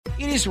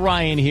It is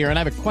Ryan here, and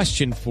I have a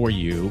question for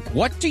you.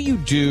 What do you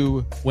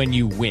do when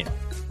you win?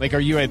 Like, are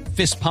you a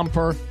fist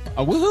pumper,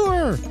 a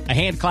woohooer, a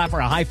hand clapper,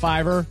 a high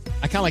fiver?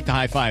 I kind of like the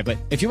high five, but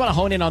if you want to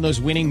hone in on those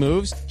winning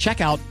moves,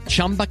 check out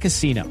Chumba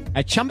Casino.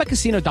 At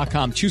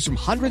ChumbaCasino.com, choose from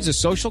hundreds of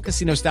social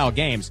casino-style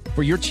games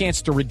for your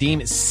chance to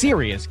redeem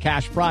serious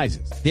cash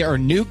prizes. There are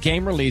new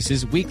game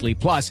releases weekly,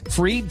 plus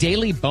free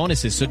daily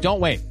bonuses. So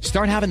don't wait.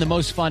 Start having the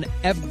most fun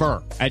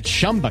ever at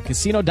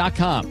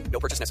ChumbaCasino.com. No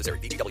purchase necessary.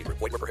 VGW Group.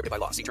 Void where prohibited by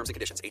law. See terms and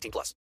conditions.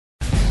 18+.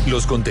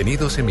 Los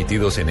contenidos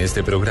emitidos en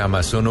este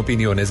programa son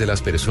opiniones de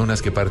las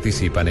personas que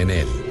participan en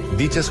él.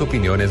 Dichas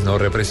opiniones no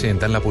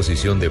representan la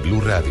posición de Blue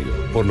Radio,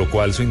 por lo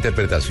cual su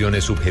interpretación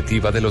es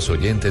subjetiva de los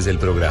oyentes del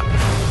programa.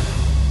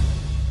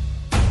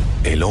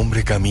 El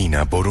hombre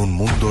camina por un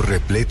mundo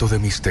repleto de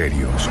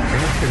misterios.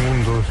 En este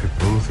mundo se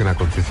producen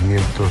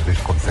acontecimientos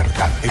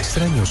desconcertantes.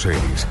 Extraños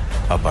seres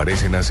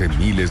aparecen hace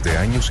miles de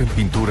años en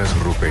pinturas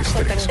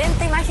rupestres.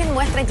 Sorprendente imagen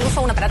muestra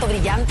incluso un aparato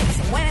brillante que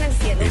se mueve en el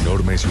cielo.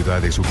 Enormes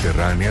ciudades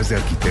subterráneas de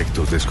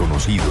arquitectos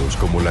desconocidos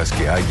como las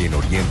que hay en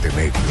Oriente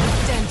Medio.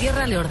 Ya en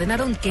tierra le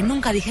ordenaron que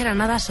nunca dijera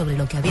nada sobre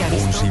lo que había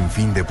visto. Un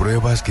sinfín de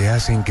pruebas que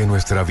hacen que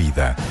nuestra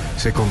vida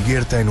se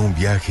convierta en un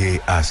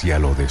viaje hacia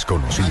lo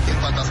desconocido.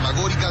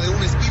 Fantasmagórica de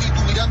un espíritu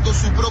mirando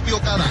su propio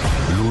cadáver.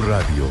 Blue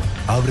Radio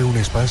abre un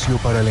espacio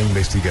para la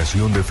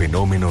investigación de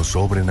fenómenos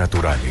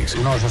sobrenaturales.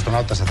 Uno de los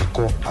astronautas se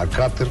acercó al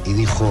cráter y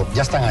dijo,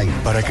 ya están ahí.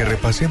 Para que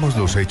repasemos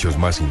los hechos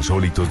más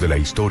insólitos de la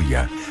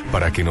historia,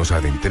 para que nos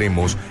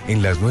adentremos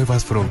en las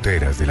nuevas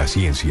fronteras de la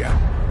ciencia.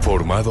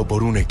 Formado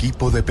por un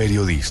equipo de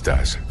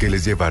periodistas que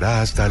les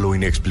llevará hasta lo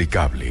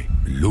inexplicable.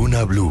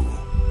 Luna BLU,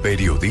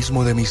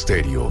 periodismo de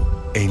misterio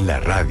en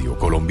la radio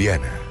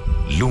colombiana.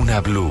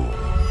 Luna BLU,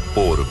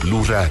 por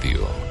Blue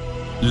Radio,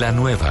 la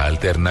nueva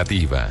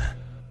alternativa.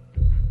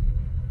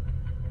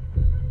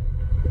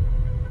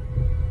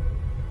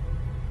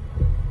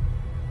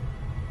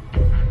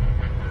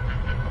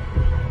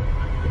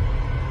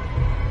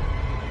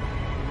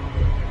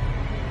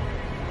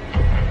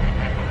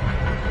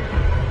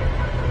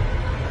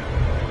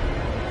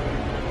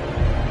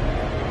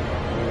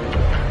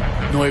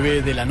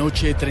 De la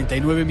noche,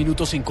 39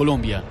 minutos en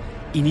Colombia.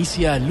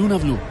 Inicia Luna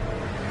BLU,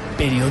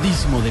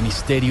 periodismo de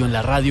misterio en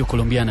la radio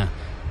colombiana.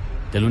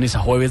 De lunes a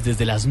jueves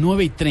desde las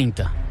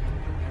 9:30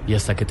 y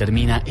hasta que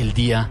termina el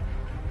día,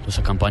 nos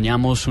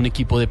acompañamos un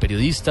equipo de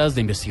periodistas,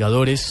 de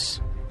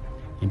investigadores,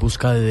 en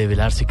busca de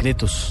develar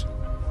secretos,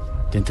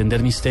 de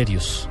entender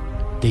misterios,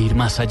 de ir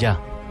más allá,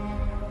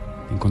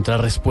 de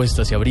encontrar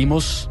respuestas. Y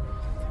abrimos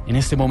en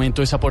este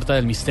momento esa puerta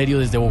del misterio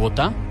desde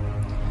Bogotá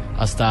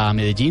hasta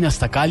Medellín,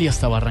 hasta Cali,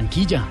 hasta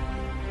Barranquilla,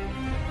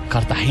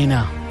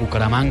 Cartagena,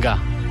 Bucaramanga,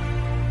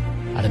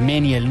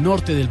 Armenia, el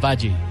norte del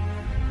valle,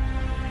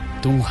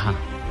 Tunja,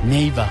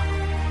 Neiva,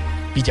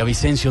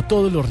 Villavicencio,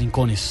 todos los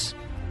rincones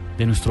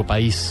de nuestro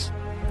país.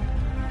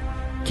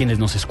 Quienes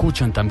nos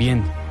escuchan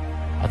también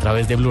a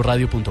través de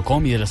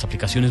bluradio.com y de las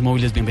aplicaciones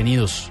móviles,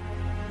 bienvenidos.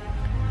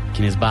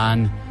 Quienes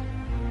van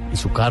en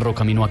su carro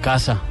camino a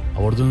casa, a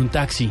bordo de un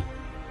taxi,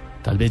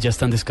 tal vez ya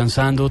están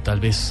descansando, tal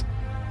vez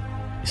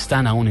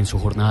están aún en su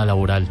jornada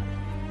laboral.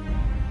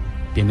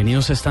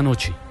 Bienvenidos a esta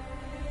noche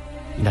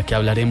en la que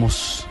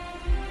hablaremos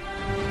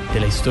de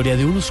la historia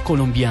de unos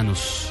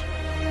colombianos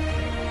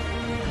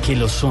que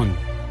lo son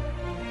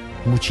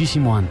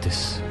muchísimo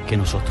antes que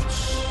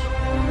nosotros.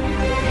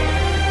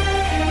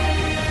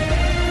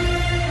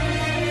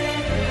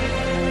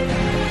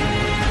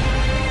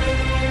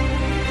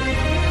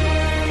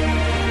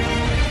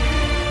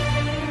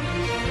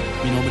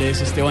 Mi nombre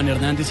es Esteban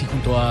Hernández y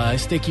junto a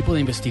este equipo de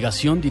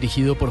investigación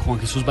dirigido por Juan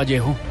Jesús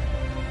Vallejo,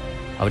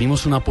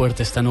 abrimos una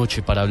puerta esta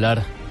noche para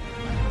hablar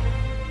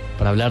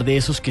de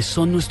esos que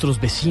son nuestros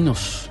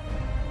vecinos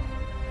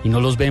y no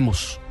los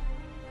vemos.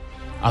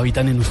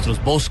 Habitan en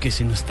nuestros bosques,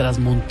 en nuestras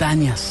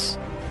montañas,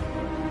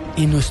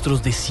 en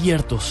nuestros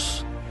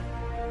desiertos,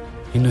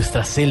 en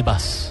nuestras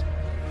selvas,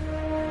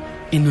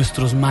 en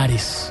nuestros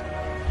mares,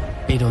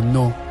 pero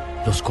no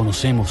los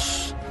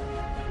conocemos.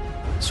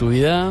 Su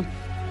vida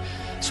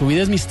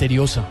es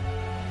misteriosa,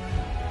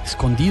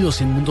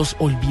 escondidos en mundos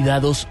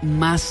olvidados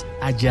más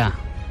allá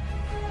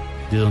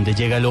de donde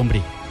llega el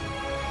hombre.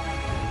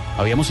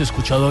 Habíamos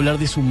escuchado hablar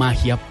de su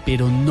magia,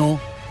 pero no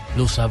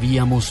los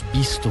habíamos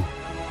visto.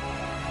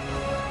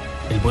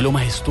 El vuelo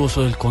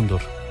majestuoso del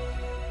cóndor,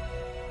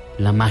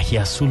 la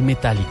magia azul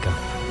metálica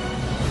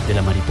de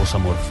la mariposa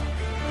morfa.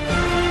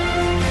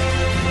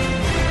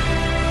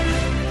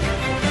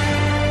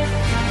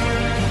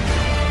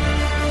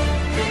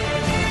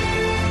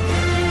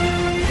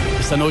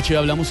 Esta noche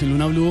hablamos en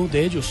Luna BLU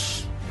de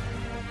ellos,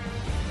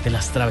 de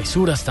las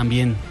travesuras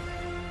también,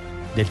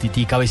 del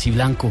tití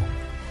cabeciblanco,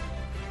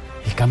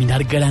 el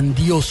caminar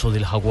grandioso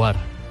del jaguar,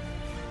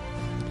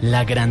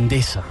 la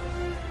grandeza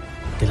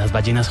de las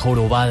ballenas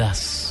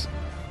jorobadas,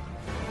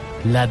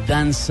 la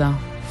danza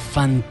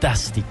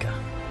fantástica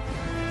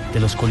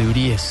de los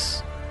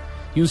colibríes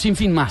y un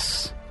sinfín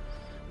más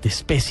de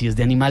especies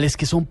de animales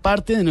que son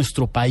parte de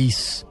nuestro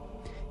país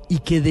y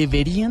que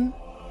deberían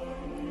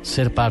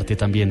ser parte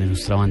también de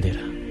nuestra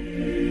bandera.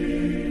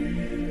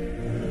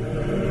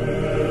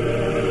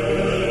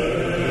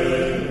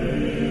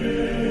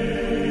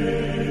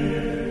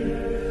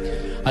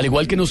 Al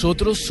igual que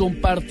nosotros,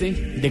 son parte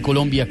de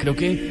Colombia. Creo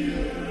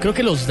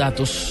que los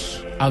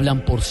datos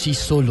hablan por sí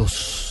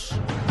solos.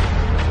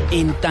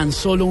 En tan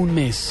solo un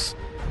mes,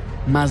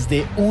 más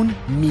de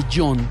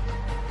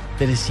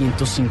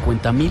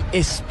 1.350.000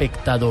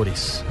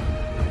 espectadores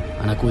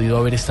han acudido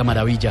a ver esta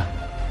maravilla.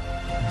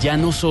 Ya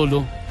no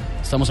solo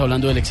estamos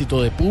hablando del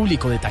éxito de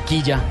público, de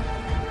taquilla,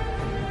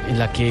 en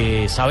la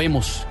que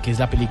sabemos que es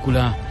la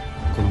película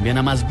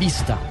colombiana más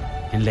vista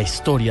en la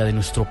historia de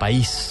nuestro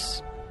país.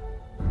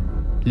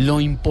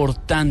 Lo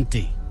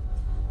importante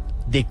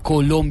de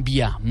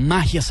Colombia,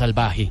 magia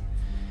salvaje,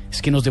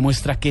 es que nos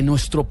demuestra que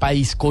nuestro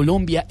país,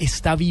 Colombia,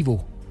 está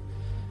vivo,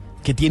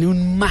 que tiene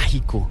un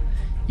mágico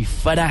y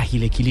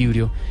frágil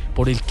equilibrio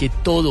por el que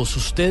todos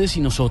ustedes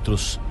y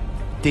nosotros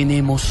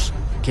tenemos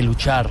que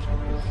luchar.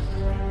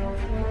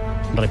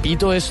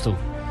 Repito esto,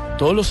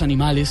 todos los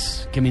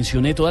animales que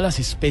mencioné, todas las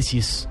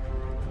especies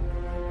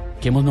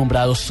que hemos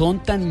nombrado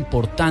son tan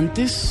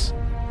importantes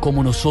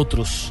como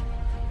nosotros.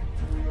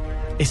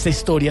 Esta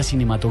historia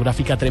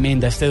cinematográfica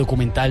tremenda, este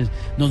documental,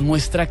 nos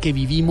muestra que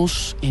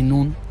vivimos en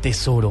un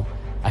tesoro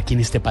aquí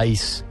en este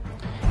país.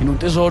 En un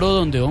tesoro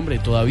donde, hombre,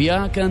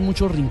 todavía quedan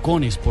muchos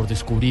rincones por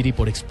descubrir y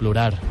por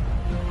explorar.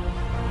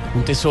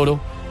 Un tesoro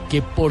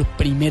que por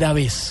primera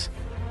vez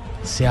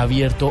se ha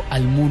abierto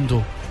al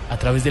mundo a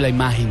través de la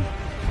imagen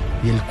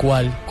y el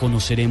cual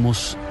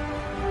conoceremos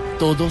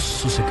todos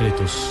sus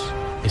secretos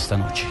esta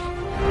noche.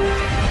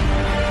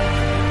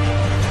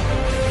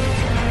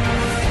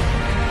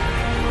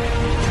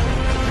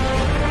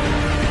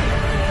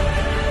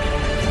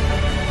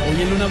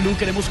 Hoy en Luna BLU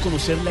queremos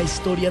conocer la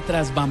historia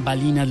tras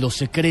bambalinas, los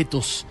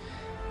secretos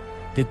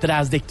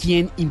detrás de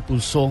quién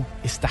impulsó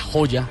esta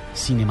joya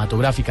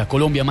cinematográfica,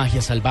 Colombia,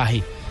 magia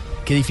salvaje.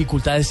 ¿Qué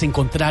dificultades se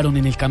encontraron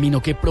en el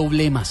camino? ¿Qué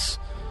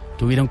problemas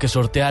tuvieron que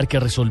sortear, que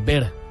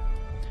resolver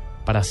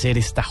para hacer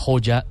esta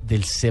joya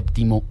del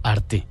séptimo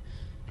arte?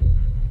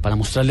 Para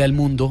mostrarle al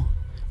mundo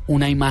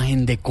una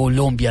imagen de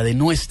Colombia, de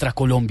nuestra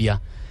Colombia,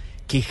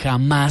 que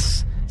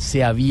jamás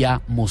se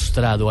había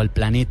mostrado al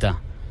planeta.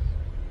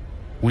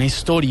 Una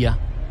historia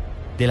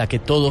de la que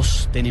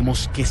todos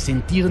tenemos que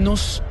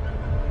sentirnos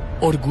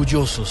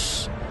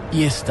orgullosos.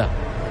 Y esta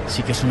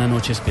sí que es una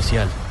noche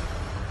especial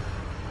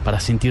para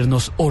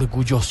sentirnos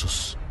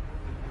orgullosos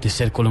de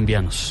ser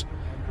colombianos.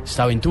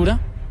 Esta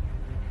aventura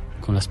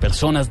con las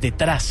personas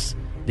detrás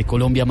de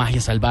Colombia Magia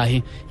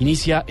Salvaje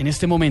inicia en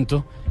este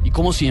momento y,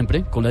 como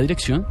siempre, con la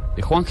dirección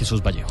de Juan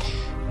Jesús Vallejo.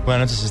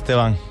 Buenas noches,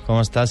 Esteban,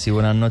 ¿cómo estás? Y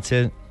buenas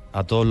noches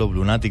a todos los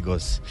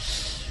lunáticos.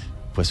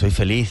 Pues soy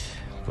feliz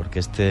porque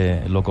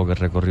este loco que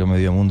recorrió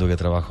medio mundo, que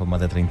trabajó en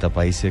más de 30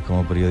 países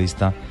como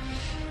periodista,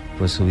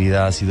 pues su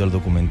vida ha sido el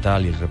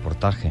documental y el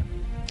reportaje.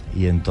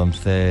 Y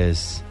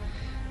entonces,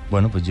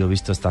 bueno, pues yo he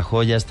visto esta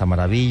joya, esta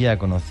maravilla, he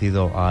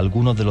conocido a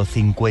algunos de los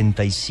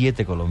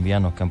 57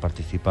 colombianos que han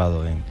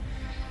participado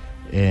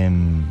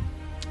en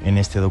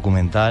este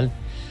documental,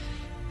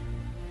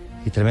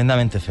 y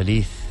tremendamente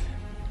feliz.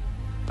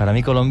 Para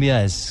mí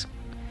Colombia es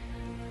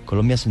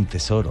un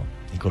tesoro,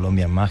 y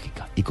Colombia es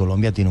mágica, y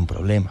Colombia tiene un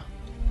problema.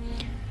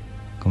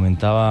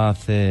 Comentaba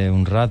hace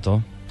un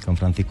rato con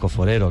Francisco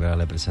Forero, que ahora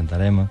le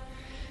presentaremos,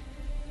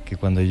 que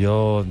cuando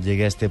yo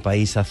llegué a este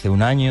país hace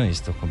un año, y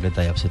esto es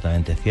completa y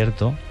absolutamente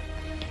cierto,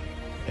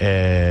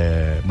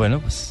 bueno,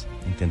 pues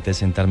intenté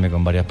sentarme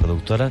con varias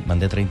productoras,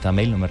 mandé 30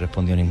 mails, no me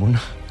respondió ninguna,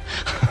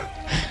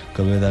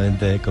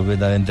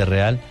 completamente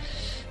real,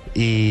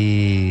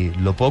 y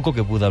lo poco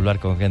que pude hablar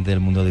con gente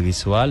del mundo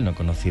audiovisual, no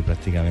conocí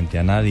prácticamente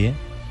a nadie,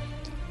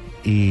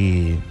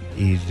 y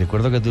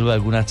recuerdo que tuve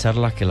algunas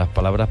charlas que las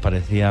palabras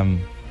parecían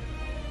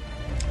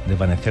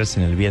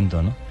desvanecerse en el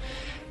viento, ¿no?,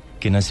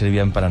 que no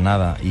servían para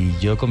nada. Y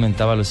yo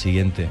comentaba lo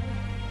siguiente: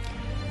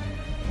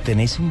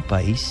 tenéis un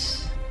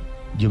país.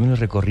 Yo me lo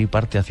recorrí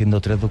parte haciendo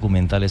 3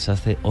 documentales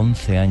hace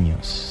 11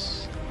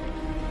 años.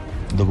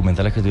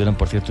 Documentales que tuvieron,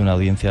 por cierto, una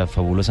audiencia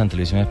fabulosa en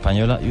televisión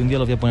española. Y un día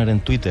los voy a poner en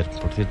Twitter,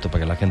 por cierto,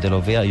 para que la gente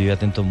los vea. Y hoy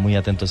muy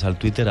atentos al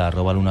Twitter, a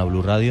 @Luna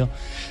BLU Radio,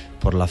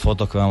 por las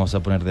fotos que vamos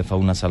a poner de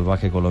fauna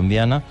salvaje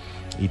colombiana.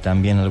 Y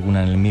también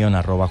alguna en el mío, en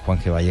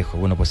 @JuanGVallejo.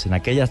 Bueno, pues en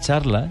aquellas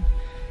charlas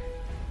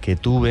que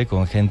tuve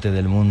con gente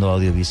del mundo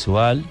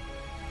audiovisual,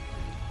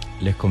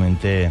 les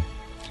comenté: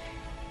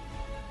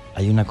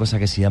 hay una cosa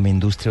que se llama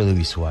industria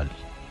audiovisual.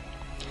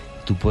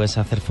 Tú puedes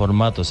hacer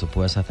formatos o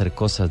puedes hacer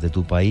cosas de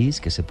tu país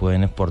que se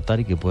pueden exportar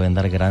y que pueden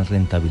dar gran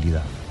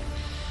rentabilidad.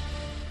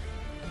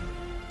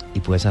 Y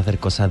puedes hacer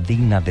cosas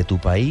dignas de tu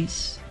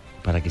país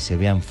para que se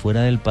vean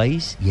fuera del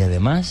país y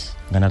además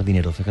ganar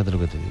dinero. Fíjate lo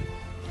que te digo.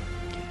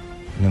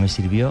 No me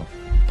sirvió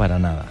para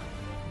nada.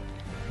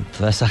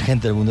 Toda esa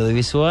gente del mundo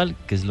audiovisual,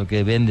 qué es lo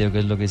que vende o qué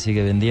es lo que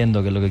sigue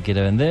vendiendo, qué es lo que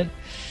quiere vender: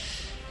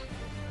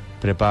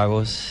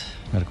 prepagos,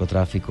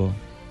 narcotráfico,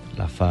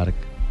 la FARC,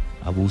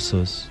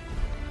 abusos.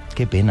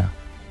 Qué pena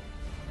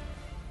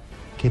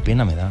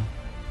me da.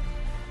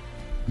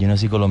 Yo no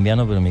soy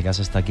colombiano, pero mi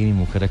casa está aquí, mi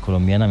mujer es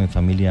colombiana, mi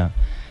familia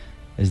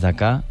es de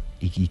acá,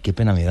 y qué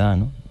pena me da,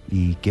 ¿no?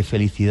 Y qué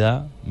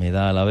felicidad me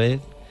da a la vez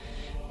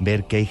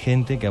ver que hay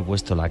gente que ha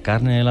puesto la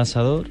carne en el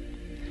asador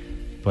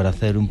por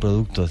hacer un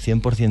producto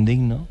 100%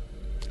 digno,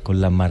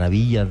 con las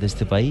maravillas de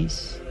este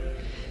país,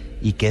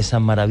 y que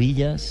esas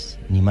maravillas,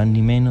 ni más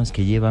ni menos,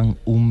 que llevan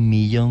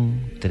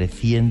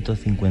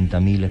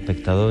 1.350.000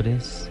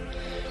 espectadores.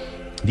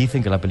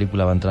 Dicen que la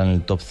película va a entrar en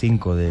el top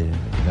 5 de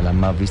las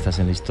más vistas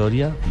en la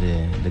historia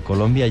de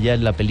Colombia. Ya es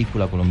la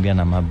película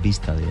colombiana más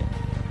vista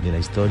de la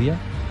historia.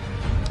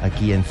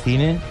 Aquí en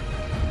cine,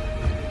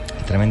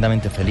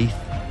 tremendamente feliz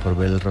por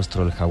ver el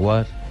rostro del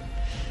jaguar,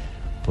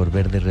 por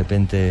ver de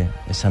repente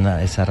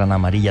esa rana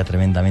amarilla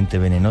tremendamente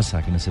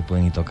venenosa que no se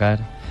puede ni tocar,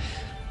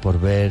 por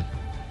ver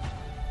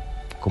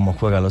cómo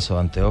juega el oso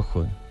de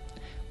anteojos,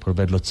 por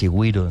ver los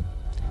chigüiros,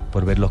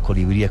 por ver los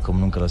colibríes como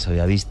nunca los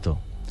había visto,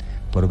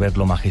 por ver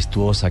lo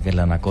majestuosa que es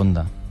la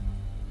anaconda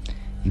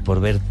y por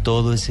ver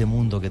todo ese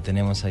mundo que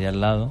tenemos ahí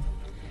al lado,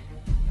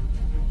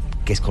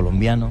 que es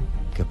colombiano,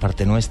 que es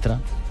parte nuestra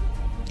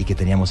y que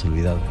teníamos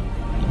olvidado.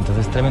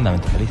 Entonces,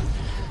 tremendamente feliz.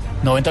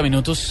 90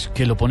 minutos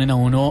que lo ponen a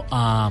uno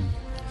a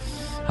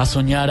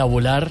soñar, a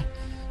volar,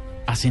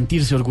 a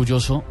sentirse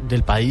orgulloso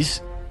del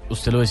país.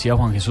 Usted lo decía,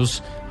 Juan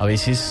Jesús, a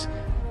veces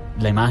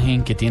la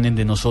imagen que tienen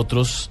de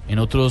nosotros en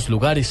otros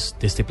lugares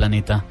de este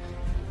planeta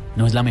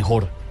no es la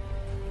mejor,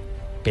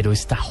 pero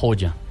esta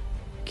joya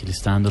que le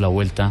está dando la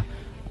vuelta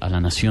a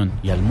la nación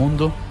y al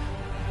mundo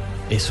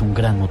es un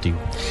gran motivo.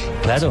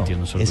 Claro,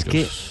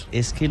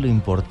 es que lo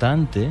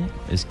importante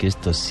es que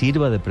esto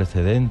sirva de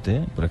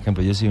precedente. Por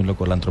ejemplo, yo soy un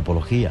loco de la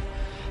antropología,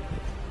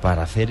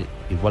 para hacer,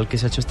 igual que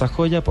se ha hecho esta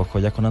joya, pues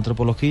joyas con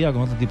antropología,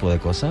 con otro tipo de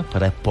cosas,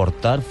 para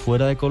exportar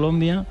fuera de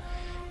Colombia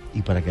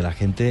y para que la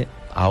gente,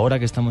 ahora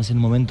que estamos en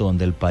un momento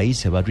donde el país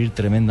se va a abrir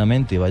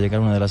tremendamente y va a llegar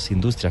una de las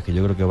industrias que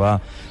yo creo que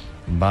va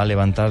a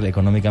levantar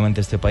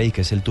económicamente este país,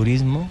 que es el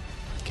turismo,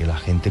 que la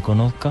gente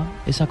conozca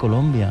esa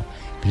Colombia.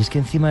 Pero es que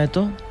encima de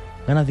todo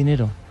gana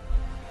dinero.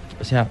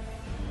 O sea,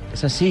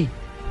 es así.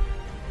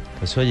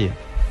 Pues oye,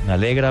 me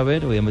alegra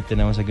ver, obviamente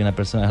tenemos aquí una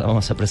persona, la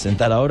vamos a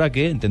presentar ahora,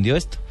 que entendió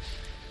esto.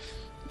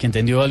 Que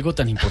entendió algo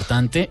tan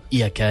importante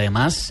y a que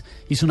además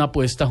hizo una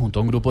apuesta junto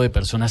a un grupo de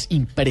personas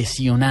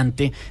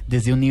impresionante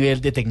desde un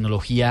nivel de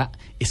tecnología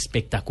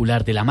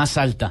espectacular, de la más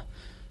alta,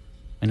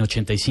 en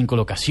 85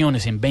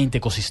 locaciones, en 20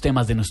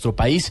 ecosistemas de nuestro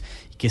país,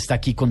 que está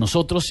aquí con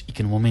nosotros y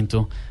que en un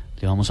momento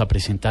le vamos a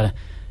presentar.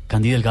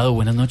 Candy Delgado,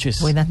 buenas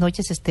noches. Buenas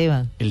noches,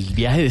 Esteban. El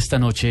viaje de esta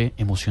noche,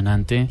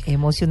 emocionante.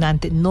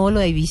 Emocionante, no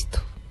lo he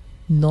visto,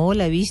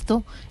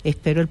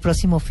 espero el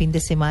próximo fin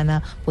de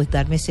semana pues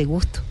darme ese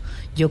gusto.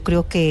 Yo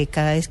creo que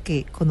cada vez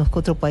que conozco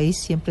otro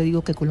país siempre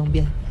digo que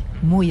Colombia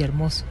es muy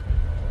hermoso.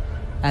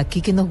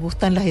 Aquí que nos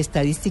gustan las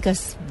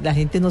estadísticas, la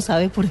gente no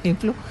sabe, por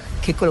ejemplo,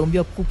 que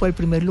Colombia ocupa el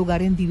primer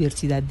lugar en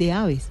diversidad de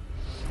aves.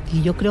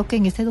 Y yo creo que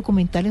en este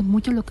documental es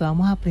mucho lo que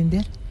vamos a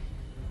aprender.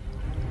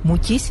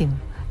 Muchísimo.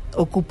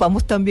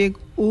 Ocupamos también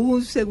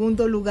un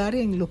segundo lugar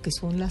en lo que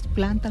son las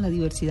plantas, la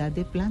diversidad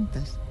de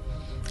plantas.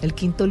 El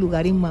quinto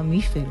lugar en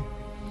mamíferos.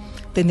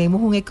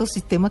 Tenemos un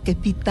ecosistema que es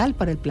vital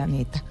para el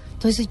planeta.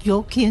 Entonces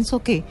yo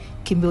pienso que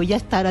me voy a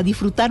estar a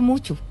disfrutar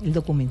mucho el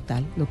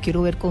documental. Lo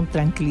quiero ver con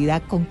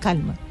tranquilidad, con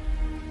calma,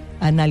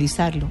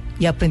 analizarlo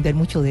y aprender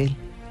mucho de él.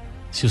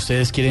 Si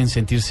ustedes quieren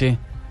sentirse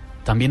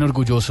también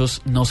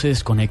orgullosos, no se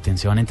desconecten,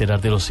 se van a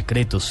enterar de los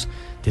secretos,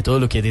 de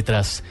todo lo que hay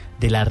detrás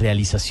de la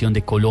realización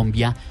de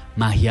Colombia,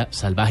 magia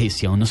salvaje.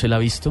 Si aún no se la ha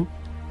visto,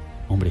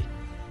 hombre,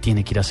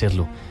 tiene que ir a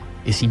hacerlo.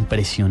 Es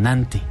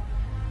impresionante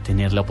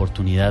tener la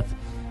oportunidad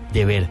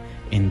de ver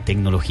en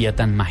tecnología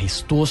tan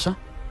majestuosa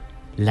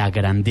la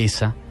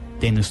grandeza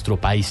de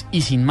nuestro país.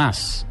 Y sin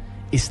más,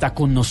 está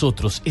con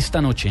nosotros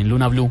esta noche en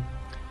Luna BLU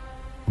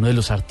uno de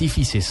los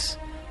artífices,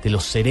 de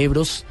los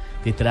cerebros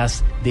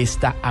detrás de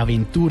esta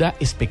aventura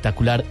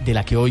espectacular de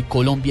la que hoy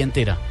Colombia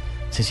entera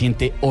se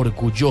siente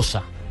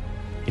orgullosa.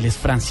 Él es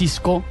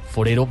Francisco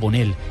Forero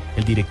Bonel,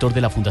 el director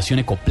de la Fundación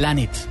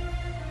Ecoplanet.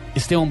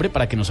 Este hombre,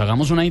 para que nos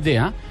hagamos una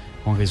idea,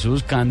 Juan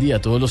Jesús, Candy,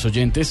 a todos los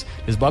oyentes,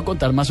 les voy a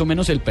contar más o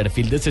menos el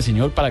perfil de este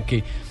señor para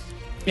que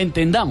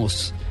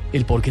entendamos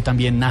el por qué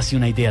también nace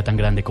una idea tan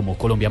grande como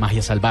Colombia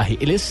Magia Salvaje.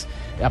 Él es,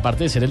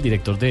 aparte de ser el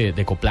director de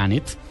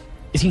Ecoplanet,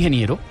 es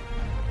ingeniero,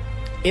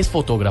 es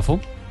fotógrafo,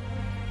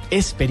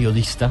 es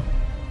periodista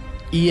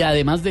y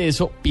además de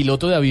eso,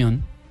 piloto de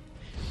avión,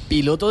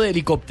 piloto de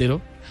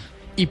helicóptero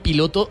y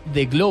piloto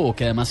de globo,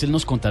 que además él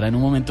nos contará en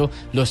un momento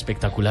lo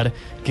espectacular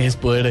que es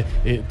poder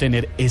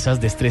tener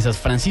esas destrezas.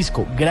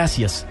 Francisco,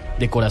 gracias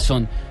de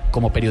corazón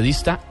como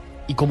periodista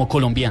y como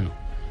colombiano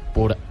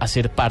por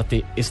hacer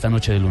parte esta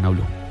noche de Luna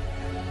BLU.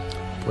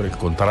 Por el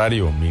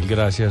contrario, mil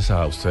gracias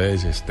a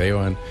ustedes,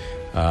 Esteban,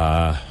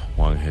 a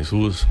Juan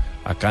Jesús,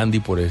 a Candy,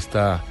 por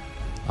esta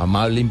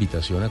amable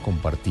invitación a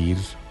compartir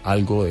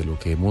algo de lo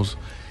que hemos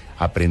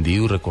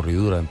aprendido y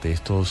recorrido durante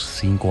estos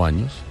 5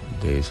 años,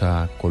 de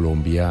esa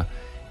Colombia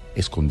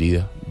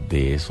escondida,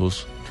 de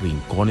esos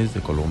rincones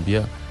de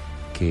Colombia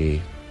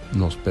que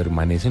nos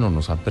permanecen o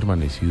nos han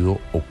permanecido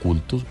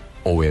ocultos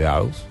o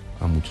vedados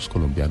a muchos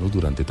colombianos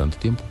durante tanto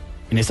tiempo.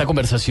 En esta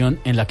conversación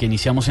en la que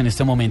iniciamos en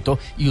este momento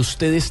y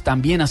ustedes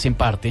también hacen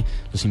parte,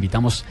 los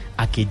invitamos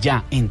a que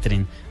ya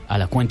entren a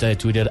la cuenta de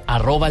Twitter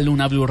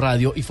 @Luna BLU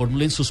Radio y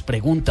formulen sus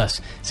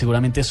preguntas.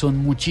 Seguramente son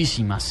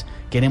muchísimas.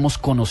 Queremos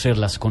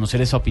conocerlas,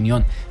 conocer esa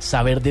opinión,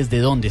 saber desde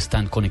dónde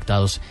están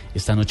conectados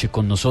esta noche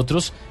con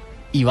nosotros.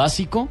 Y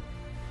básico,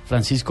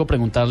 Francisco,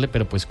 preguntarle,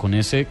 pero pues con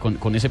ese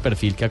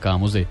perfil que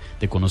acabamos de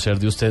conocer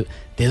de usted,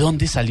 ¿de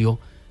dónde salió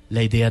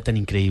la idea tan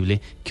increíble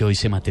que hoy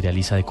se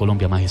materializa de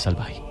Colombia Magia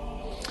Salvaje?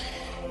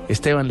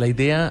 Esteban, la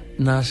idea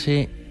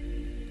nace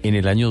en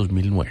el año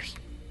 2009,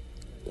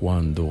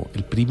 cuando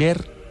el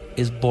primer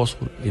esbozo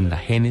en la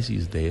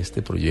génesis de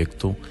este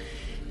proyecto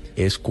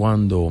es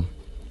cuando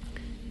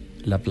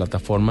la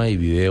plataforma de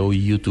video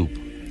YouTube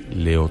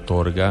le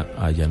otorga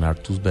a Jan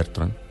Arthus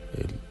Bertrand,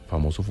 el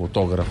famoso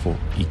fotógrafo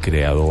y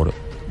creador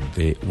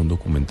de un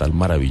documental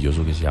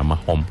maravilloso que se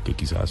llama Home, que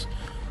quizás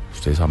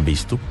ustedes han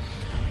visto.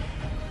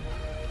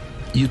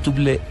 YouTube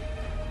le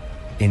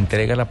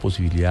entrega la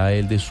posibilidad a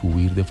él de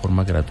subir de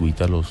forma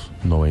gratuita los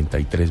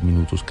 93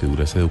 minutos que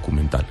dura ese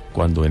documental,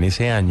 cuando en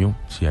ese año,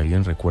 si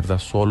alguien recuerda,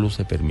 solo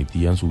se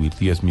permitían subir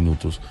 10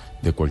 minutos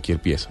de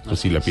cualquier pieza. Entonces,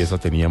 si la pieza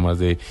tenía más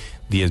de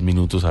 10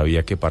 minutos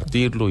había que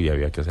partirlo y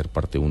había que hacer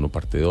parte 1,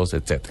 parte 2,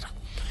 etc.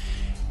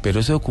 Pero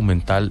ese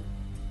documental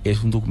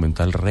es un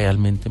documental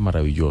realmente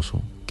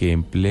maravilloso que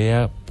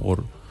emplea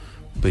por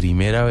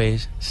primera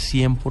vez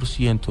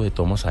 100% de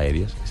tomas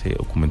aéreas. Ese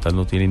documental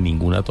no tiene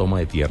ninguna toma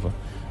de tierra,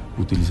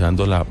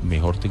 utilizando la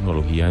mejor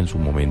tecnología en su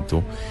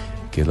momento,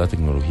 que es la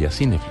tecnología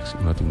Cineflex,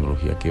 una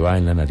tecnología que va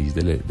en la nariz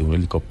de un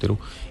helicóptero,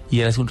 y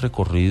él hace un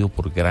recorrido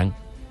por gran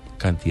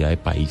cantidad de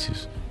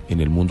países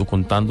en el mundo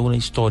contando una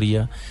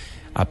historia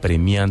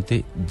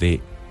apremiante de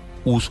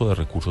uso de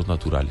recursos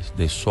naturales,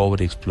 de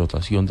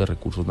sobreexplotación de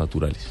recursos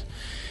naturales.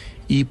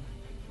 Y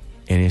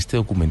en este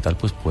documental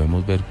pues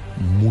podemos ver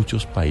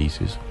muchos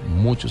países,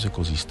 muchos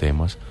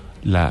ecosistemas,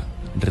 la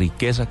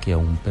riqueza que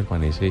aún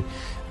permanece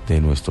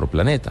de nuestro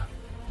planeta.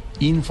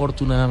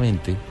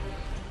 Infortunadamente,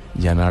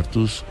 Jan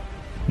Arthus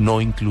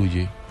no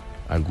incluye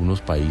algunos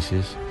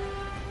países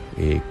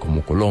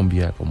como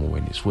Colombia, como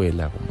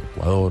Venezuela, como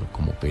Ecuador,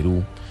 como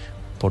Perú,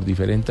 por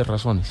diferentes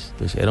razones.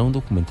 Entonces era un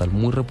documental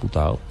muy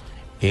reputado.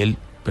 Él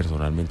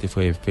personalmente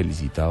fue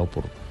felicitado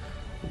por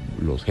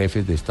los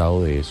jefes de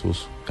Estado de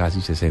esos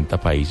casi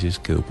 60 países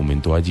que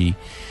documentó allí.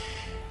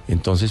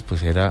 Entonces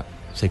pues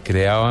se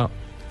creaba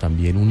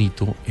también un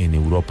hito en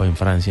Europa, en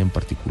Francia en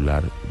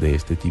particular, de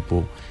este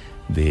tipo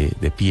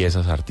de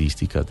piezas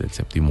artísticas del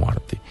séptimo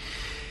arte.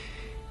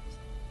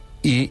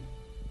 Y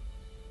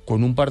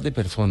con un par de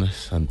personas,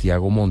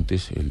 Santiago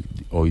Montes, el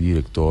hoy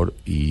director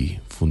y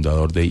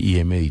fundador de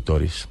IM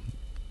Editores,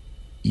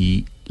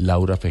 y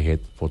Laura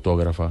Fejet,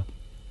 fotógrafa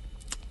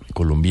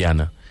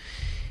colombiana,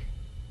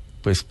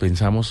 pues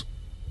pensamos,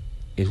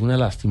 es una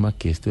lástima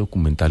que este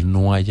documental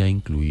no haya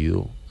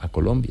incluido a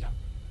Colombia,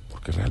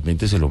 porque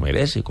realmente se lo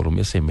merece.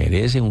 Colombia se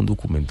merece un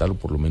documental, o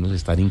por lo menos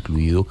estar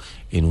incluido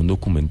en un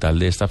documental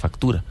de esta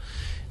factura.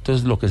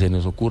 Entonces lo que se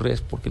nos ocurre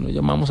es, ¿por qué no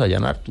llamamos a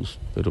Jan Arthus?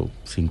 Pero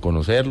sin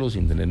conocerlo,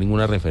 sin tener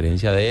ninguna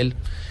referencia de él,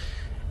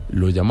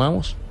 lo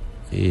llamamos,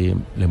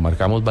 le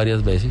marcamos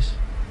varias veces.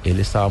 Él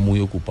estaba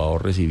muy ocupado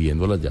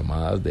recibiendo las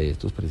llamadas de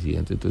estos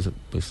presidentes, entonces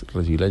pues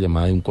recibir la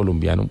llamada de un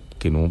colombiano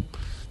que no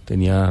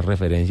tenía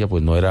referencia,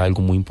 pues no era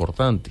algo muy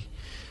importante.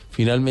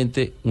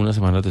 Finalmente, unas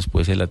semanas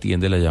después, él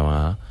atiende la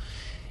llamada,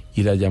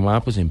 y la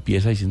llamada pues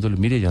empieza diciéndole: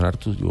 mire, Jan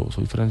Arthus, yo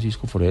soy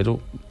Francisco Forero,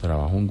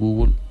 trabajo en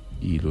Google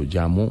y lo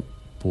llamo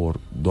por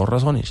dos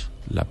razones.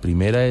 La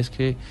primera es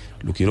que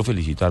lo quiero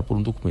felicitar por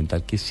un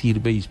documental que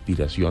sirve de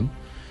inspiración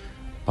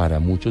para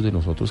muchos de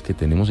nosotros que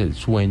tenemos el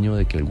sueño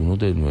de que algunos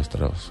de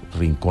nuestros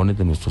rincones,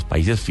 de nuestros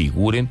países,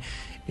 figuren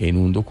en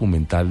un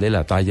documental de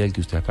la talla del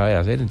que usted acaba de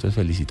hacer, entonces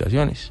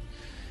felicitaciones.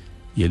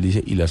 Y él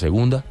dice, ¿y la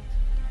segunda?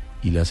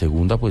 Y la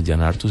segunda, pues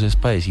Jan Arthus, es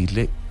para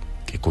decirle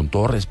que con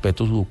todo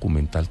respeto su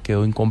documental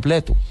quedó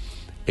incompleto.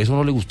 Eso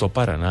no le gustó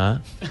para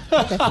nada.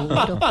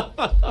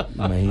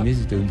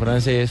 Imagínese usted, un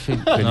francés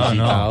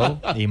felicitado.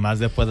 No. Y más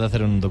después de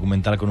hacer un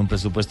documental con un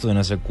presupuesto de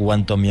no sé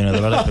cuántos millones de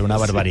dólares, pero una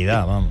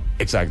barbaridad, vamos.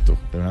 Exacto.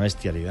 Pero una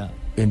bestialidad.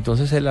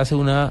 Entonces él hace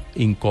una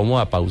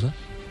incómoda pausa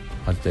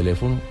al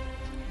teléfono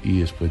y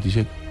después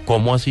dice,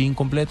 ¿cómo así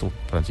incompleto,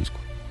 Francisco?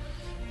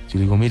 Yo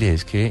le digo, mire,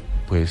 es que,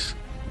 pues,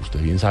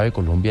 usted bien sabe,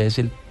 Colombia es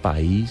el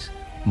país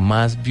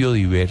más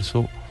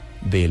biodiverso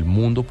del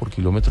mundo por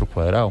kilómetro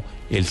cuadrado,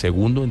 el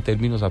segundo en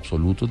términos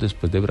absolutos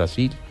después de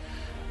Brasil.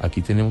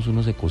 Aquí tenemos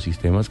unos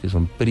ecosistemas que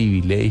son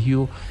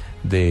privilegio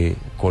de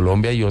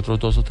Colombia y otros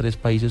 2 o 3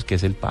 países, que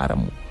es el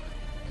páramo,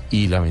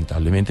 y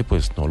lamentablemente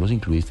pues no los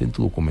incluiste en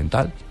tu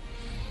documental.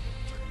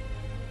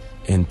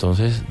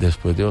 Entonces,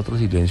 después de otro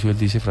silencio, él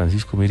dice,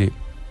 Francisco, mire,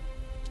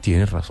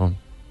 tienes razón,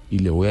 y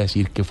le voy a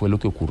decir qué fue lo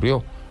que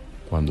ocurrió.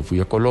 Cuando fui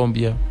a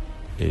Colombia,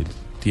 el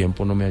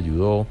tiempo no me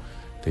ayudó,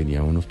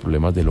 tenía unos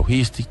problemas de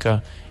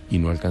logística y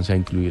no alcancé a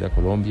incluir a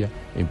Colombia.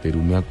 En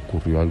Perú me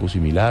ocurrió algo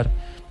similar,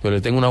 pero le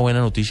tengo una buena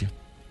noticia.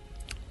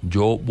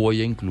 Yo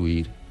voy a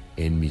incluir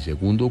en mi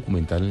segundo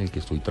documental en el que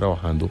estoy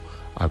trabajando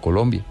a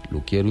Colombia,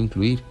 lo quiero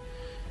incluir.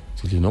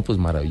 Si no, pues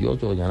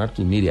maravilloso, doña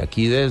Artus, mire,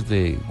 aquí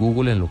desde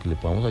Google en lo que le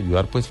podamos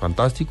ayudar, pues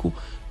fantástico,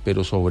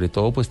 pero sobre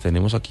todo pues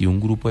tenemos aquí un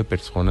grupo de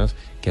personas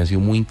que han sido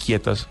muy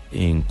inquietas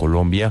en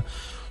Colombia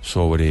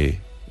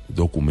sobre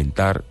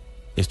documentar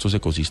estos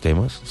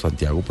ecosistemas.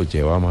 Santiago pues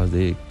lleva más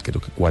de,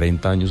 creo que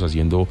 40 años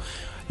haciendo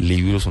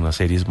libros, unas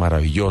series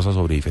maravillosas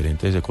sobre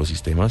diferentes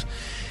ecosistemas,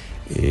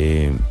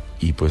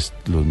 y pues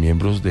los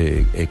miembros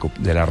de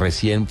la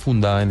recién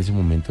fundada en ese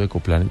momento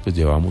Ecoplanet, pues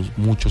llevamos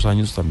muchos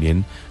años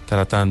también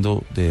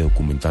tratando de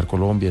documentar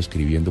Colombia,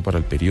 escribiendo para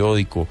el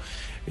periódico,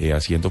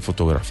 haciendo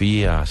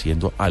fotografía,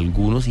 haciendo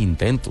algunos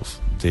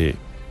intentos de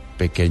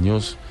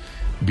pequeños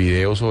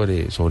videos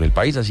sobre el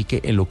país. Así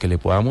que en lo que le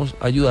podamos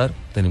ayudar,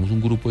 tenemos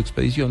un grupo de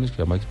expediciones que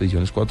se llama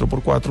Expediciones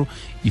 4x4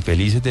 y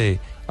felices de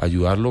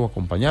ayudarlo o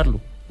acompañarlo.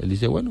 Él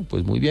dice, bueno,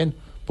 pues muy bien,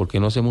 ¿por qué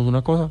no hacemos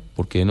una cosa?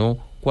 ¿Por qué no,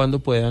 cuando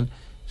puedan,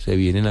 se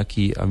vienen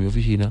aquí a mi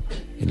oficina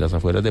en las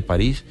afueras de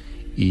París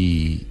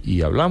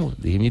y hablamos?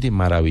 Dije, mire,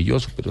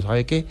 maravilloso, pero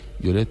 ¿sabe qué?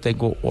 Yo le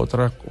tengo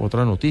otra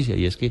noticia,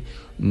 y es que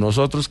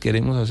nosotros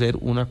queremos hacer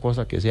una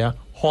cosa que sea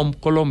Home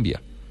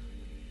Colombia.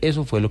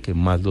 Eso fue lo que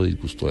más lo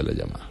disgustó de la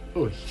llamada.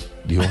 Uy.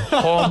 Dijo,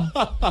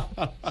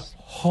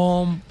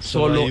 Home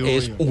solo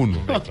es uno,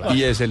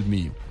 y es el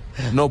mío.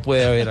 No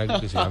puede haber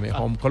algo que se llame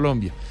Home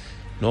Colombia.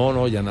 No,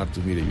 Jan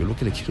Artus, mire, yo lo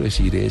que le quiero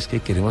decir es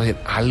que queremos hacer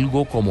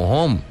algo como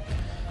Home.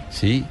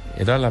 Sí,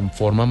 era la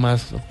forma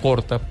más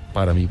corta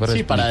para mí para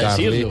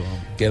explicarle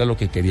qué era lo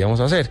que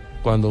queríamos hacer.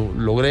 Cuando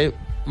logré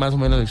más o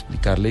menos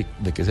explicarle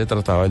de qué se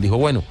trataba, él dijo,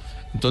 bueno,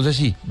 entonces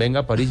sí,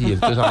 venga a París, y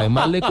entonces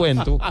además le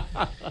cuento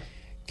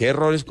qué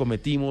errores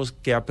cometimos,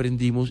 qué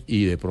aprendimos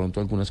y de pronto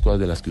algunas cosas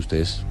de las que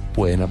ustedes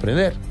pueden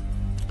aprender.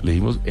 Le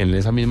dijimos en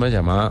esa misma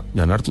llamada,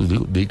 Jan Artus,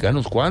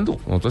 díganos cuándo,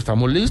 nosotros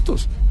estamos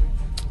listos.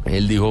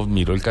 Él dijo,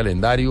 miró el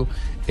calendario,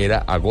 era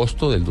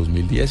agosto del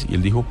 2010, y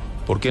él dijo,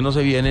 ¿por qué no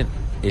se vienen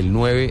el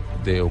 9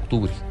 de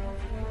octubre?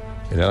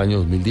 Era el año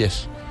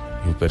 2010.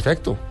 Y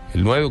perfecto,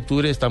 el 9 de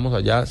octubre estamos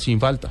allá sin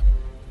falta.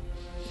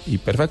 Y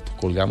perfecto,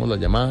 colgamos la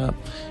llamada,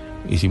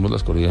 hicimos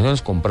las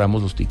coordinaciones,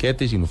 compramos los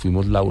tiquetes y nos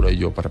fuimos Laura y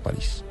yo para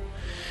París.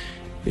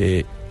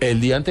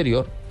 El día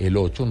anterior, el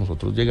 8,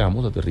 nosotros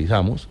llegamos,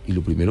 aterrizamos, y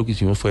lo primero que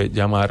hicimos fue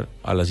llamar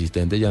al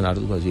asistente de Jan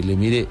Artus para decirle,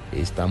 mire,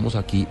 estamos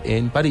aquí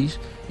en París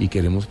y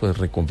queremos pues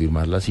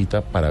reconfirmar la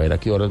cita para ver a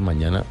qué horas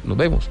mañana nos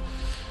vemos.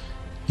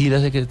 Y la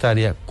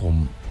secretaria,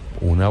 con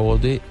una voz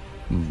de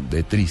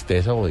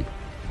tristeza o de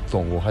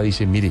congoja,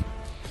 dice, mire,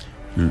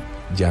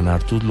 Jan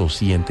Artus lo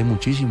siente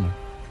muchísimo,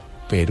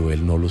 pero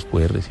él no los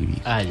puede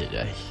recibir. Ay.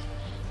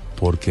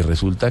 Porque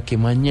resulta que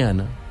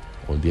mañana,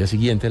 o el día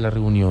siguiente de la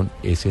reunión,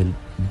 es el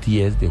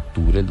 10 de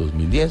octubre del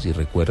 2010, y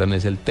recuerdan,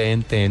 es el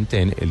TEN,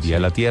 el Día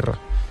de la Tierra.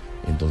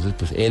 Entonces,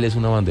 pues él es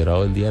un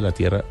abanderado del Día de la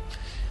Tierra,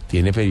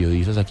 tiene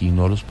periodistas aquí,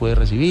 no los puede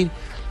recibir.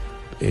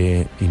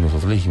 Y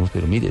nosotros le dijimos,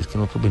 pero mire, es que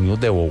nosotros venimos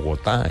de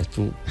Bogotá,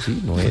 esto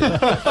sí, no es.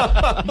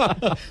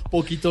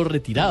 Poquito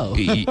retirado.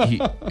 Y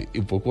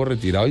un poco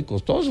retirado y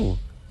costoso.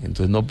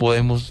 Entonces no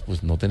podemos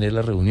pues no tener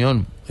la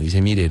reunión. Él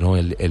dice, mire, no,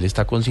 él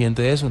está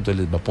consciente de eso,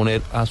 entonces les va a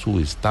poner a su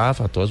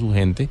staff, a toda su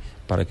gente,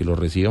 para que los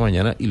reciba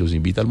mañana y los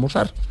invita a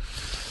almorzar.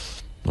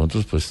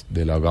 Nosotros pues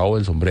del agado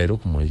del sombrero,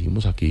 como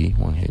decimos aquí,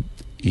 Juan G.,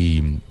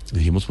 y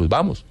dijimos, pues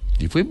vamos.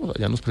 Y fuimos,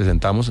 allá nos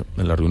presentamos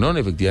en la reunión.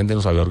 Efectivamente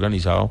nos había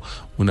organizado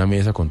una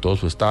mesa con todo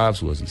su staff,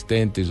 su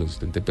asistente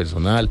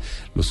personal,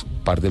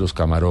 parte de los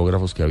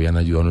camarógrafos que habían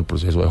ayudado en el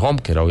proceso de Home,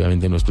 que era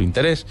obviamente nuestro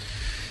interés.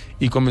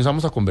 Y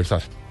comenzamos a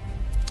conversar.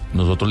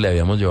 Nosotros le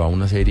habíamos llevado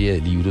una serie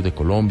de libros de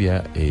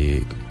Colombia,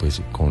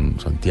 pues con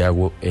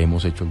Santiago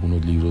hemos hecho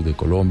algunos libros de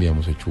Colombia,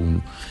 hemos hecho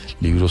un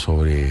libro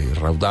sobre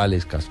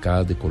raudales,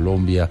 cascadas de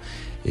Colombia,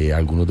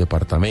 algunos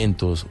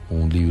departamentos,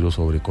 un libro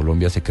sobre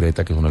Colombia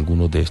Secreta, que son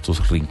algunos de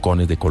estos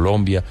rincones de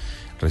Colombia.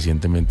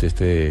 Recientemente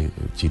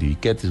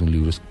Chiribiquete, es un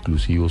libro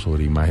exclusivo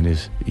sobre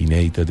imágenes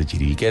inéditas de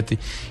Chiribiquete,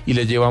 y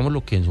les llevamos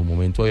lo que en su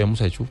momento habíamos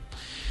hecho,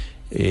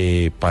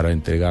 para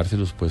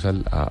entregárselos pues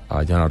a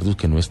Jan Artus,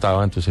 que no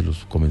estaba. Entonces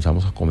los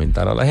comenzamos a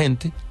comentar a la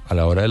gente. A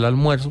la hora del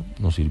almuerzo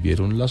nos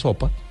sirvieron la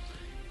sopa,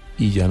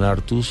 y Jan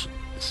Artus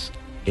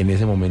en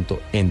ese momento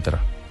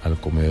entra al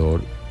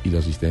comedor, y el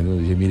asistente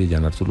nos dice, mire,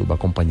 Jan Artus los va a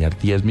acompañar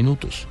 10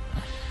 minutos.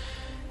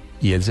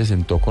 Y él se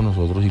sentó con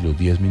nosotros, y los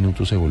 10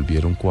 minutos se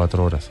volvieron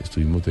 4 horas.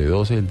 Estuvimos de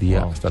 12 del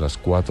día hasta las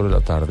 4 de la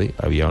tarde.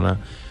 Había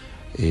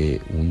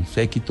un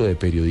séquito de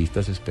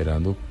periodistas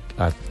esperando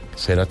a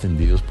ser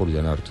atendidos por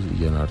Jan Artus,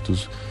 y Jan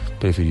Artus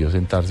prefirió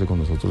sentarse con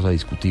nosotros a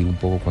discutir un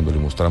poco. Cuando le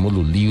mostramos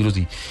los libros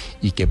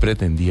y qué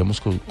pretendíamos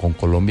con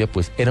Colombia,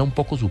 pues era un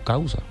poco su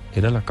causa,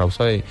 era la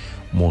causa de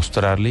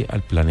mostrarle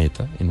al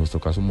planeta, en nuestro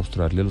caso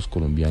mostrarle a los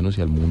colombianos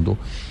y al mundo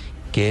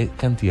qué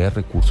cantidad de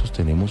recursos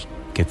tenemos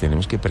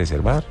que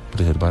preservar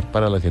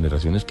para las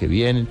generaciones que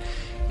vienen,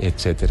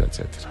 etcétera,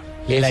 etcétera.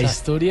 La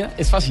historia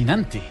es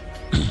fascinante,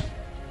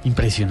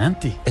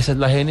 impresionante. Esa es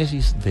la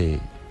génesis de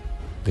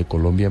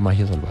Colombia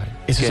Magia Salvaje.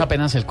 Eso es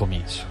apenas el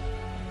comienzo.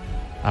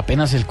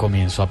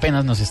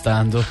 Apenas nos está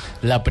dando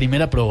la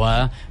primera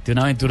probada de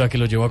una aventura que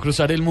lo llevó a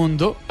cruzar el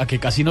mundo, a que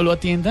casi no lo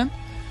atiendan,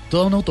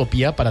 toda una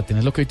utopía para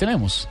tener lo que hoy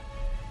tenemos.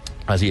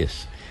 Así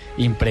es.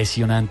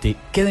 Impresionante.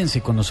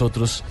 Quédense con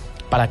nosotros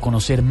para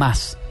conocer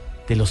más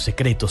de los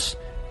secretos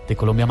de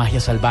Colombia Magia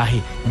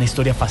Salvaje. Una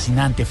historia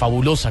fascinante,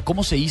 fabulosa.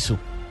 ¿Cómo se hizo?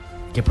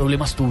 ¿Qué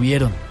problemas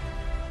tuvieron?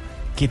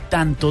 ¿Qué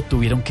tanto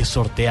tuvieron que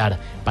sortear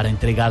para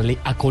entregarle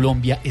a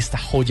Colombia esta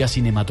joya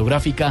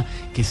cinematográfica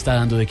que está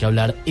dando de qué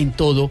hablar en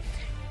todo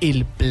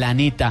el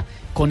planeta?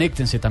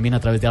 Conéctense también a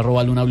través de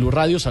 @Luna BLU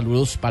Radio.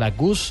 Saludos para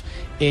Gus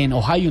en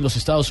Ohio, en los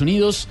Estados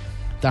Unidos.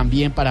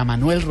 También para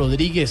Manuel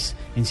Rodríguez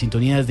en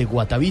sintonía desde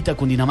Guatavita,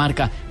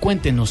 Cundinamarca.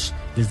 Cuéntenos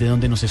desde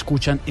dónde nos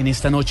escuchan en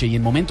esta noche, y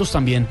en momentos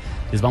también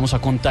les vamos a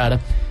contar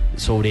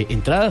sobre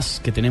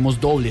entradas que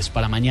tenemos dobles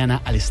para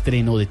mañana al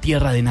estreno de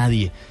Tierra de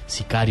Nadie,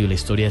 Sicario, la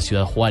historia de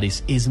Ciudad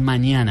Juárez. Es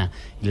mañana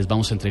y les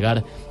vamos a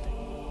entregar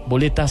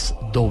boletas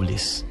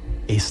dobles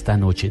esta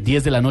noche.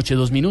 10 de la noche,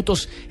 2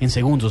 minutos. En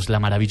segundos, la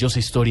maravillosa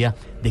historia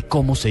de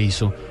cómo se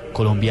hizo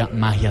Colombia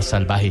Magia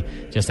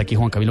Salvaje. Ya está aquí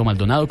Juan Camilo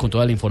Maldonado con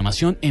toda la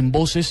información en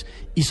voces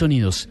y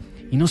sonidos.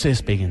 Y no se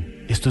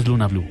despeguen. Esto es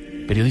Luna BLU,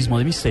 periodismo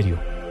de misterio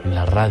en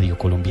la radio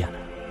colombiana.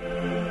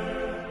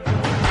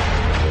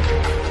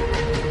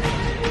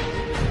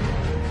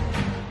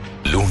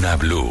 Luna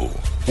BLU,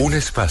 un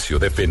espacio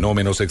de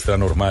fenómenos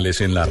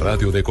extranormales en la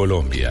radio de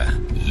Colombia.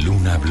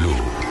 Luna BLU,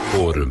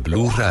 por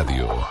BLU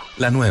Radio,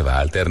 la nueva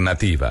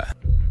alternativa.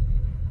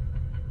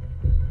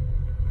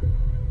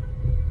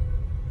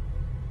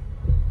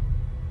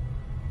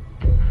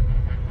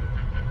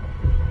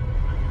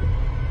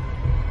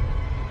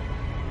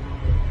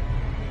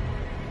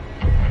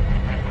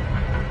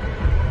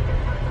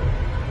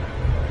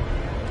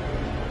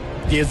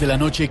 Diez de la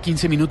noche,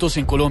 15 minutos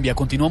en Colombia.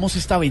 Continuamos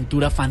esta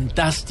aventura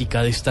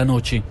fantástica de esta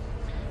noche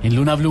en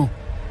Luna BLU,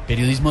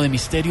 periodismo de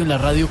misterio en la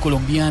radio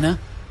colombiana.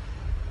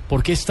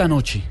 Porque esta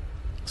noche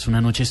es una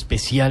noche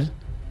especial,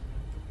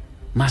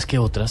 más que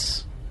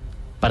otras,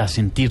 para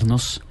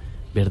sentirnos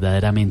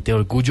verdaderamente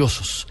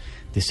orgullosos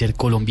de ser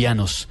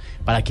colombianos.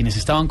 Para quienes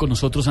estaban con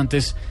nosotros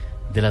antes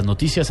de las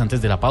noticias,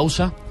 antes de la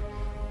pausa,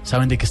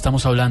 saben de qué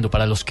estamos hablando.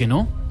 Para los que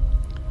no,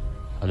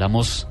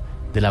 hablamos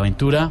de la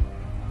aventura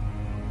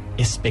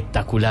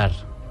espectacular,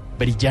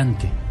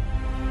 brillante,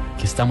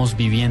 que estamos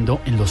viviendo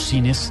en los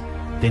cines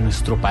de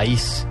nuestro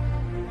país,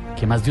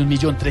 que más de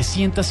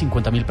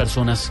 1.350.000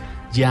 personas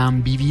ya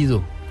han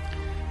vivido.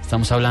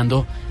 Estamos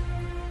hablando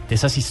de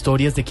esas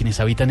historias de quienes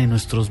habitan en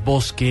nuestros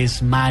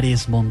bosques,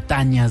 mares,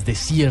 montañas,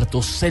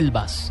 desiertos,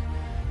 selvas.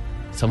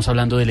 Estamos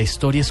hablando de la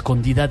historia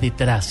escondida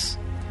detrás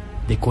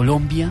de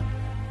Colombia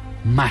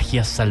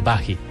Magia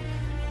Salvaje.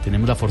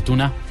 Tenemos la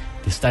fortuna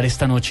de estar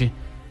esta noche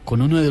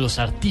con uno de los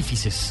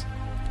artífices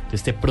de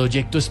este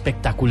proyecto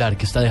espectacular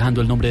que está dejando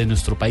el nombre de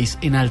nuestro país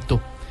en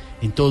alto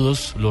en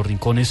todos los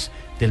rincones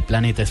del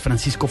planeta. Es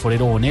Francisco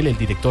Forero Bonel, el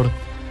director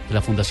de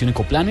la Fundación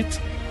Ecoplanet,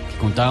 que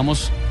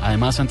contábamos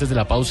además antes de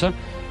la pausa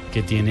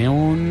que tiene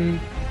un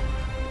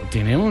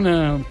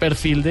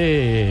perfil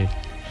de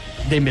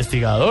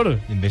investigador.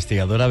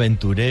 Investigador,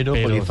 aventurero,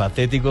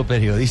 polifacético,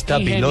 periodista,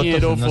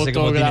 piloto, no sé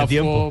cómo tiene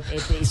tiempo.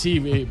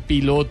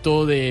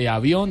 Piloto de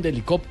avión, de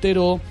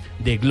helicóptero,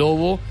 de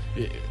globo.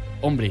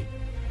 Hombre,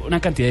 una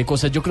cantidad de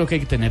cosas. Yo creo que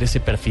hay que tener ese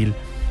perfil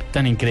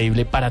tan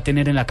increíble para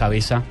tener en la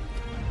cabeza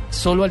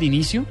solo al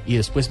inicio y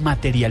después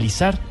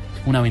materializar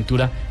una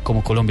aventura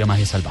como Colombia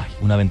Magia Salvaje.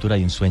 Una aventura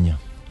y un sueño.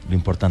 Lo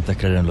importante es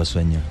creer en los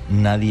sueños.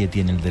 Nadie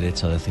tiene el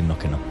derecho a decirnos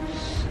que no.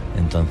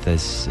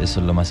 Entonces, eso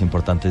es lo más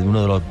importante,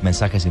 uno de los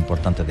mensajes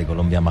importantes de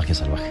Colombia Magia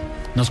Salvaje.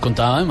 Nos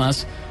contaba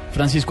además,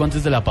 Francisco,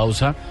 antes de la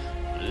pausa,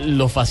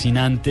 lo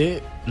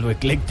fascinante, lo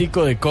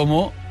ecléctico de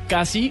cómo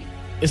casi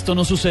esto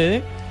no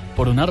sucede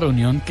por una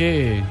reunión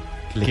que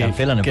le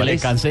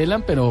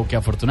cancelan, pero que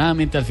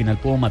afortunadamente al final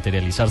pudo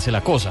materializarse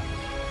la cosa.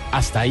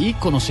 Hasta ahí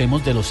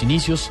conocemos de los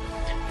inicios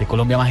de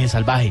Colombia Magia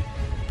Salvaje.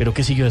 Pero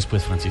 ¿qué siguió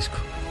después, Francisco?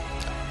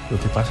 Lo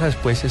que pasa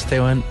después,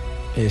 Esteban,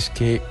 es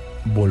que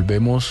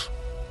volvemos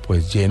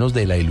pues llenos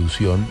de la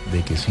ilusión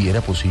de que sí era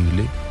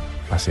posible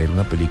hacer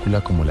una película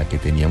como la que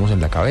teníamos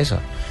en la cabeza.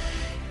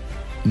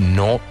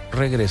 No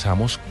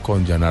regresamos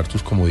con Jan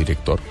Artus como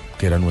director,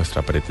 que era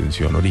nuestra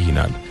pretensión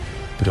original,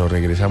 pero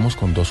regresamos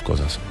con dos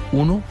cosas.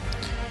 Uno,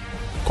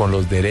 con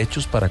los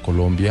derechos para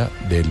Colombia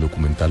del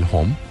documental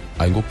Home,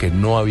 algo que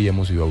no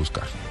habíamos ido a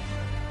buscar.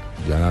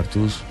 Jan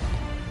Artus,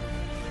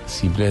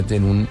 simplemente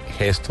en un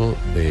gesto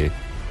de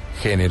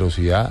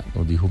generosidad,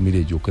 nos dijo: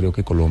 mire, yo creo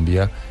que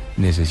Colombia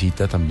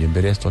necesita también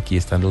ver esto, aquí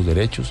están los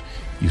derechos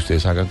y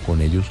ustedes hagan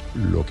con ellos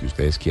lo que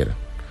ustedes quieran.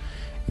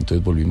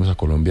 Entonces volvimos a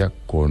Colombia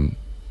con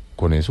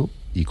eso,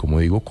 y como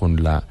digo,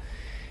 con la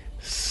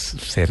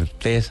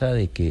certeza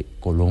de que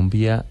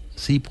Colombia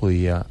sí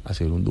podía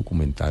hacer un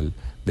documental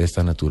de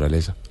esta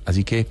naturaleza.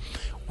 Así que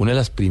una de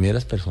las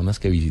primeras personas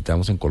que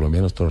visitamos en Colombia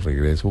a nuestro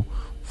regreso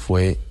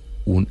fue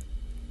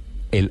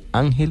el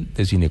ángel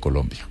de Cine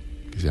Colombia,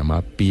 que se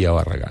llama Pía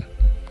Barragán.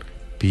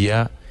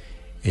 Pía,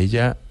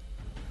 ella,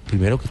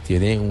 primero que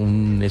tiene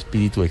un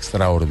espíritu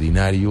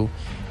extraordinario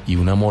y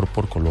un amor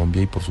por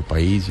Colombia y por su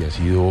país, y ha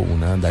sido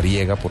una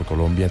andariega por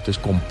Colombia,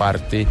 entonces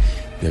comparte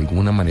de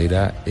alguna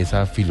manera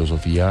esa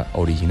filosofía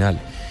original.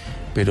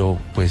 pero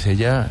pues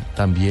ella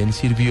también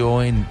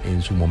sirvió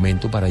en su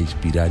momento para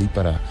inspirar y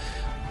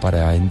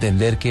para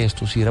entender que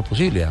esto sí era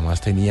posible.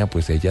 Además tenía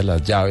pues ella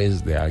las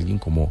llaves de alguien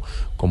como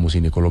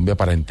Cine Colombia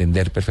para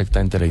entender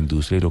perfectamente la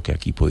industria y lo que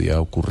aquí podía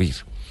ocurrir.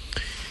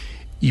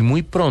 Y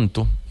muy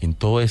pronto, en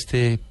todo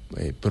este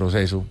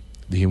proceso,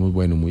 dijimos,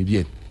 bueno, muy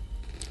bien.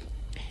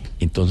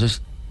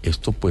 Entonces,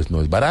 esto pues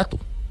no es barato.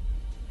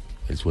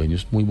 El sueño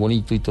es muy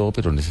bonito y todo,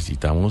 pero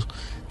necesitamos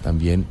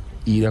también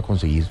ir a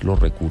conseguir los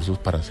recursos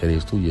para hacer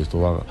esto, y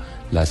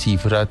la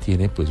cifra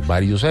tiene pues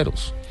varios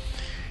ceros.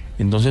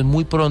 Entonces,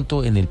 muy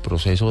pronto en el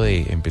proceso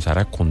de empezar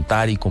a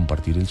contar y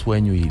compartir el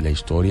sueño y la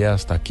historia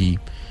hasta aquí,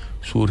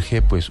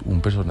 surge pues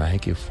un personaje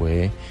que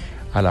fue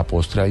a la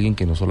postre alguien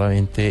que no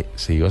solamente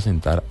se iba a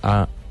sentar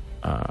a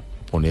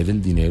poner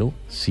el dinero,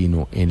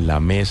 sino en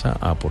la mesa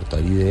a aportar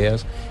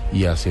ideas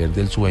y a hacer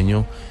del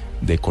sueño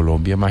de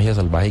Colombia magia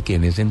salvaje, que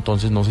en ese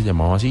entonces no se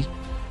llamaba así.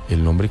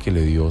 El nombre que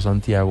le dio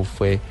Santiago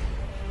fue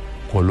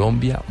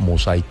Colombia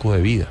Mosaico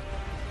de Vida,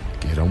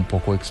 que era un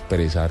poco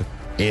expresar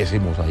ese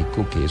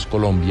mosaico que es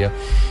Colombia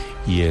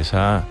y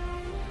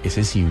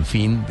ese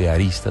sinfín de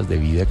aristas de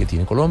vida que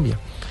tiene Colombia.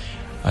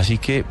 Así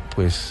que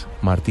pues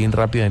Martín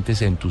rápidamente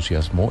se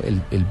entusiasmó.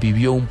 Él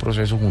vivió un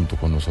proceso junto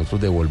con nosotros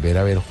de volver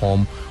a ver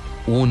Home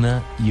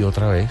una y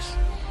otra vez.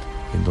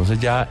 Entonces,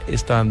 ya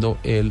estando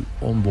él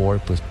on board,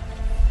 pues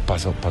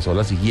pasó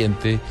la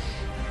siguiente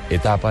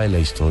etapa de la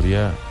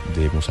historia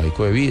de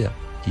Mosaico de Vida,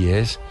 y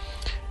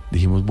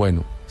dijimos,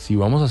 bueno, si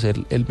vamos a hacer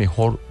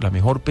la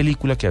mejor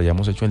película que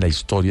hayamos hecho en la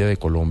historia de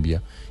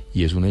Colombia,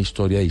 y es una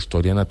historia de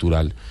historia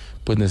natural,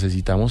 pues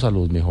necesitamos a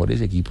los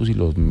mejores equipos y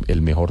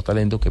el mejor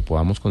talento que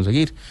podamos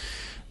conseguir.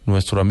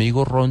 Nuestro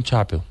amigo Ron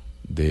Chappell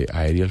de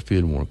Aerial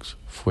Filmworks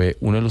fue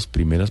una de las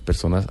primeras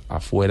personas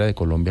afuera de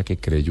Colombia que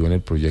creyó en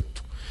el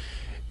proyecto.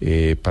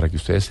 Para que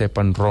ustedes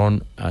sepan,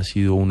 Ron ha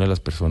sido una de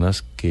las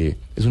personas que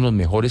es uno de los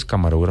mejores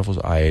camarógrafos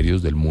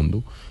aéreos del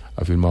mundo.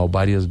 Ha filmado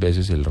varias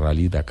veces el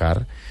Rally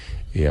Dakar,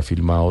 ha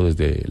filmado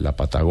desde la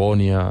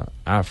Patagonia,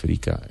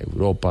 África,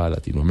 Europa,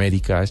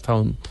 Latinoamérica, ha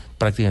estado en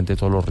prácticamente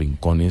todos los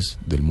rincones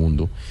del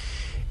mundo.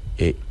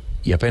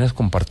 Y apenas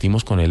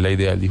compartimos con él la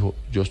idea, él dijo,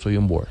 yo estoy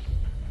on board.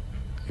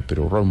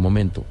 Pero Ron, un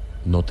momento,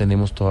 no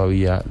tenemos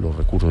todavía los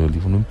recursos. Él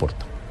dijo, no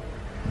importa,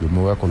 yo me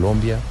voy a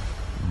Colombia,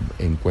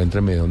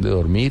 encuéntrenme dónde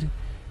dormir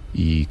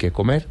y qué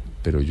comer,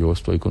 pero yo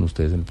estoy con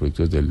ustedes en el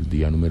proyecto desde el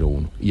día número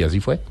 1. Y así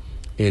fue.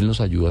 Él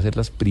nos ayudó a hacer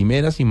las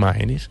primeras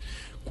imágenes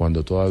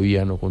cuando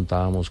todavía no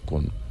contábamos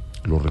con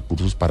los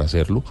recursos para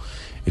hacerlo.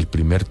 El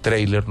primer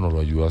tráiler nos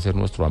lo ayudó a hacer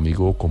nuestro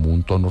amigo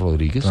común Tono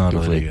Rodríguez,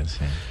 fue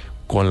sí,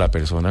 con la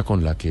persona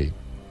con la que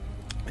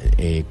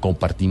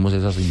compartimos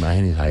esas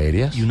imágenes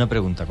aéreas. Y una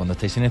pregunta, cuando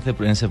estáis en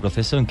ese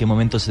proceso, ¿en qué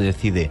momento se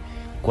decide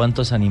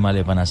cuántos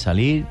animales van a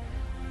salir?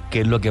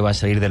 ¿Qué es lo que va a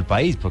salir del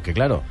país? Porque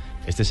claro,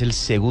 este es el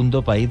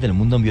segundo país del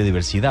mundo en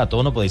biodiversidad,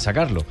 todo no podéis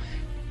sacarlo.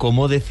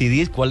 ¿Cómo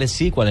decidís cuáles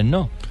sí, cuáles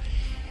no?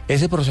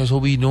 Ese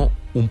proceso vino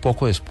un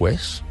poco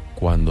después,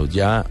 cuando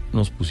ya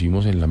nos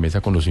pusimos en la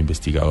mesa con los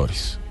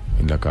investigadores,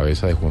 en la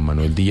cabeza de Juan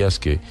Manuel Díaz,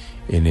 que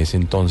en ese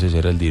entonces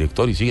era el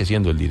director y sigue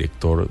siendo el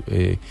director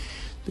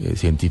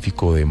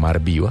científico de Mar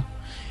Viva.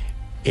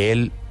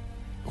 Él,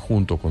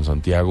 junto con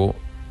Santiago,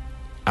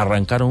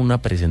 arrancaron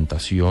una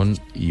presentación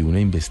y una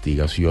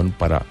investigación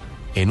para,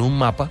 en un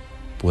mapa,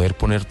 poder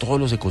poner todos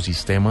los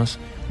ecosistemas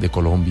de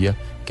Colombia,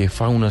 qué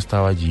fauna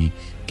estaba allí,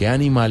 qué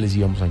animales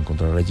íbamos a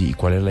encontrar allí y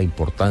cuál era la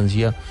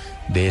importancia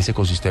de ese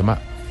ecosistema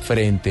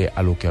frente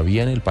a lo que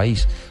había en el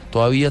país.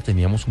 Todavía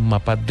teníamos un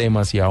mapa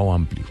demasiado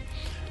amplio.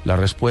 La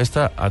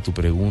respuesta a tu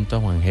pregunta,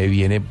 Juan G.,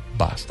 viene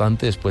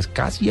bastante después,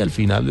 casi al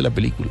final de la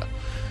película,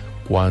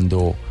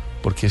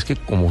 porque es que,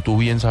 como tú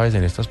bien sabes,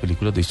 en estas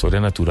películas de historia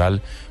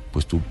natural,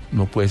 pues tú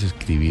no puedes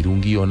escribir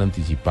un guión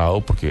anticipado,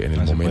 porque en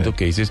el momento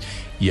que dices,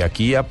 y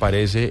aquí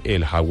aparece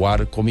el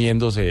jaguar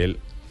comiéndose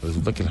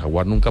resulta que el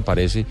jaguar nunca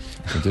aparece,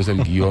 entonces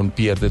el guión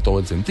pierde todo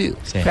el sentido.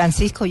 Sí.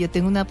 Francisco, yo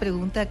tengo una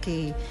pregunta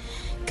que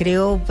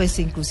creo, pues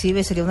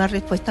inclusive sería una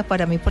respuesta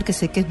para mí, porque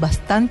sé que es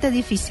bastante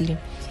difícil.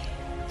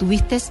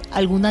 ¿Tuviste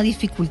alguna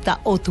dificultad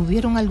o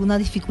tuvieron alguna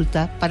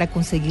dificultad para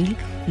conseguir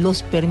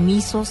los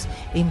permisos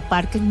en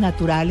parques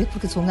naturales?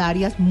 Porque son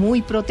áreas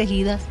muy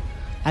protegidas,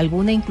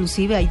 algunas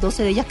inclusive, hay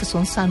 12 de ellas que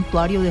son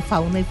santuarios de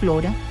fauna y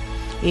flora.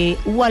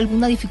 ¿Hubo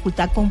alguna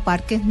dificultad con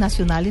parques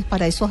nacionales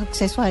para esos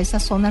accesos a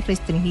esas zonas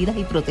restringidas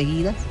y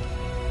protegidas?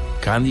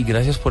 Candy,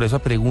 gracias por esa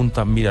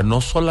pregunta. Mira, no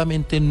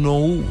solamente no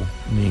hubo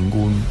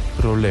ningún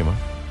problema,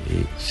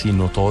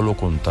 sino todo lo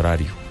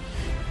contrario.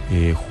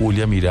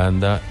 Julia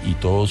Miranda y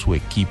todo su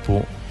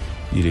equipo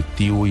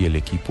directivo y el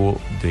equipo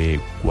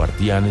de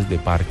guardianes de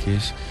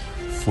parques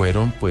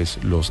fueron pues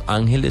los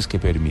ángeles que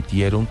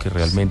permitieron que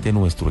realmente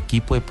nuestro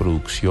equipo de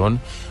producción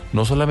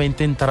no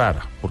solamente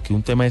entrara, porque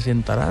un tema es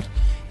entrar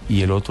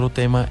y el otro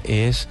tema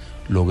es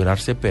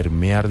lograrse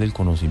permear del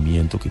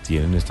conocimiento que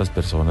tienen estas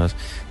personas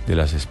de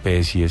las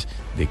especies,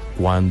 de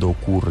cuándo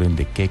ocurren,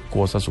 de qué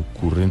cosas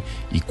ocurren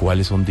y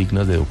cuáles son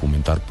dignas de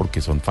documentar,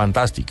 porque son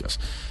fantásticas.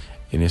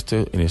 En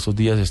estos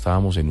días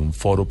estábamos en un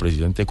foro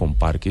precisamente con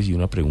parques y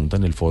una pregunta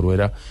en el foro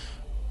era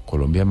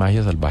Colombia,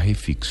 magia salvaje,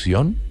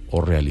 ficción o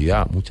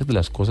realidad. Muchas de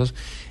las cosas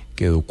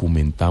que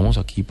documentamos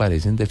aquí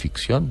parecen de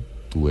ficción.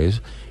 Tú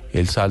ves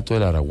el salto de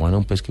la araguana,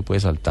 un pez que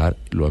puede saltar,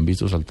 lo han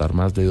visto saltar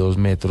más de 2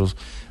 metros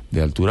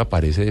de altura,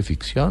 parece de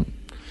ficción.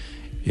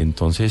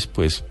 Entonces,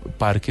 pues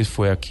Parques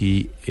fue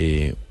aquí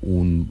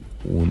un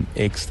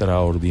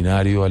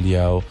extraordinario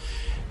aliado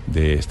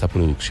de esta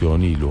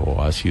producción y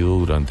lo ha sido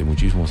durante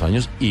muchísimos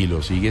años y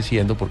lo sigue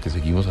siendo porque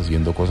seguimos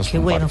haciendo cosas Qué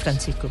con bueno, Parques.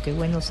 Francisco, qué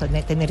bueno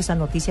tener esa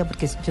noticia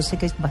porque yo sé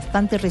que es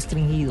bastante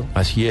restringido.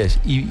 Así es,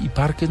 y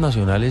Parques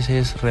Nacionales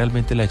es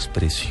realmente la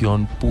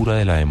expresión pura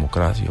de la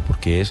democracia,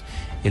 porque es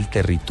el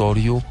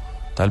territorio,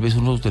 tal vez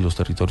uno de los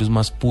territorios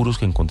más puros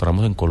que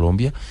encontramos en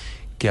Colombia,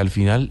 que al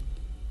final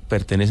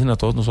pertenecen a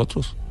todos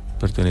nosotros,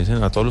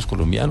 pertenecen a todos los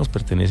colombianos,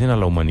 pertenecen a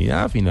la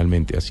humanidad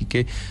finalmente. Así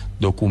que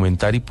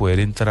documentar y poder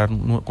entrar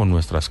con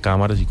nuestras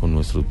cámaras y con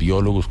nuestros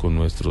biólogos, con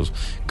nuestros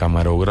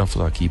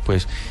camarógrafos aquí,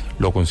 pues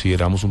lo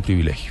consideramos un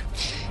privilegio.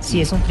 Sí,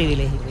 es un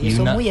privilegio y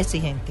son muy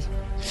exigentes.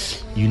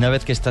 Y una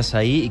vez que estás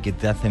ahí y que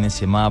te hacen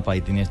ese mapa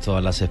y tienes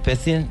todas las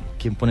especies,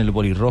 ¿quién pone el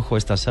boli rojo?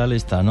 Esta sale,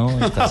 esta no,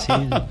 esta sí.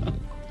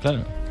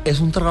 Claro.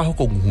 Es un trabajo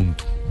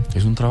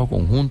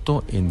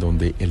conjunto, en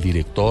donde el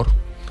director,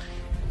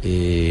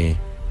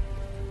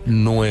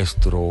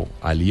 nuestro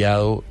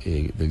aliado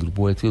del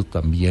grupo de éxito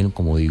también,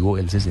 como digo,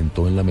 él se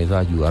sentó en la mesa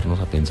a ayudarnos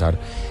a pensar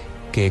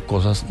qué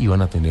cosas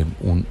iban a tener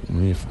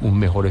un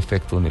mejor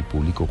efecto en el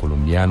público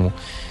colombiano.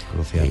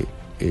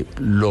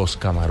 Los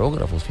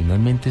camarógrafos,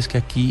 finalmente es que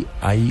aquí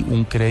hay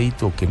un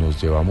crédito que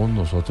nos llevamos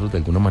nosotros de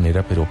alguna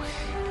manera, pero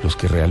los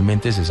que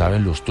realmente se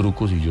saben los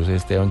trucos, y yo sé,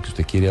 Esteban, que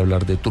usted quiere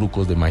hablar de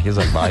trucos de magia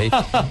salvaje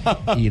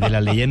y de la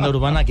leyenda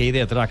urbana que hay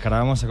detrás, que ahora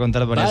vamos a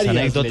contar varias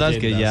anécdotas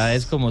leyendas. Que ya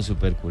es como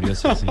súper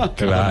curioso, sí.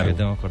 Claro, que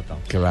te hemos cortado.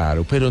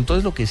 Claro, pero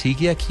entonces lo que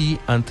sigue aquí,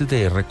 antes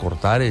de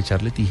recortar,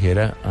 echarle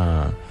tijera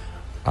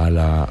a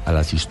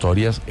las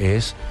historias,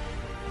 es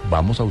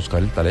vamos a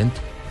buscar el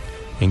talento.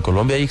 En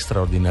Colombia hay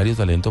extraordinario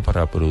talento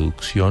para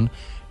producción,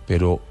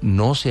 pero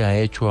no se ha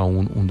hecho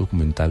aún un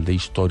documental de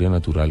historia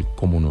natural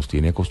como nos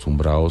tiene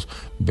acostumbrados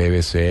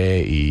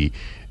BBC y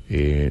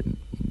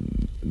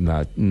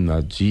Nat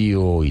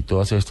Geo y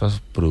todas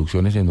estas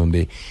producciones en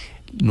donde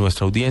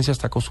nuestra audiencia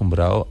está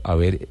acostumbrado a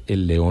ver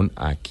el león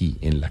aquí,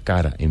 en la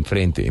cara,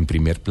 enfrente, en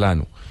primer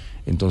plano.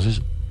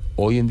 Entonces,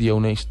 hoy en día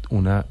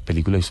una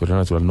película de historia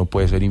natural no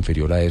puede ser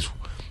inferior a eso.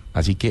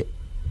 Así que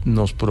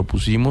nos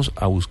propusimos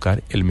a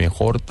buscar el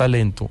mejor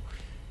talento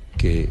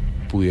que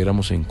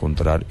pudiéramos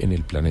encontrar en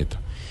el planeta.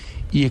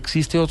 Y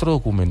existe otro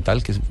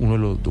documental que es uno de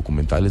los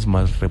documentales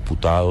más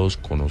reputados,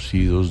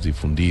 conocidos,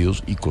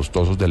 difundidos y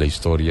costosos de la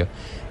historia,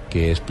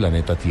 que es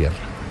Planeta Tierra.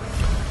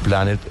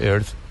 Planet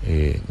Earth,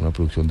 una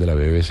producción de la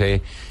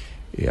BBC,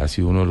 ha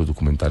sido uno de los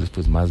documentales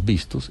pues más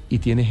vistos y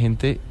tiene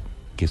gente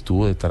que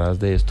estuvo detrás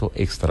de esto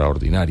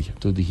extraordinaria.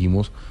 Entonces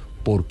dijimos,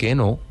 ¿por qué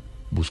no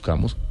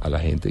buscamos a la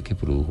gente que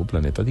produjo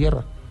Planeta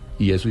Tierra?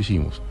 Y eso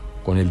hicimos,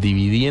 con el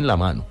DVD en la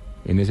mano,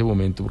 en ese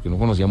momento, porque no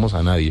conocíamos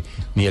a nadie,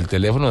 ni el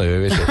teléfono de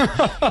BBC.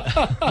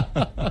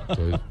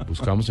 Entonces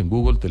buscamos en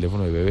Google,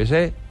 teléfono de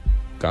BBC,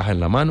 caja en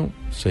la mano,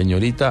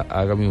 señorita,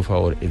 hágame un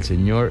favor,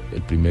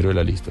 el primero de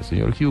la lista,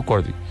 señor Hugh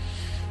Cordy.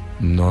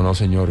 No,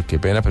 señor, qué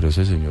pena, pero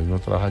ese señor no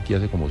trabaja aquí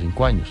hace como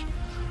 5 años.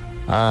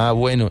 Ah,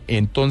 bueno,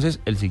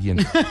 entonces el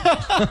siguiente.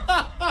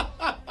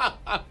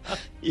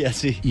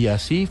 Y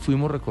así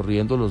fuimos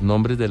recorriendo los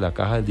nombres de la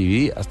caja del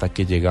DVD hasta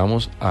que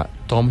llegamos a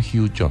Tom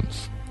Hugh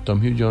Jones. Tom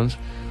Hugh Jones,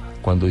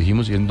 cuando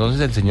dijimos, y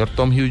entonces el señor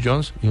Tom Hugh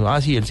Jones dijo,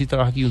 sí, él sí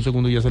trabaja aquí, un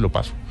segundo y ya se lo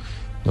paso.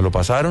 Nos lo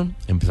pasaron,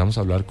 empezamos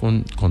a hablar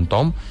con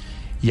Tom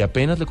y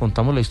apenas le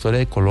contamos la historia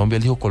de Colombia.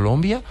 Él dijo,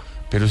 ¿Colombia?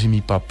 Pero si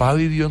mi papá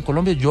vivió en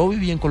Colombia, yo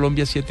viví en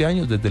Colombia 7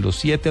 años, desde los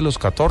 7 a los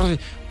 14,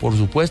 por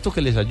supuesto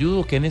que les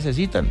ayudo, ¿qué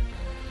necesitan?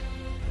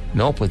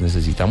 No, pues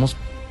necesitamos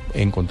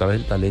encontrar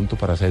el talento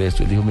para hacer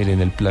esto. Él dijo, miren,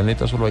 en el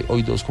planeta solo hay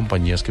hoy 2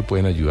 compañías que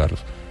pueden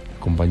ayudarlos. La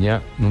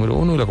compañía número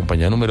 1 y la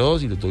compañía número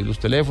 2, y les doy los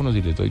teléfonos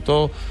y les doy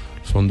todo.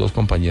 Son 2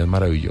 compañías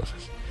maravillosas.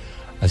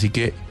 Así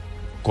que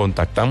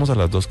contactamos a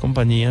las 2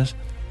 compañías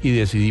y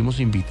decidimos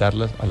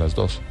invitarlas a las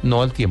 2,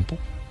 no al tiempo.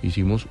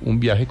 Hicimos un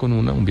viaje con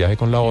una, un viaje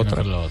con la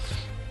otra.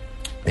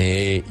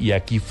 Y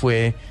aquí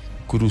fue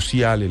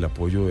crucial el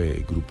apoyo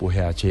del grupo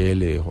GHL,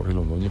 de Jorge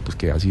Londoño, pues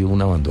que ha sido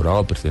un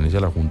abanderado, pertenece a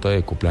la Junta de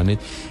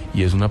Ecoplanet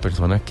y es una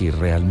persona que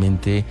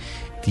realmente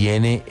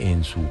tiene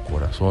en su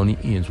corazón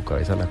y en su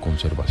cabeza la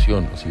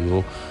conservación. Ha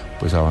sido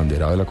pues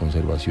abanderado de la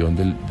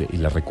conservación y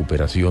la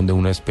recuperación de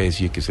una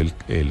especie que es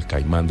el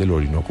caimán del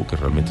Orinoco, que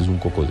realmente es un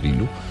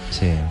cocodrilo.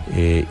 Sí.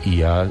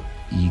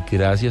 Y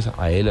gracias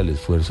a él, al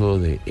esfuerzo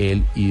de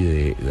él y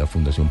de la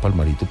Fundación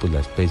Palmarito, pues la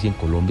especie en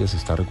Colombia se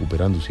está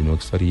recuperando, si no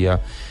estaría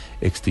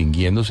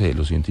extinguiéndose.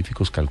 Los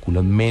científicos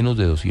calculan menos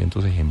de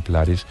 200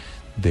 ejemplares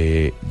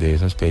de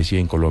esa especie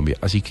en Colombia.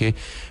 Así que,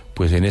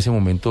 pues en ese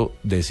momento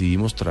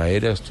decidimos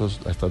traer a estas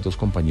 2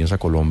 compañías a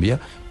Colombia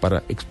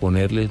para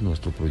exponerles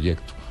nuestro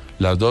proyecto.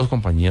 Las 2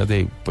 compañías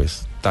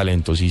pues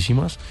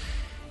talentosísimas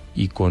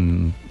y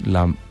con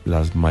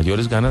las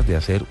mayores ganas de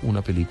hacer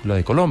una película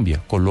de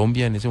Colombia.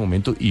 Colombia en ese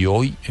momento y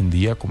hoy en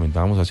día,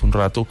 comentábamos hace un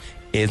rato,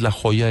 es la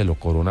joya de la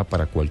corona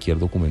para cualquier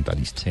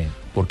documentalista, Sí.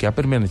 porque ha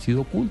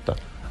permanecido oculta,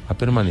 ha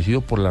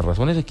permanecido por las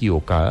razones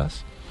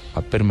equivocadas,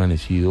 ha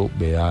permanecido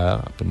vedada,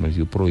 ha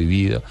permanecido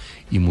prohibida,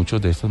 y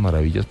muchas de estas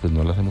maravillas pues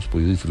no las hemos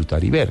podido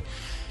disfrutar y ver.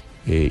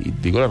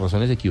 Digo las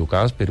razones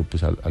equivocadas, pero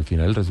pues al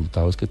final el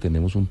resultado es que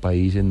tenemos un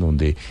país en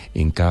donde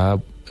en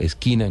cada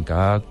esquina, en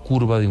cada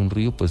curva de un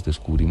río, pues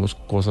descubrimos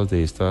cosas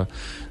de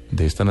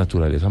esta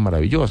naturaleza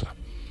maravillosa.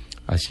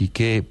 Así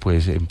que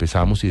pues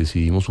empezamos y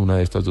decidimos una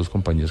de estas dos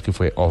compañías, que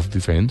fue Off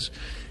Defense,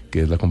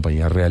 que es la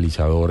compañía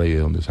realizadora y de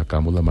donde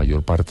sacamos la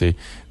mayor parte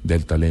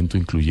del talento,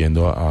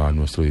 incluyendo a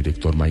nuestro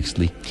director Mike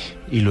Slee.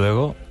 Y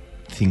luego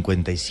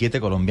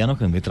 57 colombianos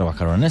que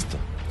trabajaron en esto.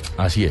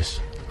 Así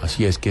es,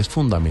 que es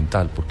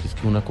fundamental, porque es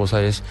que una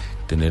cosa es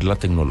tener la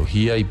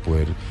tecnología y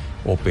poder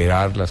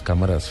operar las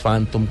cámaras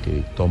Phantom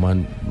que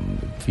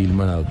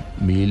filman a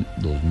 1000,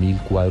 2000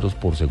 cuadros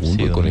por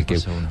segundo, Sí, y con el que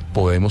segundo.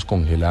 podemos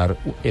congelar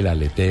el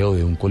aleteo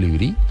de un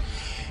colibrí.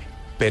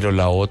 Pero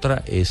la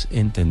otra es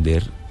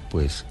entender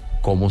pues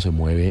cómo se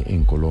mueve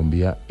en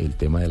Colombia el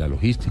tema de la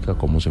logística,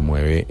 cómo se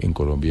mueve en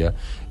Colombia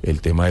el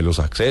tema de los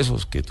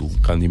accesos, que tú,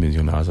 Candy,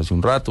 mencionabas hace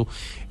un rato,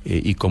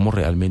 y cómo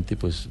realmente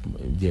pues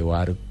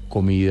llevar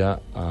comida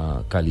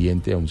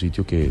caliente a un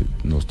sitio que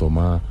nos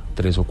toma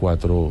 3 o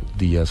 4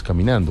 días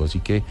caminando. Así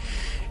que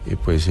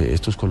pues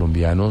estos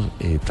colombianos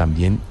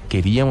también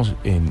queríamos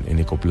en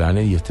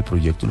Ecoplanet, y este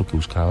proyecto lo que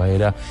buscaba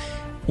era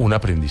un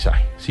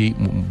aprendizaje. Sí,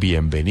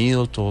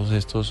 bienvenidos todos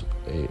estos,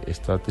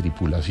 esta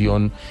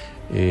tripulación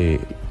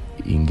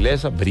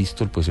inglesa.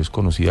 Bristol pues es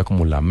conocida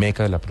como la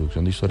meca de la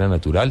producción de historia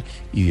natural,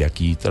 y de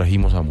aquí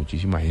trajimos a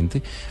muchísima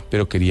gente,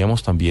 pero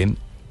queríamos también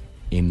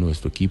en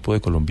nuestro equipo de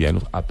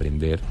colombianos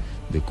aprender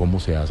de cómo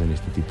se hacen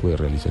este tipo de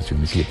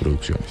realizaciones y de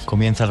producciones.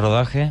 Comienza el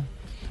rodaje.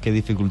 ¿Qué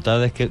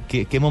dificultades,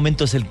 qué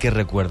momento es el que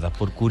recuerdas?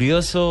 ¿Por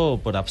curioso,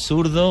 por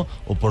absurdo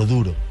o por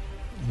duro?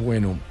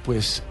 Bueno,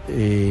 pues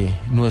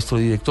nuestro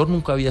director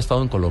nunca había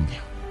estado en Colombia.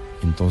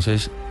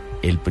 Entonces,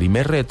 el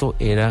primer reto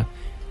era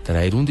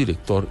traer un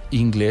director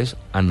inglés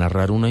a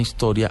narrar una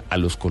historia a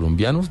los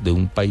colombianos de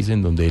un país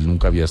en donde él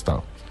nunca había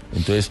estado.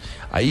 Entonces,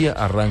 ahí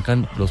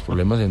arrancan los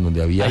problemas en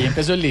donde había... Ahí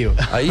empezó el lío.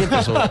 Ahí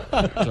empezó,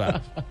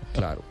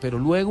 claro. Pero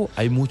luego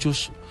hay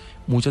muchas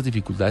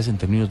dificultades en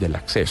términos del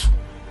acceso.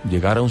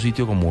 Llegar a un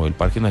sitio como el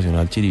Parque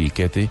Nacional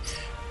Chiribiquete,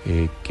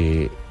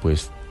 que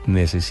pues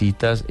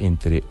necesitas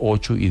entre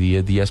 8 y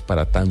 10 días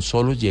para tan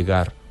solo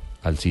llegar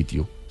al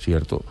sitio,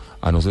 ¿cierto?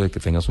 A no ser que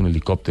tengas un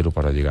helicóptero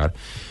para llegar.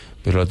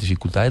 Pero las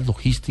dificultades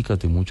logísticas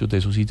de muchos de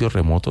esos sitios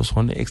remotos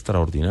son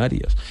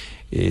extraordinarias.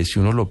 Si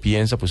uno lo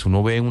piensa, pues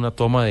uno ve una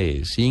toma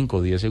de 5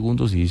 o 10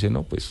 segundos y dice,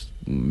 no, pues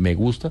me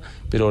gusta,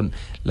 pero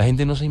la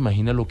gente no se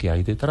imagina lo que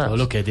hay detrás. Todo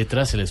lo que hay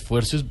detrás, el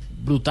esfuerzo es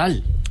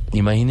brutal.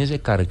 Imagínese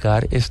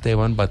cargar,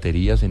 Esteban,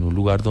 baterías en un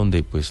lugar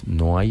donde pues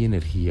no hay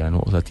energía,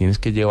 ¿no? O sea, tienes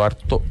que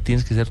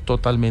ser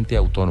totalmente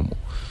autónomo.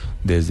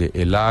 Desde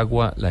el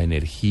agua, la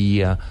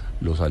energía,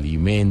 los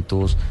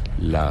alimentos,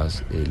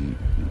 las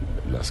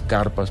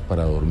carpas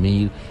para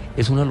dormir.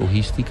 Es una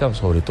logística,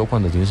 sobre todo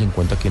cuando tienes en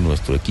cuenta que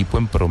nuestro equipo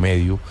en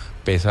promedio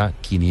pesa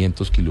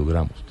 500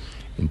 kilogramos.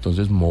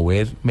 Entonces,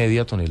 mover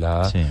media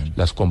tonelada, sí.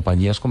 Las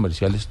compañías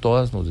comerciales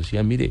todas nos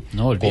decían, mire,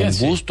 con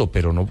gusto,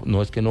 pero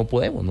no es que no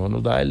podemos, no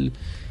nos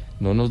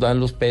dan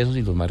los pesos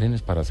y los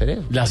márgenes para hacer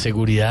eso. La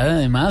seguridad,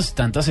 además,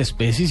 tantas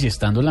especies y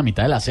estando en la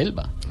mitad de la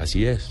selva.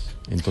 Así es.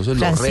 Entonces,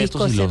 Francisco,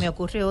 los retos se me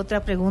ocurre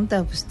otra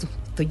pregunta, pues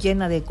estoy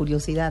llena de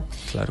curiosidad.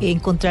 Claro.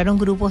 ¿Encontraron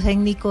grupos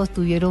étnicos?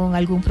 ¿Tuvieron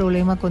algún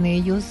problema con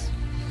ellos?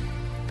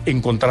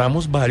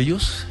 Encontramos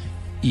varios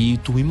y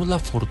tuvimos la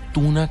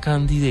fortuna,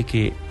 Candy, de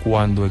que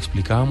cuando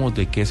explicábamos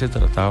de qué se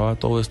trataba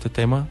todo este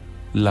tema,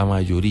 la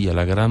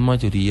gran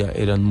mayoría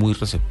eran muy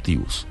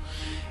receptivos.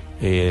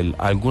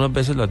 Algunas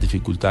veces las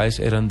dificultades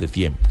eran de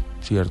tiempo,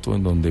 ¿cierto?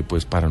 En donde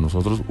pues para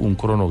nosotros un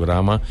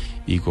cronograma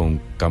y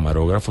con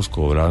camarógrafos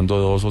cobrando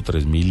 2 o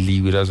 3 mil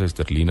libras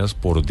esterlinas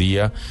por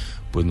día,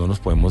 pues no nos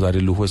podemos dar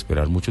el lujo de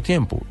esperar mucho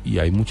tiempo. Y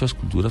hay muchas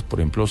culturas, por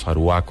ejemplo los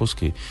aruacos,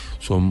 que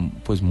son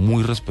pues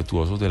muy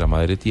respetuosos de la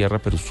madre tierra,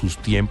 pero sus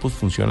tiempos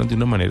funcionan de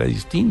una manera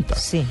distinta,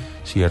 sí.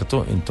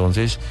 ¿Cierto?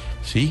 Entonces,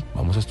 sí,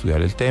 vamos a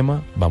estudiar el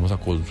tema, vamos a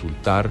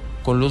consultar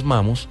con los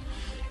mamos.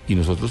 Y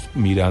nosotros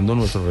mirando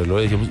nuestro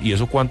reloj decíamos, ¿y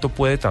eso cuánto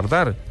puede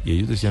tardar? Y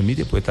ellos decían,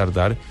 mire, puede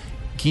tardar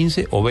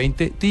 15 o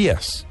 20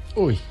 días.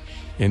 Uy.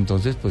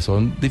 Entonces, pues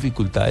son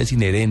dificultades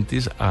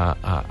inherentes a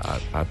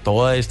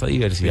toda esta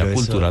diversidad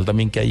cultural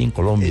también que hay en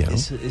Colombia, ¿no?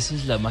 Eso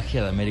es la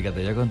magia de América.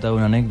 Te voy a contar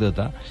una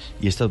anécdota,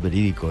 y esto es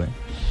verídico,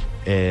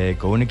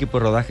 con un equipo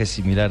de rodaje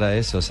similar a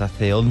eso,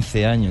 hace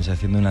 11 años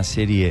haciendo una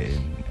serie,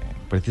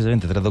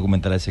 precisamente 3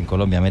 documentales en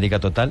Colombia, América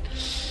Total,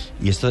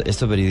 y esto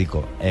es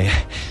verídico.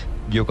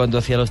 Yo cuando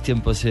hacía los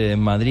tiempos en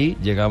Madrid,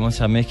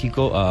 llegamos a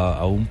México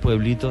a un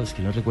pueblito, es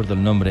que no recuerdo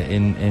el nombre,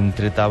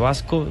 entre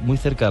Tabasco, muy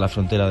cerca de la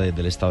frontera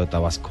del estado de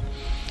Tabasco.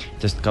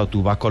 Entonces, claro,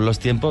 tú vas con los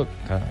tiempos,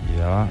 claro,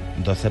 llevaba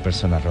 12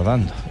 personas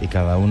rodando y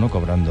cada uno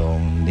cobrando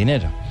un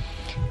dinero.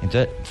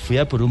 Entonces fui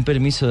a por un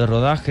permiso de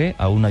rodaje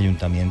a un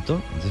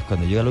ayuntamiento. Entonces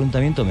cuando llego al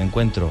ayuntamiento me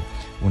encuentro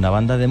una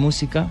banda de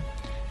música,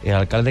 el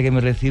alcalde que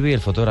me recibe y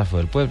el fotógrafo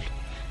del pueblo.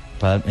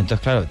 Entonces,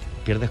 claro,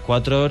 pierdes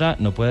 4 horas,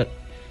 no puedes...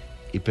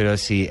 Pero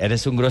si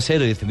eres un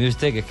grosero y dices, mire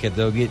usted, que es que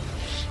tengo que ir...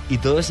 Y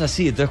todo es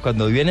así. Entonces,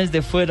 cuando vienes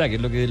de fuera, que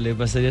es lo que le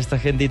pasaría a esta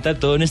gente y tal,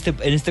 todo en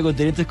este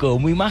continente es como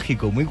muy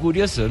mágico, muy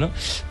curioso, ¿no?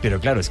 Pero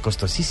claro, es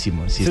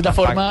costosísimo. Si es la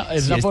forma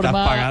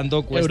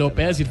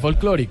europea de decir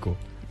folclórico.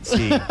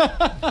 Sí,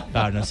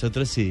 para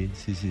nosotros sí,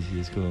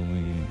 es como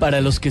muy... Para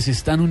los que se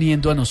están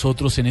uniendo a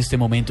nosotros en este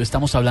momento,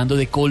 estamos hablando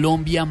de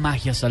Colombia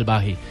Magia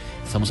Salvaje.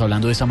 Estamos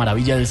hablando de esa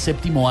maravilla del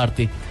séptimo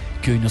arte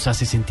que hoy nos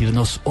hace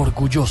sentirnos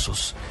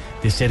orgullosos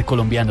de ser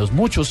colombianos.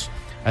 Muchos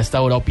a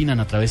esta hora opinan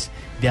a través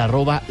de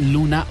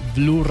 @Luna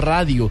BLU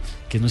Radio,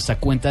 que es nuestra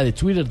cuenta de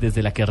Twitter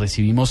desde la que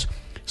recibimos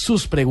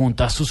sus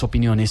preguntas, sus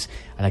opiniones,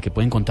 a la que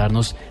pueden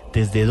contarnos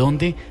desde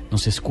dónde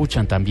nos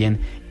escuchan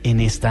también en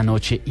esta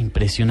noche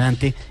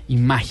impresionante y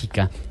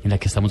mágica en la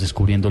que estamos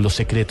descubriendo los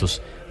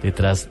secretos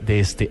detrás de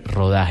este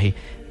rodaje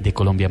de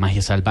Colombia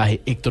Magia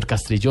Salvaje. Héctor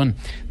Castrillón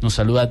nos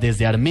saluda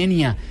desde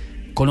Armenia.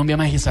 Colombia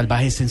Magia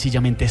Salvaje es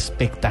sencillamente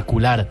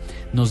espectacular.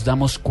 Nos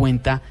damos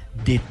cuenta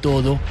de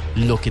todo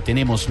lo que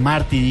tenemos.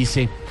 Marty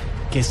dice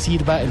que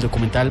sirva el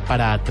documental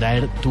para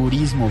atraer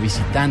turismo,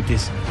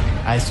 visitantes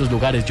a estos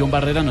lugares. John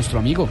Barrera, nuestro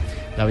amigo,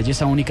 la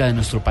belleza única de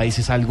nuestro país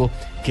es algo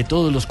que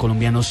todos los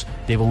colombianos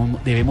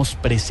debemos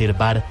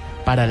preservar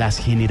para las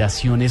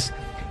generaciones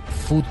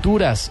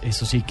futuras.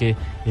 Eso sí que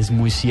es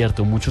muy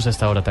cierto. Muchos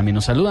hasta ahora también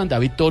nos saludan.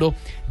 David Toro,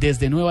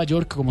 desde Nueva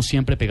York, como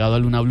siempre, pegado a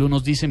Luna BLU,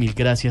 nos dice: mil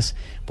gracias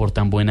por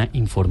tan buena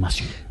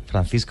información.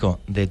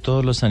 Francisco, de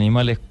todos los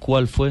animales,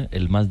 ¿cuál fue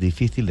el más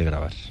difícil de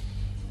grabar?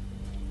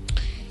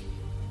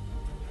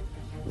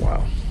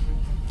 Wow.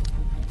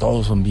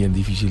 Todos son bien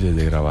difíciles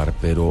de grabar,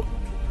 pero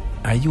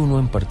hay uno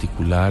en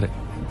particular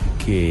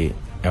que,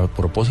 a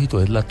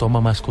propósito, es la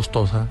toma más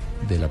costosa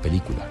de la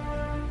película,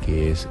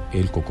 que es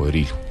el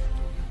cocodrilo.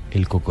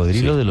 El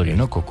cocodrilo del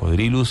Orinoco. El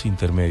cocodrilus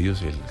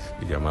intermedios, el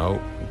llamado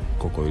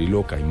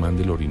cocodrilo caimán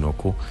del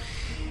Orinoco,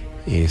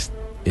 es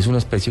una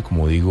especie,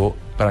 como digo,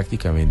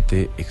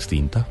 prácticamente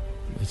extinta.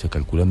 Se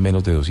calculan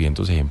menos de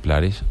 200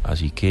 ejemplares,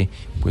 así que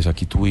pues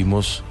aquí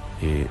tuvimos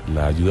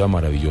la ayuda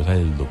maravillosa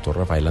del doctor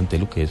Rafael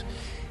Antelo, que es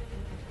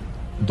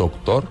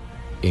doctor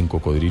en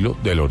cocodrilo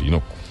del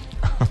Orinoco.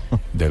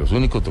 De los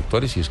únicos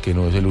doctores, si es que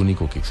no es el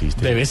único que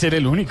existe. Debe ser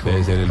el único.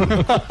 Debe ser el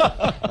único.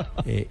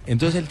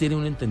 Entonces él tiene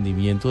un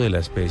entendimiento de la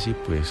especie,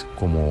 pues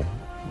como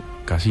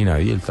casi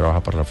nadie. Él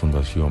trabaja para la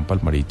Fundación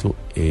Palmarito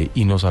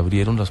y nos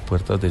abrieron las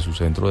puertas de su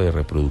centro de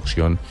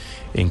reproducción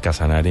en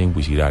Casanare, en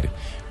Huizirare.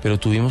 Pero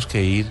tuvimos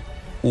que ir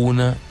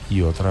una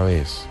y otra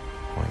vez,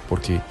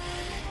 porque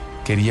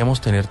queríamos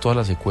tener toda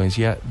la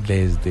secuencia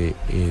desde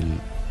el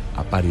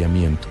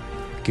apareamiento,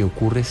 que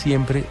ocurre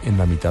siempre en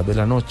la mitad de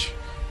la noche.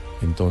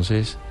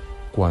 Entonces,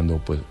 cuando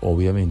pues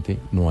obviamente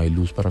no hay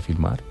luz para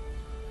filmar.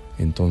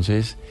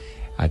 Entonces,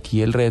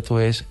 aquí el reto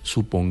es,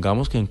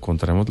 supongamos que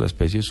encontramos la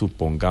especie,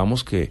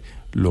 supongamos que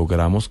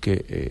logramos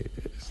que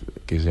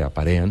se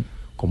aparean,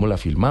 ¿cómo la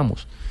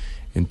filmamos?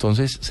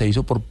 Entonces, se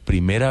hizo por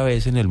primera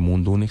vez en el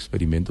mundo un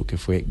experimento que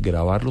fue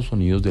grabar los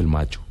sonidos del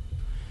macho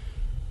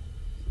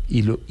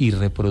y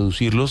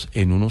reproducirlos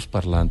en unos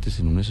parlantes,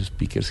 en unos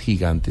speakers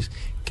gigantes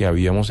que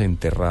habíamos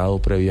enterrado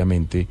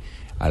previamente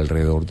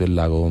alrededor del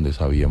lago donde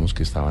sabíamos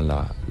que estaba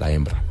la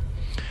hembra.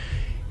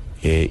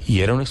 Y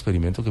era un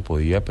experimento que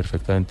podía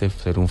perfectamente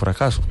ser un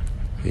fracaso.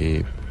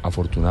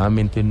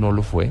 Afortunadamente no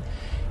lo fue,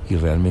 y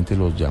realmente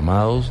los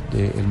llamados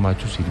del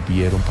macho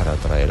sirvieron para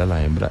atraer a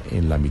la hembra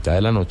en la mitad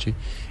de la noche,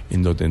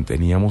 en donde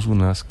teníamos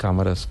unas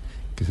cámaras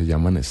que se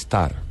llaman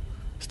Star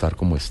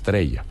como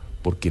estrella,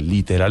 porque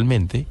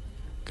literalmente,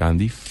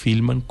 Candy,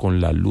 filman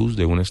con la luz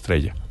de una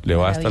estrella. Le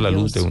basta la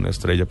luz de una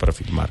estrella para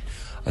filmar.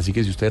 Así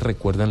que si ustedes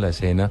recuerdan la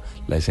escena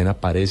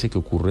parece que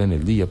ocurre en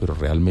el día, pero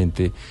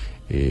realmente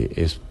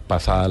es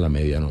pasada la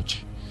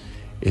medianoche.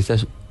 Esta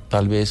es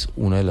tal vez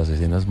una de las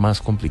escenas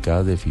más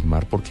complicadas de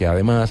filmar, porque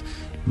además,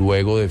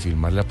 luego de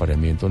filmar el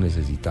apareamiento,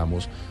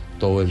 necesitamos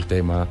todo el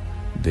tema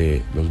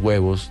de los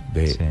huevos,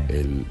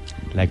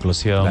 la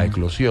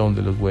eclosión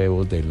de los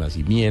huevos, del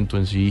nacimiento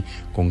en sí,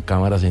 con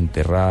cámaras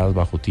enterradas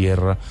bajo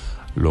tierra,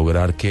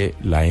 lograr que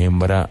la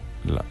hembra,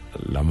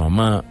 la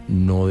mamá,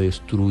 no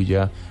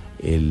destruya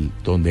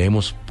donde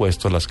hemos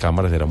puesto las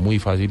cámaras. Era muy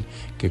fácil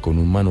que con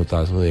un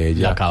manotazo de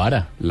ella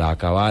la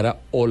acabara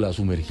o la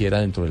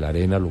sumergiera dentro de la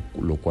arena,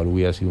 lo cual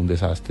hubiera sido un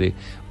desastre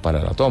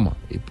para la toma.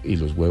 Y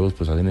los huevos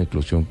pues hacen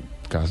eclosión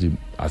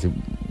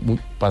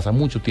pasa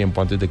mucho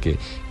tiempo antes de que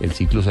el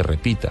ciclo se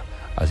repita,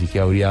 así que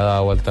habría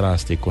dado al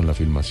traste con la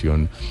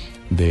filmación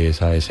de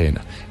esa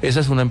escena. Esa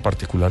es una en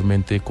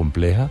particularmente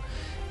compleja.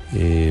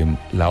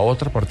 La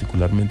otra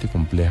particularmente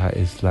compleja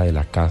es la de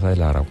la caza de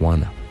la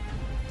araguana.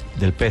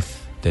 Del pez.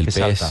 Del pez,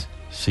 salta.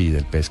 Sí,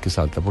 del pez que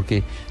salta,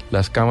 porque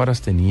las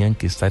cámaras tenían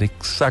que estar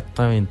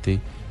exactamente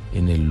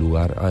en el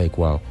lugar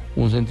adecuado.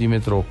 1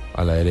 centímetro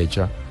a la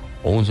derecha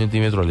o 1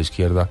 centímetro a la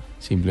izquierda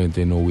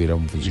simplemente no hubiera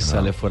funcionado. Y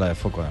sale fuera de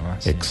foco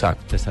además.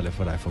 Exacto. Te sale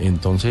fuera de foco.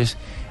 Entonces,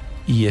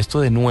 y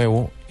esto de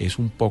nuevo es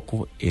un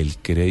poco el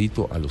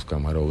crédito a los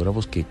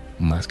camarógrafos, que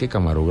más que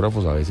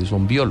camarógrafos a veces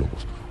son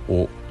biólogos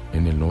o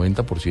en el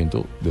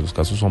 90% de los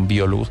casos son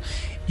biólogos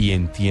y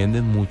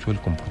entienden mucho el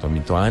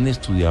comportamiento, han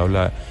estudiado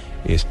la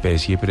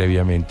especie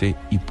previamente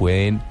y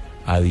pueden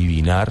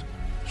adivinar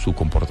su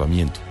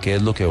comportamiento, qué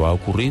es lo que va a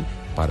ocurrir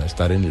para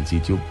estar en el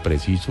sitio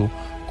preciso,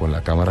 con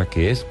la cámara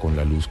que es, con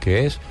la luz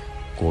que es,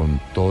 con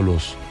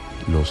todos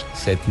los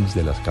settings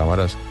de las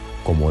cámaras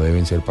como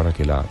deben ser para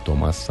que la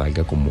toma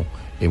salga como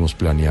hemos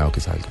planeado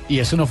que salga. Y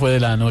eso no fue de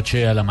la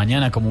noche a la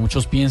mañana, como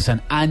muchos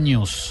piensan,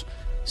 años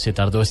se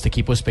tardó este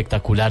equipo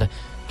espectacular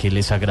que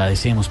les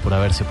agradecemos por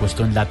haberse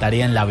puesto en la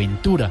tarea, en la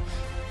aventura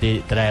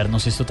de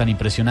traernos esto tan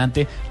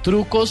impresionante.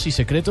 Trucos y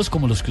secretos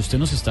como los que usted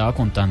nos estaba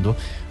contando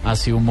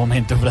hace un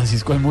momento,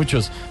 Francisco, hay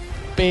muchos,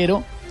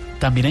 pero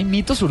también hay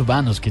mitos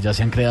urbanos que ya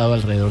se han creado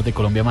alrededor de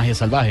Colombia Magia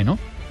Salvaje, ¿no?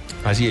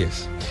 Así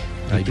es.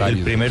 El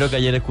primero que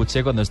ayer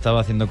escuché cuando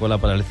estaba haciendo cola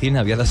para el cine,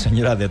 había 2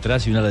 señoras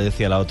detrás y una le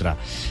decía a la otra: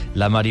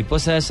 la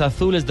mariposa es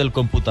azul, es del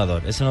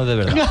computador, eso no es de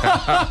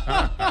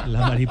verdad.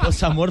 ¿La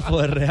mariposa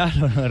morfo es real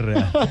o no es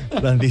real?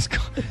 Francisco,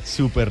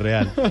 súper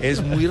real.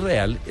 Es muy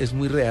real,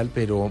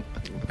 pero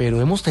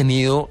hemos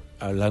tenido,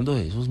 hablando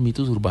de esos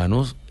mitos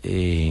urbanos,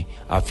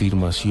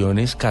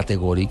 afirmaciones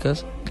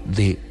categóricas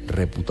de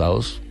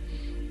reputados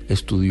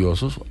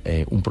estudiosos.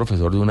 Un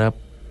profesor de una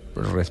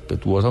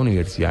respetuosa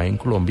universidad en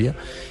Colombia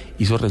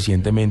hizo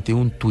recientemente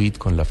un tuit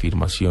con la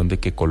afirmación de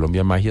que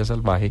Colombia Magia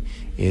Salvaje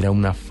era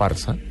una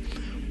farsa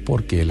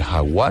porque el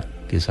jaguar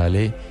que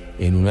sale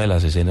en una de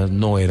las escenas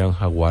no era un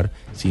jaguar,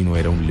 sino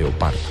era un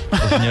leopardo.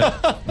 El señor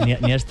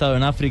ni ha estado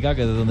en África,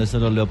 que es de donde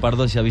son los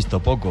leopardos, y ha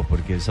visto poco,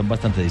 porque son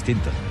bastante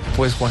distintos.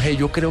 Pues, Juanje,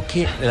 yo creo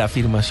que la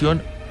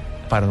afirmación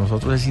para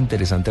nosotros es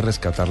interesante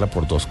rescatarla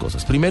por 2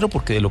 cosas. Primero,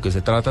 porque de lo que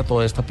se trata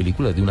toda esta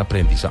película es de un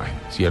aprendizaje,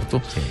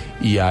 ¿cierto?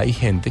 Sí. Y hay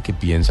gente que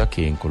piensa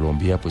que en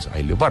Colombia pues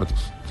hay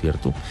leopardos,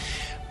 ¿cierto?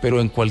 Pero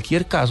en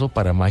cualquier caso,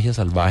 para Magia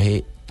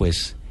Salvaje,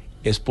 pues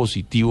es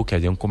positivo que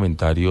haya un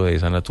comentario de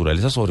esa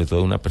naturaleza, sobre todo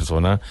de una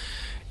persona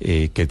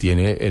que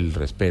tiene el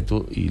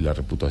respeto y la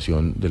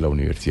reputación de la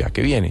universidad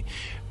que viene.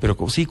 Pero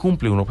sí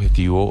cumple un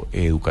objetivo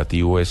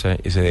educativo ese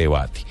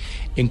debate.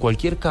 En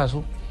cualquier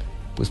caso,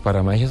 pues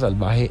para Magia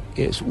Salvaje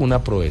es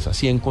una proeza.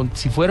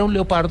 Si fuera un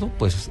leopardo,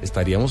 pues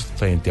estaríamos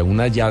frente a un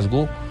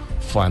hallazgo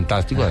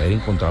fantástico de haber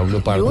encontrado un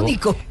leopardo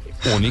único.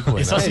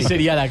 Esa sí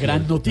sería la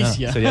gran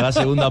noticia. No, sería la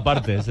segunda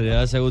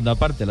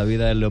parte, la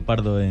vida del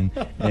leopardo en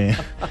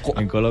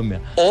Colombia.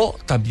 O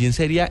también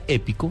sería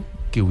épico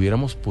que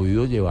hubiéramos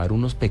podido llevar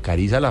unos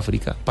pecarís al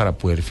África para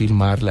poder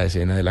filmar la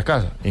escena de la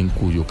casa, en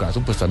cuyo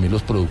caso pues también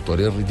los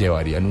productores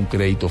llevarían un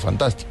crédito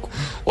fantástico.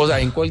 O sea,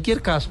 en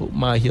cualquier caso,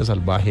 Magia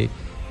Salvaje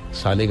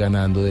sale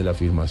ganando de la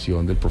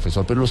afirmación del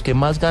profesor, pero los que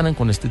más ganan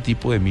con este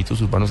tipo de mitos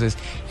urbanos es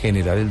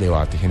generar el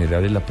debate,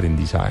 generar el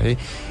aprendizaje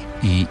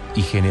y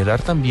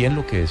generar también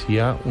lo que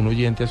decía un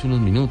oyente hace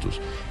unos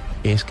minutos,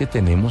 es que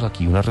tenemos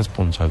aquí una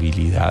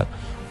responsabilidad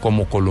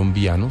como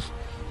colombianos,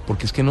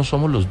 porque es que no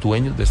somos los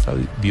dueños de esta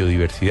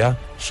biodiversidad,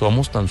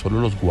 somos tan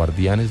solo los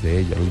guardianes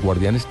de ella, los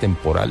guardianes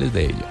temporales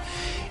de ella.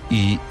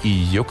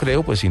 Y yo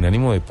creo, pues sin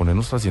ánimo de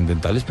ponernos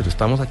trascendentales, pero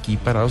estamos aquí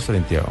parados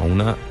frente a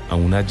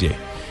una Y.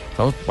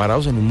 Estamos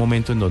parados en un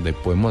momento en donde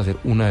podemos hacer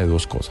una de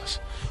 2 cosas.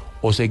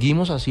 O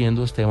seguimos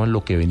haciendo, Esteban,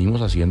 lo que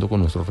venimos haciendo con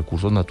nuestros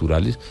recursos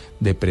naturales,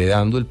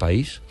 depredando el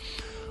país,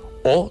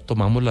 o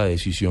tomamos la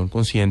decisión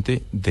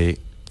consciente de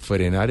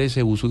frenar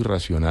ese uso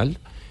irracional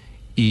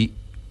y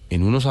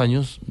en unos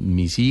años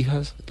mis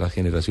hijas, las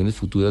generaciones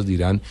futuras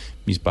dirán,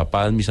 mis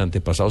papás, mis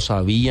antepasados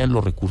sabían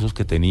los recursos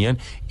que tenían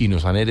y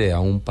nos han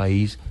heredado un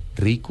país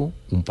rico,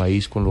 un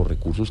país con los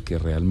recursos que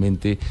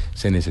realmente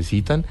se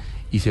necesitan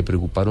y se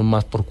preocuparon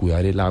más por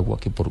cuidar el agua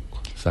que por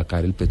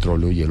sacar el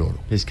petróleo y el oro.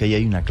 Es que ahí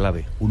hay una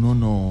clave. Uno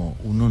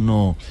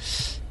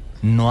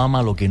no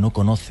ama lo que no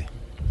conoce.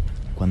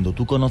 Cuando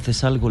tú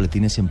conoces algo le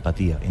tienes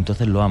empatía,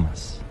 entonces lo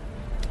amas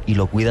y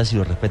lo cuidas y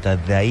lo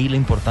respetas. De ahí la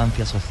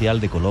importancia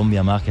social de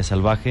Colombia Magia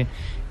Salvaje,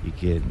 y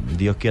que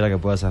Dios quiera que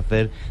puedas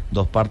hacer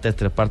 2 partes,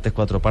 3 partes,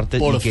 4 partes.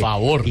 Por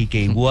favor. Y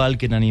que igual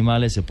que en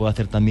animales se puede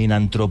hacer también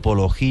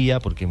antropología,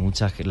 porque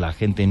la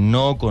gente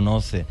no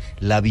conoce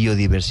la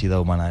biodiversidad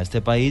humana de este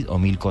país o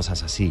 1000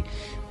 cosas así,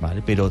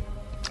 ¿vale? Pero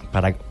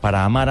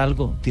para amar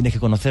algo tienes que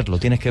conocerlo,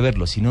 tienes que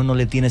verlo, si no, no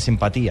le tienes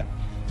empatía.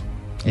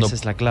 Esa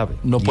es la clave.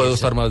 No puedo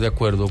estar más de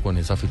acuerdo con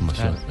esa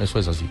afirmación. Claro. Eso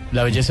es así.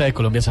 La belleza de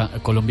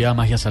Colombia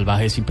Magia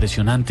Salvaje es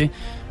impresionante.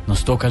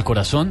 Nos toca el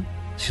corazón.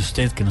 Si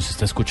usted que nos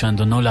está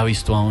escuchando no la ha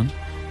visto aún,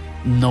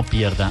 no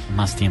pierda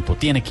más tiempo.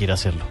 Tiene que ir a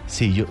hacerlo.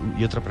 Sí,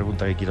 y otra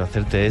pregunta que quiero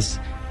hacerte es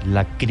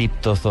la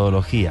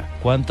criptozoología.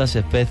 ¿Cuántas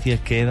especies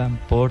quedan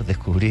por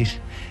descubrir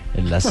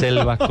en las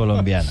selvas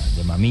colombianas?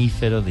 De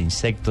mamíferos, de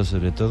insectos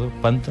sobre todo.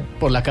 ¿Cuántas?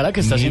 Por la cara que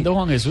está haciendo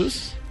Juan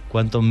Jesús.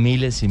 ¿Cuántos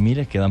miles y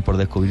miles quedan por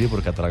descubrir y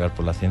por catalogar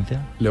por la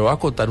ciencia? Le voy a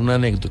contar una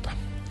anécdota.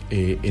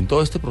 En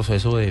todo este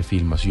proceso de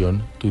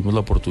filmación tuvimos la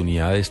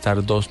oportunidad de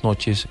estar 2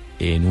 noches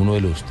en uno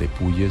de los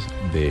tepuyes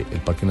del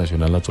Parque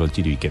Nacional Natural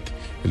Chiribiquete,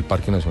 el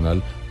parque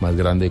nacional más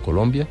grande de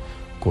Colombia,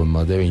 con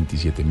más de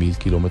 27.000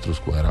 kilómetros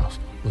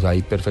cuadrados. O sea,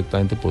 ahí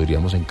perfectamente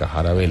podríamos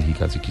encajar a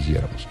Bélgica si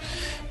quisiéramos,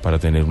 para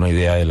tener una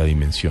idea de la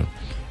dimensión.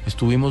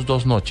 Estuvimos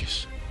 2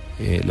 noches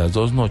las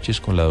 2 noches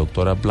con la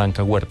doctora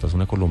Blanca Huertas,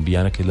 una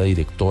colombiana que es la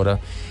directora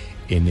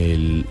en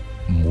el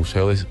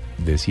Museo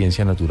de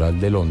Ciencia Natural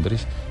de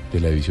Londres, de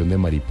la división de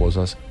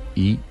mariposas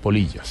y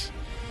polillas.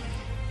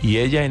 Y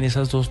ella en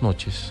esas 2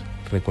 noches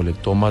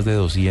recolectó más de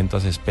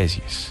 200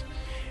 especies,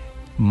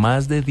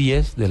 más de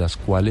 10 de las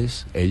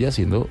cuales ella,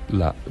 siendo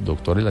la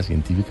doctora y la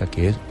científica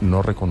que es,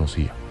 no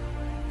reconocía.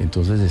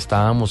 Entonces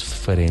estábamos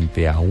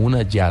frente a un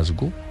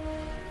hallazgo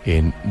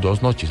en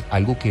 2 noches,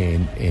 algo que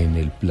en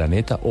el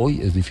planeta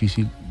hoy es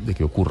difícil de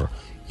que ocurra.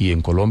 Y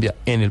en Colombia,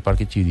 en el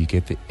Parque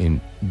Chiriquete,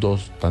 en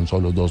tan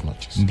solo 2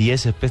 noches.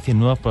 10 especies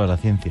nuevas para la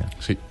ciencia.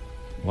 Sí.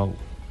 Wow.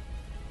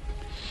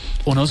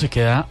 Uno se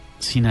queda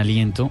sin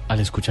aliento al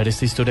escuchar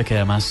esta historia, que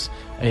además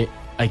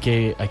hay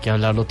que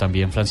hablarlo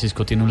también.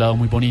 Francisco tiene un lado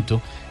muy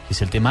bonito, que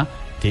es el tema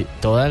de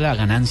toda la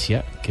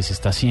ganancia que se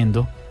está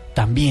haciendo.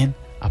 También,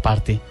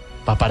 aparte,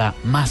 va para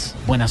más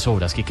buenas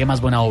obras. Que qué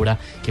más buena obra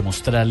que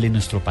mostrarle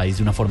nuestro país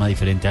de una forma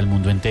diferente al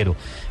mundo entero.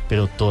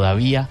 Pero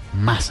todavía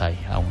más hay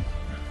aún.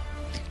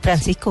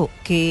 Francisco,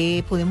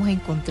 ¿qué podemos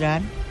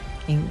encontrar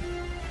en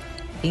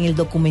el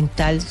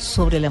documental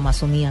sobre la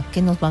Amazonía?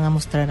 ¿Qué nos van a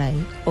mostrar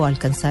ahí? ¿O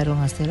alcanzaron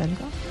a hacer algo?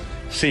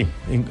 Sí,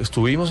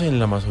 estuvimos en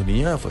la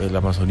Amazonía. La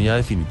Amazonía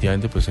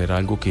definitivamente pues era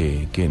algo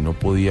que no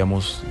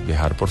podíamos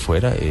dejar por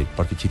fuera. El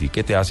Parque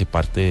Chiriquete hace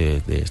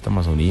parte de esta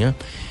Amazonía.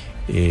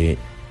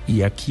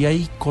 Y aquí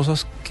hay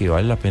cosas que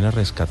vale la pena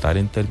rescatar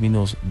en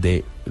términos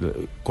de...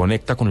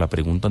 conecta con la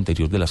pregunta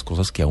anterior de las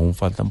cosas que aún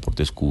faltan por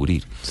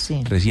descubrir.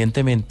 Sí.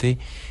 Recientemente,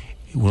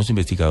 unos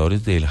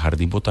investigadores del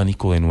Jardín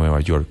Botánico de Nueva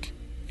York,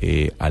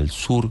 al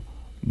sur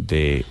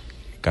de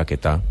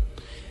Caquetá,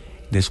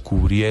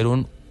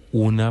 descubrieron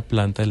una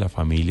planta de la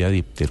familia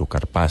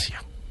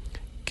Dipterocarpacea,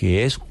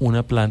 que es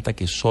una planta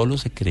que solo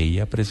se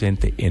creía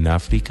presente en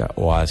África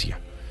o Asia.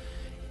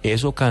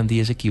 Eso,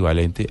 Candy, es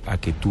equivalente a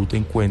que tú te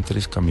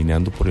encuentres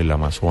caminando por el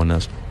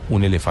Amazonas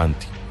un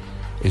elefante.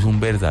 Es un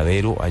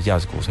verdadero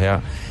hallazgo. O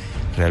sea,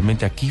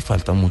 realmente aquí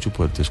falta mucho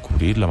por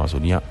descubrir. La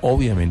Amazonía,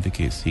 obviamente,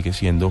 que sigue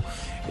siendo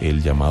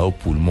el llamado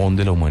pulmón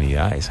de la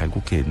humanidad, es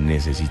algo que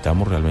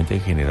necesitamos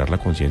realmente generar la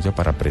conciencia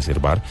para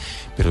preservar,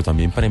 pero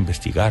también para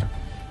investigar.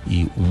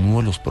 Y uno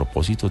de los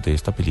propósitos de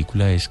esta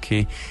película es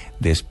que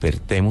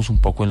despertemos un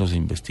poco en los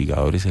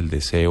investigadores el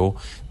deseo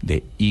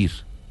de ir,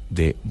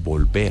 de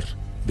volver,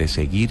 de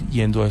seguir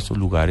yendo a estos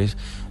lugares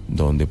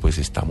donde pues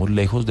estamos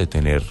lejos de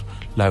tener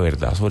la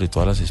verdad sobre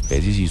todas las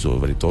especies y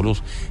sobre todos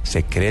los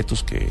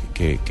secretos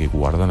que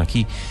guardan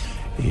aquí.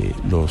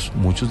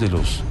 Muchos de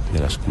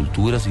las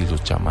culturas y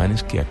los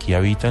chamanes que aquí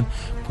habitan,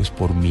 pues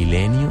por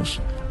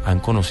milenios han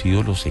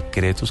conocido los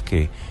secretos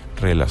que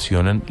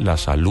relacionan la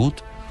salud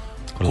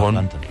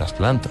con las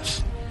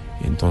plantas.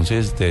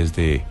 Entonces,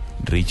 desde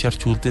Richard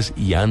Schultes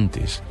y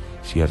antes,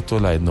 ¿cierto?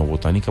 La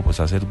etnobotánica pues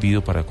ha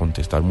servido para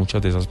contestar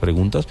muchas de esas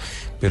preguntas,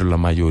 pero la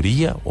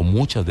mayoría o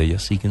muchas de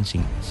ellas siguen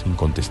sin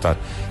contestar.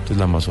 Entonces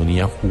la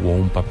Amazonía jugó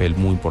un papel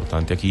muy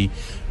importante aquí.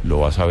 Lo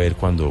vas a ver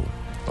cuando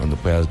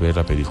puedas ver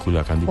la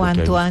película, Candy.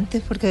 Cuanto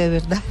antes, porque de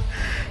verdad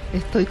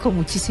estoy con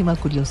muchísima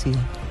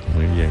curiosidad.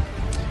 Muy bien.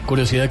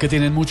 Curiosidad que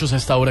tienen muchos a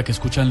esta hora que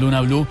escuchan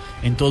Luna Blue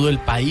en todo el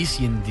país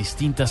y en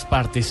distintas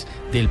partes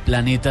del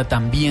planeta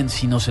también.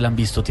 Si no se la han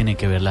visto, tienen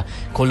que verla.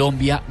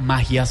 Colombia,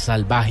 magia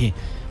salvaje.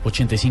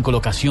 85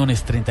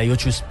 locaciones,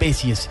 38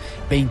 especies,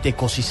 20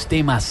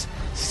 ecosistemas,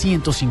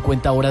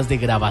 150 horas de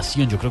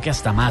grabación, yo creo que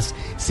hasta más,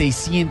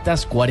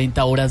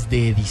 640 horas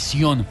de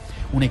edición,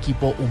 un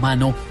equipo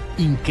humano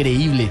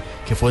increíble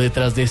que fue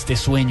detrás de este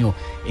sueño,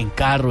 en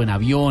carro, en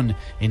avión,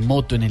 en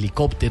moto, en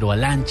helicóptero, a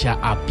lancha,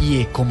 a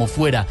pie, como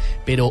fuera,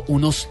 pero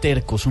unos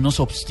tercos,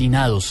 unos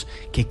obstinados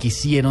que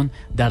quisieron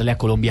darle a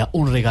Colombia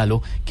un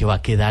regalo que va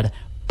a quedar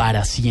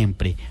para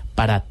siempre,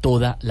 para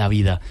toda la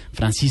vida.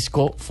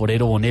 Francisco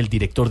Forero Bonel,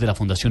 director de la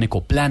Fundación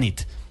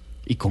Ecoplanet,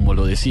 y como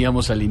lo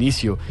decíamos al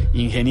inicio,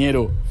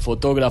 ingeniero,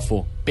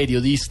 fotógrafo,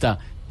 periodista,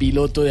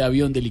 piloto de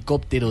avión, de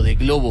helicóptero, de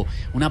globo,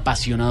 un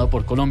apasionado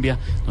por Colombia,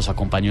 nos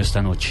acompañó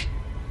esta noche.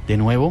 De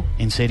nuevo,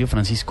 en serio,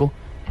 Francisco,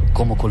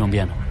 como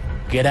colombiano,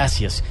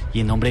 gracias, y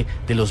en nombre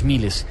de los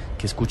miles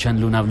que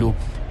escuchan Luna Blue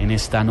en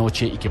esta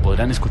noche y que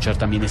podrán escuchar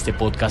también este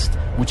podcast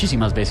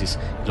muchísimas veces,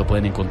 lo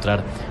pueden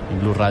encontrar en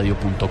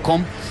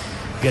bluradio.com.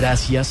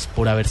 Gracias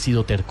por haber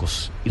sido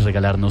tercos y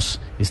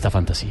regalarnos esta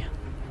fantasía.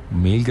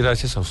 Mil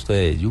gracias a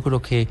ustedes. Yo creo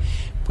que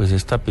pues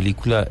esta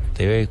película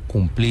debe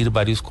cumplir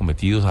varios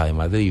cometidos,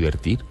 además de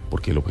divertir,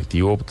 porque el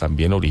objetivo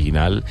también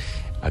original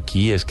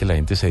aquí es que la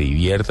gente se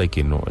divierta y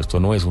que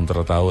esto no es un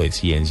tratado de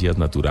ciencias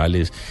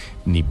naturales,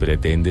 ni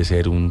pretende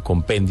ser un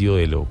compendio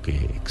de lo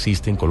que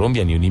existe en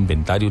Colombia, ni un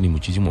inventario, ni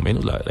muchísimo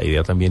menos. La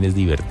idea también es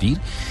divertir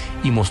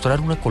y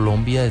mostrar una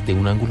Colombia desde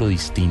un ángulo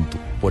distinto.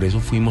 Por eso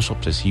fuimos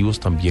obsesivos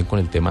también con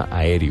el tema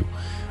aéreo.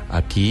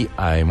 Aquí,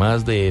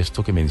 además de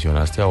esto que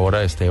mencionaste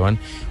ahora, Esteban,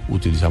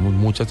 utilizamos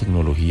mucha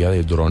tecnología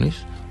de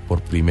drones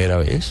por primera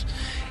vez.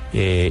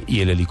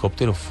 Y el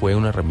helicóptero fue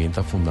una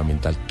herramienta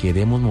fundamental.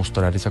 Queremos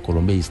mostrar esa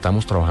Colombia y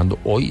estamos trabajando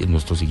hoy en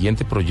nuestro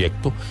siguiente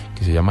proyecto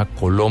que se llama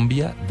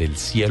Colombia del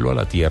cielo a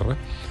la tierra.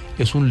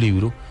 Es un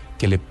libro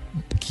que le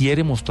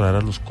quiere mostrar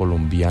a los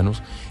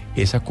colombianos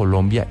esa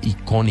Colombia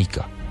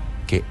icónica,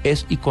 que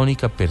es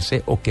icónica per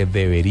se o que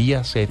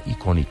debería ser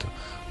icónica.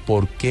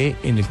 ¿Por qué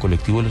en el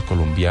colectivo de los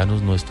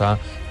colombianos no está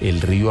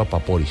el río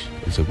Apaporis,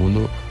 el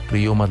segundo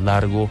río más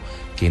largo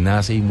que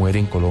nace y muere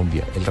en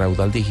Colombia? El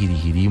raudal de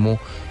Jirijirimo,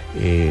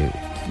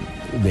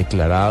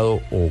 declarado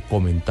o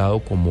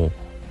comentado como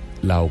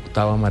la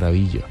octava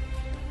maravilla,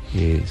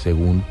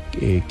 según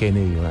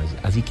Kennedy.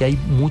 Así que hay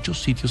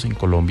muchos sitios en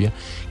Colombia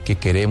que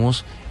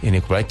queremos en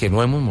Ecuador, que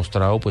no hemos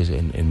mostrado pues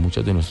en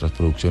muchas de nuestras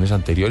producciones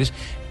anteriores,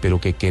 pero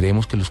que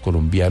queremos que los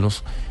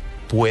colombianos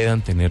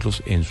puedan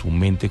tenerlos en su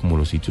mente como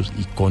los sitios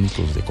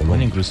icónicos de Colombia.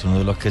 Bueno, incluso uno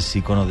de los que es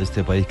icono de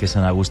este país, que es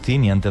San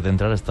Agustín, y antes de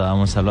entrar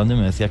estábamos hablando y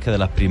me decías que de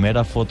las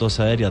primeras fotos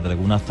aéreas de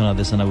algunas zonas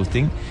de San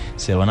Agustín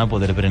se van a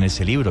poder ver en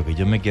ese libro, que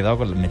yo me he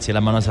quedado, me eché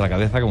las manos a la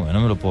cabeza como que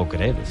no me lo puedo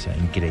creer, o sea,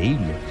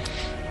 increíble.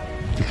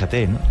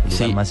 Fíjate, ¿no? El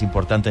lugar más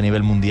importante a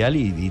nivel mundial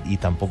y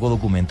tampoco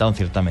documentado en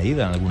cierta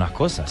medida en algunas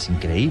cosas,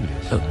 increíble.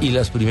 O sea, y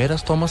las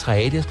primeras tomas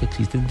aéreas que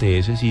existen de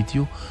ese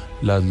sitio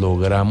las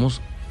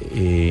logramos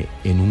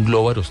en un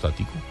globo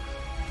aerostático,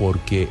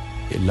 porque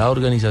la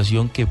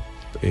organización que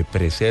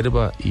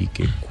preserva y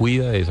que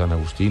cuida de San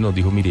Agustín nos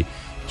dijo, mire,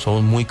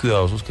 somos muy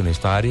cuidadosos que en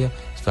esta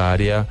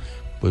área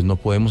pues no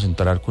podemos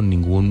entrar con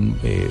ningún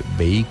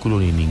vehículo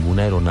ni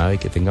ninguna aeronave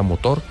que tenga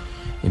motor,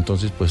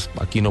 entonces pues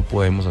aquí no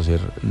podemos hacer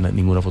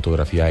ninguna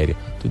fotografía aérea.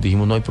 Entonces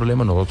dijimos, no hay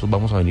problema, nosotros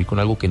vamos a venir con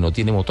algo que no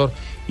tiene motor,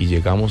 y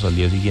llegamos al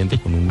día siguiente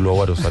con un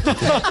globo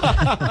aerostático.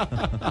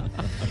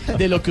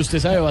 De lo que usted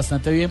sabe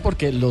bastante bien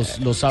porque los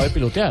sabe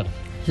pilotear.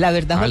 La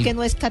verdad es que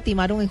no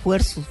escatimaron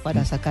esfuerzos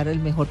para sacar el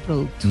mejor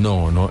producto.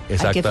 No,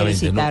 exactamente. Hay que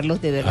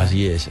felicitarlos de verdad.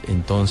 Así es.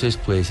 Entonces,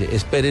 pues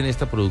esperen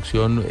esta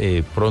producción.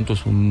 Pronto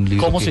es un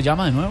libro. ¿Cómo se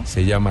llama de nuevo?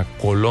 Se llama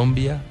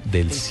Colombia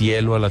del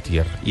cielo a la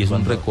tierra. Y es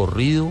un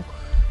recorrido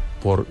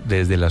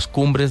desde las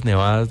cumbres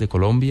nevadas de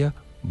Colombia,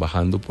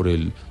 bajando por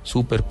el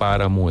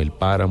superpáramo, el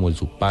páramo, el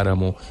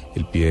subpáramo,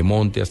 el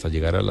piedemonte, hasta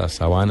llegar a las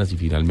sabanas y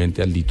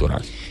finalmente al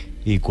litoral.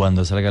 Y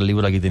cuando salga el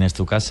libro, aquí tienes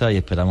tu casa y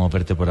esperamos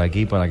verte por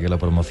aquí para que lo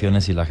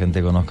promociones y la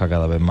gente conozca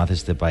cada vez más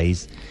este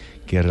país,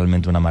 que es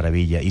realmente una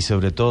maravilla. Y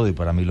sobre todo, y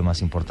para mí lo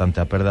más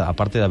importante,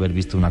 aparte de haber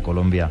visto una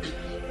Colombia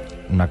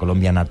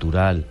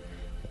natural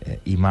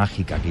y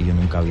mágica que yo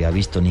nunca había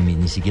visto,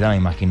 ni siquiera me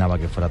imaginaba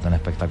que fuera tan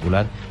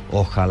espectacular,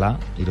 ojalá,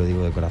 y lo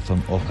digo de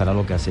corazón, ojalá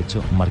lo que has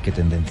hecho marque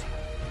tendencia.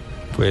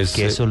 Pues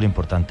que eso es lo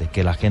importante,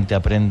 que la gente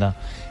aprenda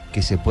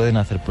que se pueden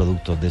hacer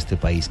productos de este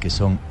país que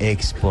son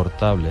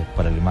exportables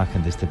para la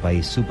imagen de este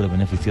país, súper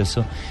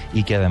beneficioso,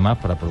 y que además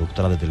para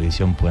productoras de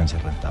televisión pueden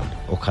ser rentables.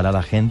 Ojalá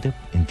la gente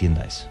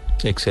entienda eso.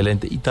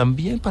 Excelente. Y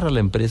también para la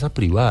empresa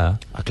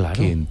privada, claro,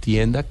 que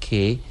entienda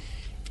que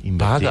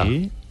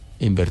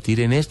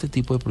invertir en este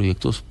tipo de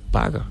proyectos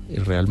paga.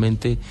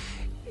 Realmente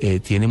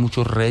tiene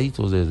muchos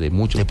réditos desde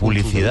muchos de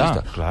publicidad, puntos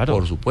de vista. Claro.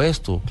 Por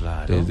supuesto.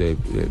 Claro.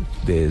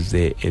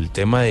 Desde el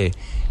tema de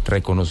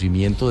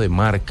reconocimiento de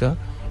marca,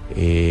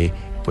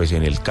 pues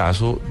en el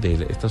caso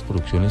de estas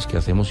producciones que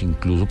hacemos,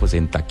 incluso pues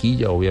en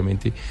taquilla,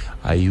 obviamente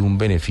hay un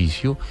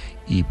beneficio.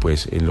 Y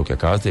pues en lo que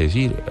acabas de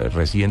decir,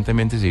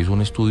 recientemente se hizo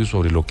un estudio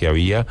sobre lo que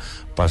había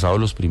pasado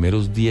los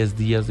primeros 10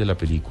 días de la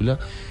película,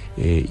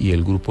 y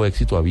el Grupo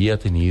Éxito había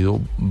tenido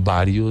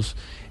varios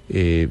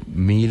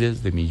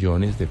miles de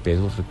millones de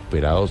pesos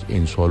recuperados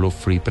en solo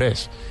Free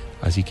Press.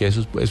 Así que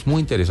eso es muy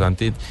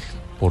interesante,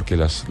 porque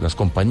las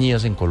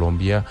compañías en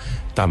Colombia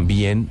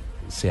también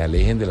se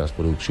alejen de las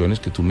producciones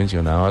que tú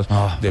mencionabas,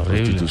 de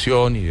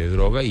prostitución y de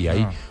droga, y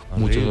hay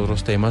muchos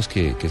otros temas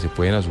que se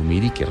pueden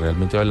asumir y que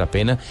realmente vale la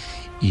pena,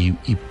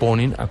 y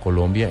ponen a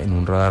Colombia en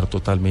un radar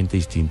totalmente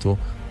distinto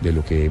de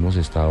lo que hemos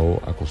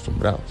estado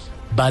acostumbrados.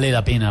 Vale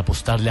la pena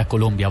apostarle a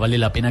Colombia, vale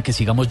la pena que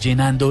sigamos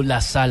llenando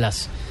las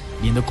salas,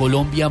 viendo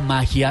Colombia,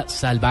 magia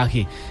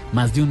salvaje.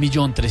 Más de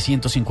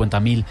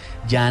 1.350.000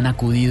 ya han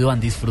acudido,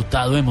 han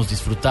disfrutado, hemos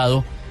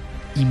disfrutado,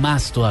 y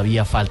más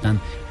todavía faltan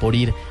por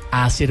ir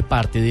a hacer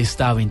parte de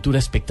esta aventura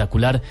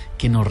espectacular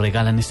que nos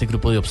regalan este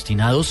grupo de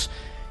obstinados,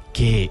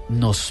 que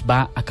nos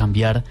va a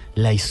cambiar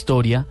la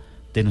historia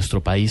de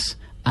nuestro país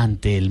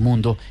ante el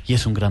mundo, y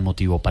es un gran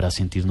motivo para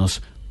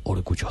sentirnos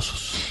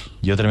orgullosos.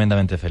 Yo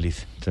tremendamente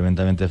feliz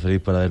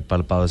por haber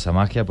palpado esa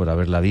magia, por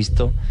haberla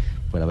visto,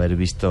 por haber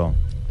visto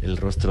el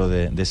rostro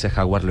de ese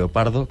jaguar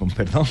leopardo, con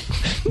perdón,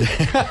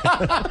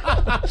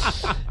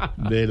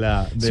 de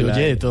la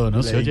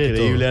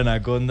increíble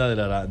anaconda,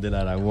 de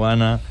la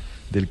araguana,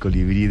 del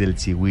colibrí, del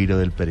chigüiro,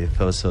 del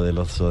perezoso, del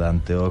oso de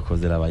anteojos,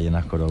 de la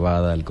ballena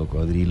jorobada, del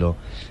cocodrilo,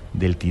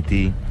 del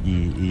tití.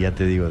 Y ya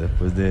te digo,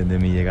 después de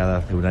mi llegada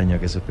hace un año,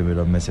 que esos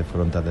primeros meses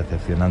fueron tan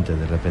decepcionantes,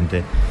 de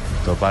repente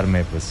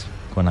toparme pues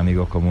con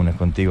amigos comunes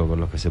contigo, con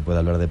los que se puede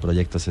hablar de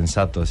proyectos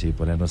sensatos y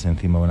ponernos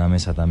encima de una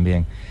mesa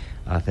también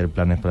a hacer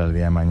planes para el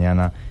día de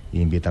mañana e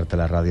invitarte a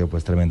la radio,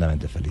 pues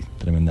tremendamente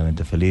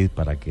feliz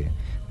para que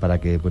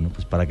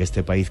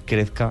este país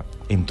crezca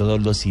en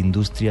todas las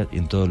industrias y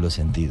en todos los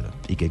sentidos,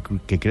 y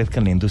que crezca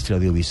en la industria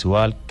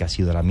audiovisual, que ha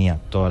sido la mía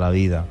toda la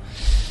vida,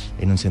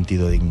 en un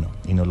sentido digno,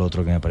 y no lo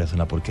otro que me parece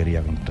una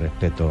porquería con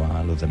respeto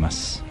a los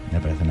demás. Me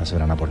parece una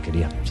soberana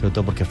porquería, sobre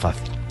todo porque es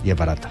fácil y es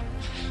barata.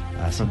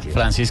 Así que...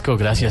 Francisco,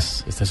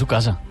 gracias. Esta es su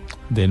casa.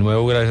 De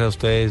nuevo, gracias a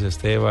ustedes,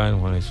 Esteban,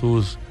 Juan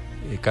Jesús,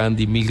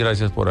 Candy, mil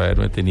gracias por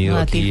haberme tenido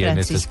aquí en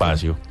este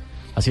espacio.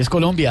 Así es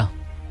Colombia,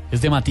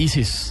 es de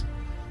matices,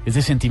 es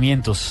de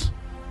sentimientos.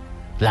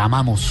 La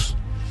amamos,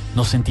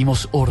 nos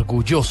sentimos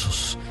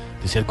orgullosos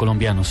de ser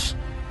colombianos.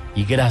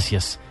 Y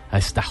gracias a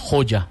esta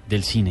joya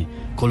del cine,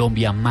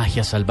 Colombia,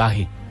 magia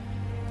salvaje,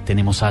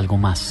 tenemos algo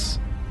más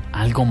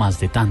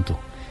de tanto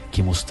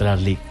que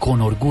mostrarle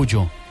con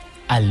orgullo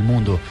al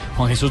mundo.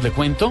 Juan Jesús, le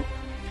cuento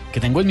que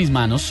tengo en mis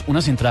manos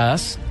unas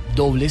entradas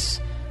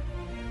dobles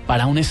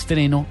para un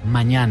estreno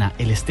mañana,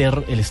 el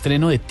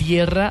estreno de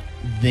Tierra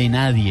de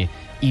Nadie,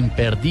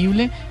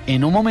 imperdible.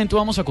 En un momento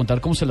vamos a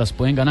contar cómo se las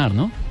pueden ganar,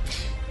 ¿no?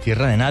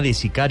 Tierra de Nadie,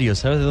 sicario.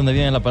 ¿Sabes de dónde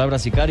viene la palabra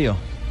sicario?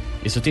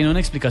 Eso tiene una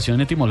explicación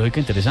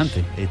etimológica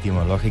interesante.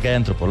 Etimológica y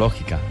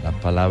antropológica. La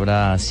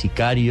palabra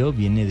sicario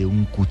viene de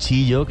un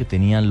cuchillo que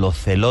tenían los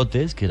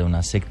celotes, que era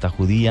una secta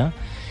judía.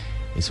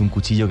 Es un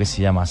cuchillo que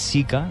se llama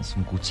sica, es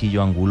un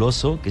cuchillo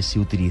anguloso que se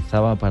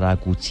utilizaba para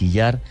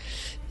acuchillar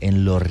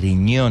en los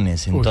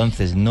riñones.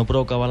 Entonces no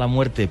provocaba la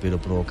muerte, pero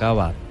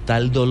provocaba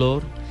tal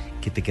dolor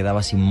que te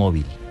quedabas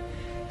inmóvil.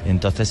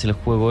 Entonces el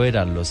juego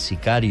era los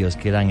sicarios,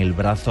 que eran el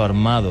brazo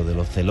armado de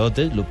los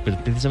celotes,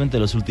 precisamente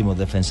los últimos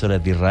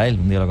defensores de Israel.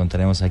 Un día lo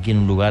contaremos aquí, en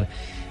un lugar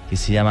que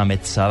se llama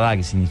Metzadá,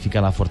 que significa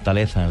la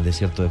fortaleza, en el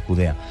desierto de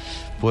Judea.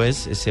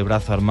 Pues ese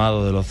brazo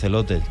armado de los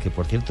celotes, que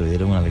por cierto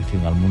dieron una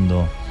lección al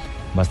mundo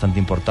bastante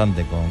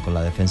importante con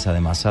la defensa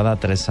de Masada,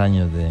 3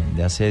 años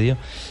de asedio,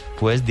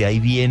 pues de ahí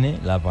viene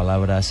la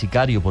palabra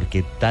sicario,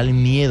 porque tal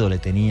miedo le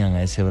tenían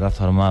a ese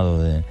brazo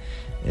armado de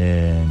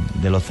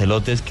los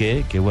celotes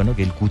que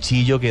el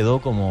cuchillo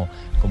quedó como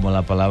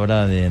la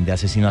palabra de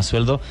asesino a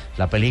sueldo.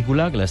 La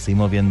película, que la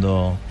estuvimos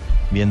viendo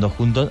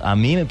juntos, a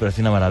mí me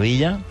pareció una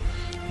maravilla.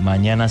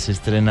 Mañana se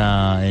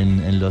estrena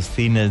en los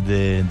cines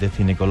de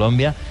Cine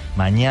Colombia.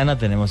 Mañana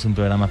tenemos un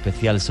programa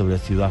especial sobre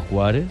Ciudad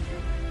Juárez,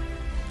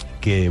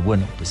 que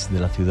pues de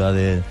las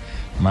ciudades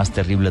más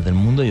terribles del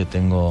mundo. Yo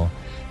tengo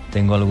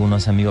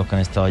algunos amigos que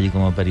han estado allí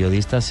como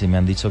periodistas y me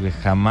han dicho que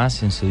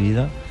jamás en su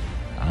vida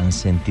han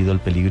sentido el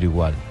peligro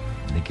igual,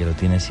 de que lo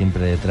tiene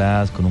siempre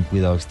detrás, con un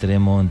cuidado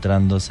extremo,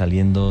 entrando,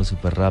 saliendo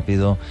súper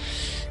rápido.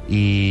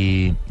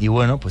 Y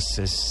pues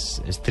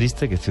es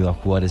triste que Ciudad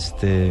Juárez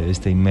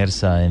esté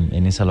inmersa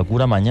en esa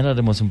locura. Mañana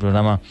haremos un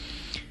programa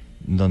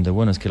donde,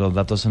 es que los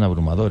datos son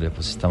abrumadores.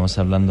 Pues estamos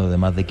hablando de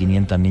más de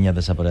 500 niñas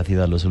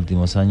desaparecidas en los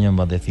últimos años,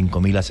 más de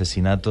 5.000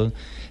 asesinatos.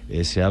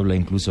 Se habla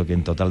incluso que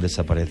en total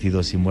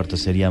desaparecidos y muertos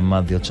serían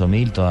más de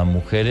 8.000, todas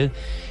mujeres.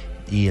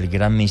 Y el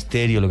gran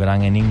misterio, el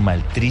gran enigma,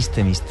 el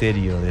triste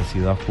misterio de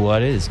Ciudad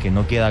Juárez es que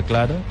no queda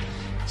claro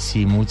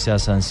si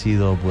muchas han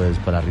sido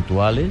para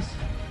rituales.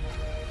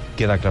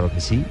 Queda claro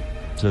que sí.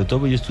 Sobre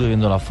todo yo estuve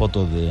viendo las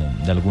fotos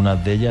de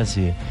algunas de ellas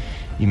y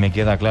me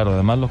queda claro.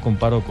 Además los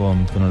comparo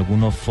con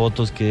algunas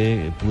fotos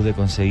que pude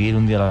conseguir,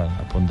 un día las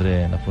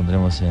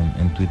pondremos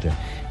en Twitter,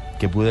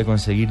 que pude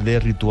conseguir de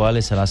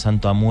rituales a la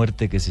Santa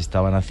Muerte que se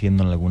estaban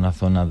haciendo en alguna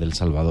zona del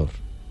Salvador.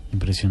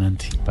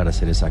 Impresionante. Para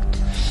ser exacto.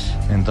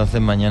 Entonces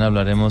mañana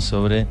hablaremos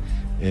sobre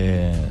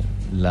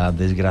la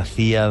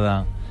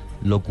desgraciada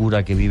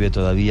locura que vive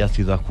todavía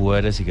Ciudad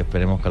Juárez y que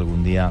esperemos que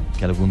algún día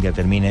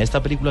termine.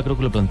 Esta película creo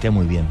que lo plantea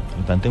muy bien.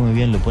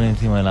 Lo pone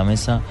encima de la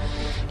mesa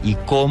y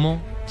cómo,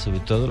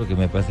 sobre todo lo que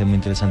me parece muy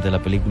interesante de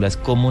la película es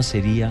cómo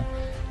sería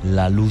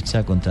la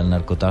lucha contra el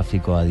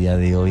narcotráfico a día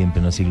de hoy en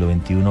pleno siglo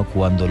XXI,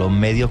 cuando los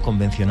medios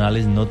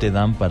convencionales no te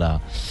dan para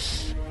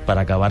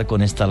acabar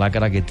con esta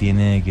lacra que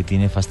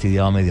tiene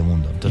fastidiado a medio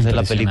mundo. Entonces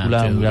la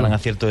película, un gran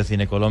acierto de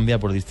Cine Colombia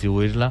por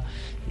distribuirla,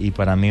 y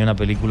para mí una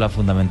película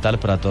fundamental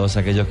para todos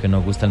aquellos que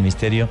nos gusta el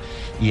misterio,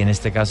 y en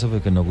este caso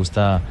porque nos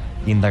gusta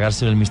indagar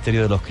sobre el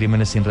misterio de los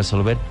crímenes sin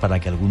resolver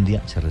para que algún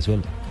día se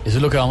resuelva. Eso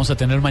es lo que vamos a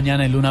tener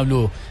mañana en Luna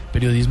BLU,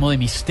 periodismo de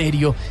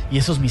misterio, y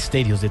esos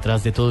misterios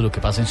detrás de todo lo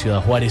que pasa en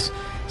Ciudad Juárez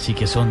sí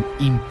que son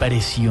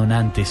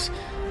impresionantes.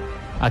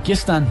 Aquí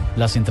están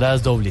las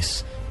entradas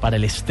dobles para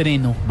el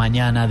estreno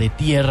mañana de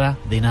Tierra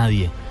de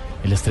Nadie,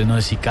 el estreno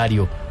de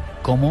Sicario.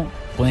 ¿Cómo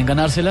pueden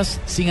ganárselas?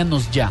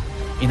 Síganos ya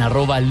en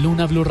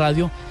 @Luna BLU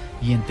Radio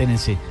y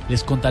entérense.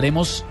 Les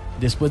contaremos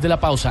después de la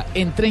pausa,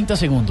 en 30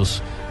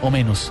 segundos o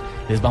menos,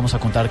 les vamos a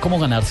contar cómo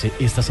ganarse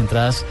estas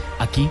entradas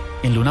aquí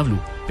en Luna BLU,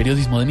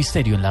 periodismo de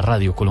misterio en la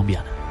radio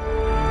colombiana.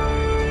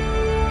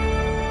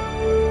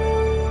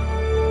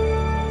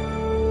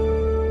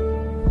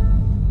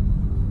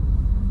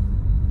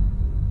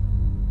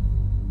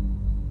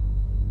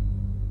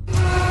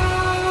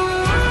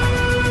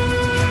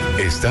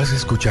 Estás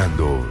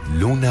escuchando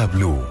Luna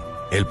BLU,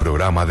 el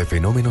programa de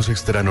fenómenos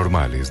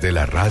extranormales de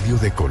la radio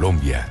de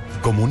Colombia.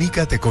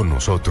 Comunícate con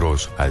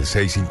nosotros al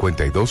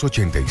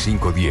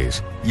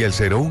 652-8510 y al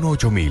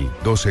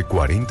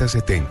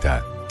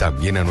 018-124070.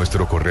 También a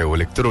nuestro correo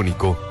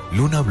electrónico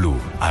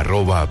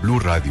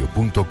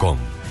lunablu@bluradio.com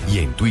y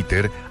en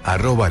Twitter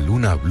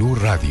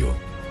 @LunaBluRadio.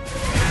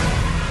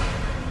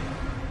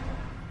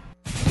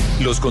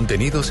 Los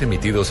contenidos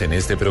emitidos en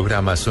este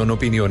programa son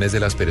opiniones de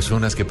las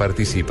personas que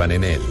participan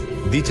en él.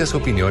 Dichas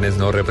opiniones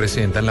no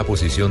representan la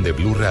posición de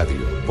Blue Radio,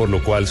 por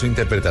lo cual su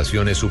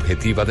interpretación es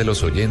subjetiva de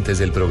los oyentes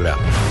del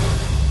programa.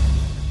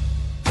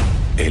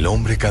 El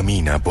hombre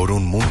camina por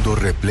un mundo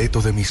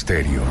repleto de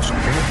misterios. En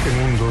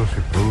este mundo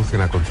se producen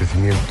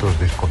acontecimientos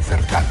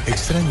desconcertantes.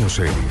 Extraños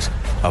seres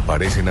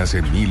aparecen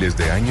hace miles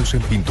de años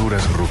en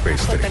pinturas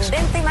rupestres.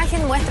 Sorprendente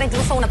imagen muestra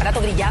incluso un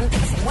aparato brillante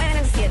que se mueve en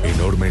el cielo.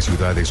 Enormes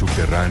ciudades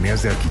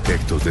subterráneas de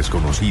arquitectos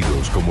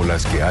desconocidos como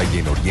las que hay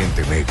en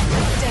Oriente Medio.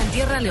 Ya en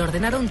tierra le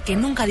ordenaron que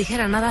nunca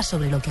dijera nada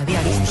sobre lo que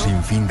había visto. Un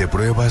sinfín de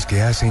pruebas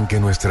que hacen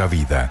que nuestra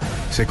vida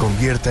se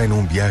convierta en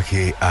un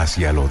viaje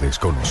hacia lo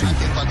desconocido.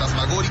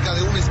 Fantasmagórica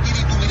de un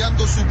espíritu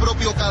mirando su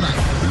propio cadáver.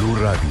 Blue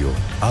Radio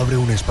abre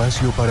un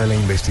espacio para la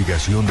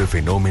investigación de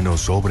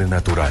fenómenos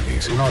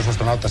sobrenaturales. Uno de los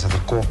astronautas se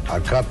acercó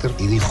al cráter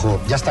y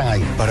dijo, ya están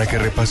ahí. Para que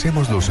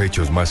repasemos los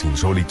hechos más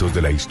insólitos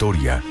de la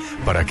historia,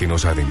 para que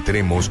nos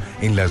adentremos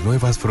en las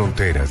nuevas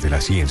fronteras de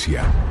la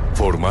ciencia.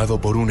 Formado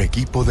por un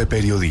equipo de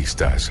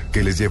periodistas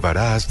que les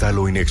llevará hasta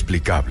lo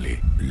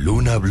inexplicable.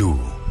 Luna BLU,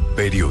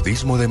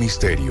 periodismo de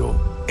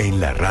misterio en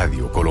la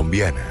radio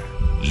colombiana.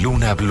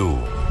 Luna BLU,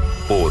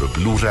 por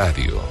Blue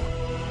Radio.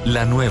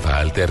 La nueva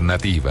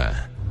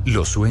alternativa.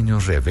 Los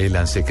sueños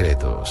revelan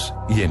secretos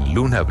y en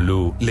Luna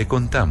BLU le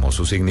contamos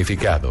su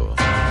significado.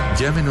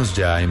 Llámenos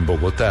ya en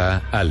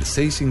Bogotá al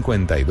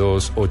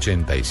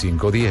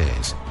 652-8510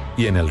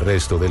 y en el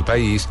resto del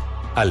país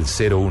al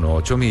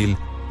 018.000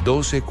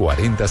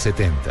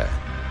 124070.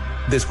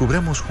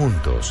 Descubramos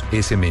juntos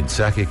ese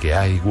mensaje que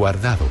hay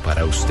guardado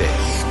para usted.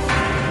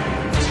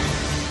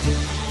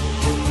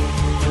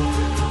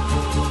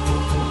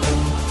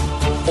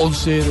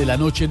 Once de la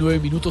noche, 9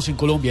 minutos en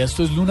Colombia.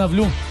 Esto es Luna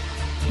BLU,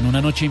 en una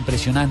noche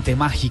impresionante,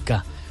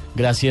 mágica.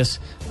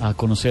 Gracias a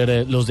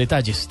conocer los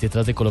detalles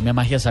detrás de Colombia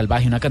Magia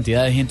Salvaje. Una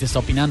cantidad de gente está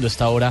opinando a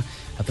esta hora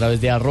a través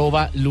de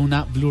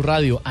 @Luna BLU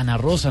Radio. Ana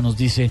Rosa nos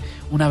dice,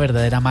 una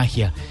verdadera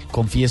magia.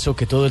 Confieso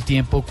que todo el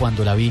tiempo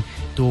cuando la vi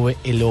tuve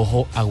el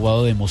ojo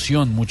aguado de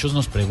emoción. Muchos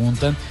nos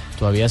preguntan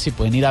todavía si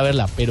pueden ir a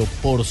verla, pero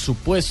por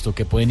supuesto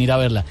que pueden ir a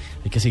verla.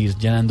 Hay que seguir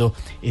llenando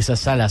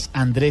esas salas.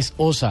 Andrés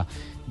Osa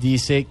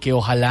dice que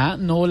ojalá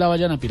no la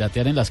vayan a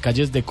piratear en las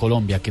calles de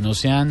Colombia, que no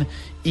sean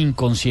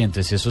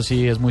inconscientes, eso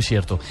sí es muy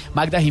cierto.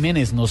 Magda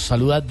Jiménez nos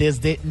saluda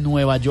desde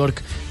Nueva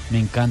York, me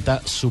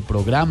encanta su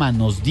programa,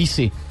 nos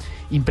dice,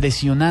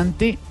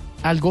 impresionante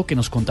algo que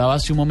nos contaba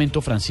hace un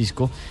momento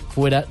Francisco,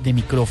 fuera de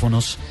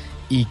micrófonos,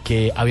 y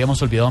que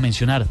habíamos olvidado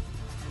mencionar,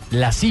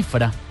 la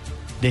cifra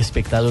de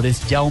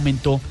espectadores ya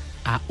aumentó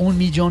a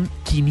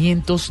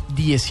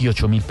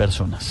 1.518.000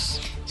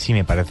 personas. Sí,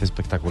 me parece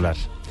espectacular.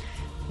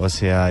 O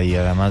sea, y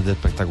además de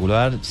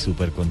espectacular,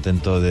 súper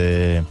contento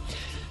de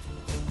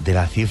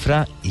la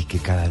cifra y que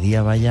cada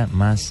día vaya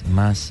más y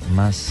más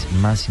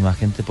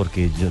gente,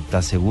 porque yo te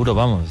aseguro,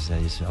 vamos, o sea,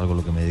 es algo a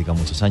lo que me dedico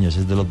muchos años,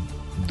 es de los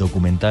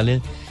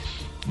documentales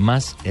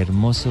más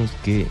hermosos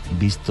que he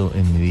visto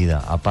en mi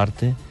vida,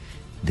 aparte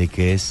de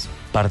que es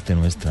parte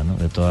nuestra, ¿no?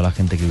 De toda la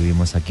gente que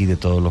vivimos aquí, de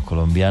todos los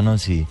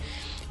colombianos y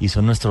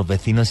son nuestros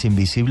vecinos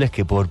invisibles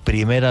que por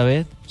primera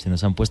vez se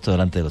nos han puesto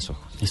delante de los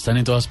ojos. Están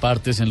en todas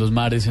partes, en los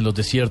mares, en los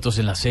desiertos,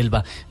 en la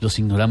selva, los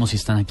ignoramos y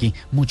están aquí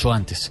mucho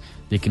antes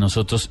de que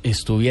nosotros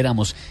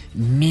estuviéramos.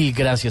 Mil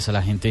gracias a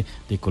la gente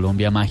de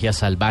Colombia Magia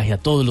Salvaje, a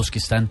todos los que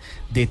están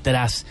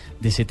detrás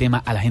de ese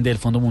tema, a la gente del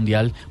Fondo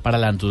Mundial para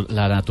la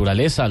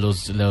Naturaleza,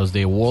 los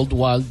de World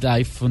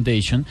Wildlife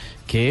Foundation,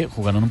 que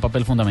jugaron un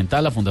papel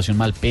fundamental, la Fundación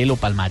Malpelo,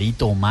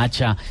 Palmarito,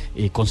 Omacha,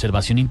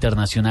 Conservación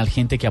Internacional,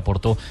 gente que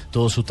aportó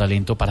todo su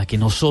talento para que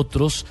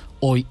nosotros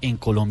hoy en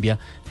Colombia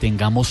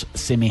tengamos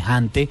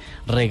semejante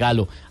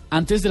regalo.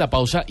 Antes de la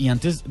pausa y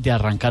antes de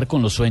arrancar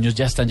con los sueños,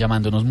 ya están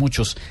llamándonos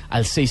muchos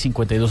al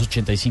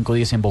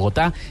 652-8510 en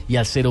Bogotá y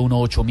al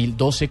 018.000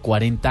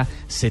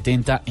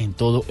 124070 en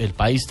todo el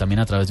país, también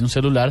a través de un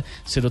celular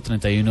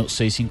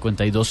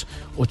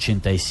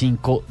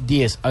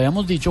 031-652-8510.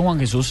 Habíamos dicho, Juan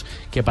Jesús,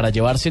 que para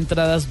llevarse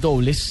entradas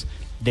dobles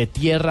de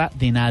Tierra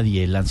de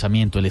Nadie, el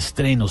lanzamiento, el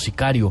estreno,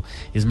 Sicario,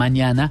 es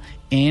mañana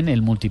en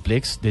el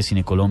multiplex de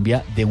Cine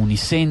Colombia de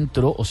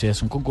Unicentro, o sea,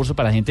 es un concurso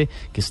para gente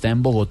que está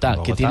en Bogotá.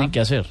 ¿Qué tienen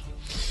que hacer?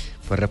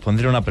 Pues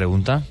responder una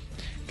pregunta.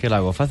 ¿Qué la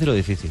hago? ¿Fácil o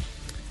difícil?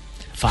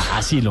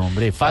 Fácil,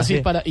 hombre.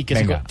 Fácil para... Y que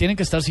tienen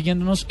que estar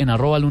siguiéndonos en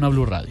 @Luna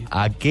BLU Radio.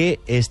 ¿A qué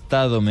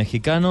estado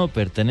mexicano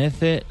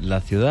pertenece la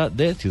ciudad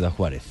de Ciudad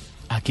Juárez?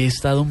 ¿A qué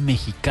estado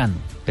mexicano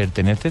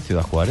pertenece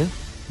Ciudad Juárez?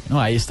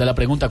 No, ahí está la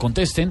pregunta.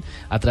 Contesten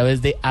a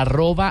través de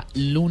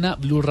 @Luna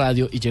BLU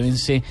Radio y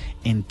llévense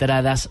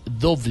entradas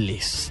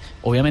dobles.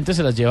 Obviamente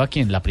se las lleva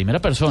 ¿quién? La primera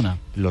persona.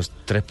 Los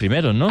 3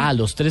 primeros, ¿no?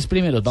 Los 3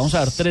 primeros. Vamos a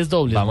dar 3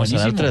 dobles. Vamos a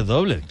dar 3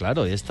 dobles,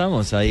 claro. Ya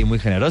estamos ahí muy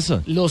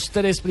generosos. Los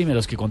 3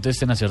 primeros que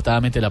contesten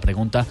acertadamente la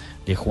pregunta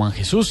de Juan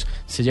Jesús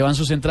se llevan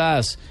sus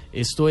entradas.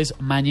 Esto es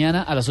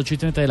mañana a las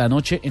 8:30 de la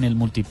noche en el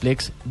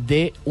multiplex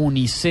de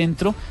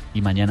Unicentro. Y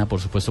mañana,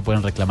 por supuesto,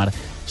 pueden reclamar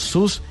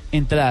sus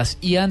entradas.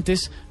 Y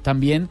antes,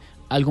 también,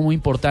 algo muy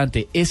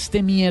importante.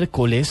 Este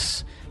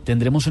miércoles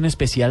tendremos un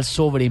especial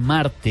sobre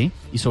Marte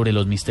y sobre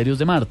los misterios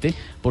de Marte,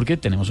 porque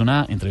tenemos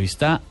una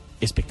entrevista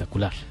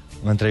espectacular.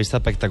 Una entrevista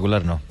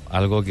espectacular, no.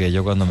 Algo que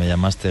yo cuando me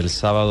llamaste el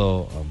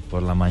sábado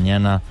por la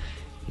mañana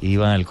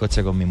iba en el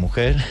coche con mi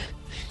mujer,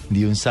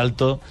 di un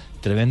salto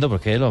tremendo,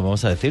 porque lo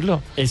vamos a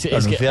decirlo. Es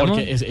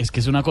que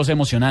es una cosa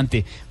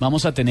emocionante.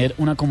 Vamos a tener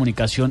una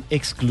comunicación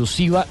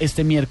exclusiva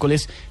este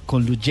miércoles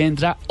con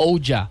Luyendra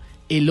Ouya,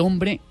 el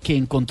hombre que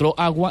encontró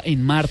agua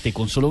en Marte.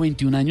 Con solo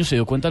 21 años se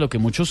dio cuenta de lo que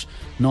muchos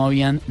no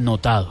habían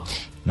notado.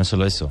 No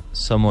solo eso,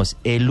 somos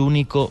el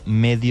único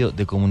medio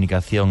de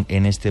comunicación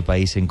en este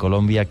país, en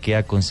Colombia, que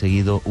ha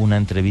conseguido una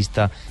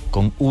entrevista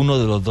con uno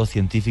de los 2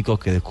 científicos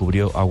que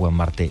descubrió agua en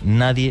Marte.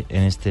 Nadie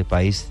en este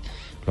país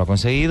lo ha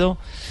conseguido.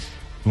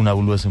 Luna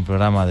BLU es un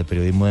programa de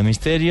periodismo de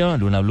misterio.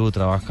 En Luna BLU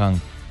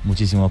trabajan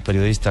muchísimos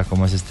periodistas,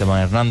 como es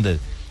Esteban Hernández.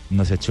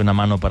 Nos echó una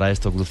mano para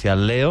esto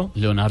crucial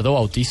Leonardo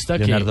Bautista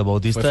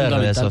de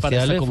redes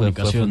sociales, fue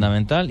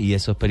fundamental. Y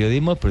eso es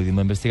periodismo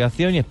de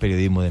investigación y es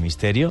periodismo de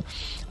misterio.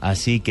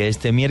 Así que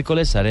este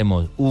miércoles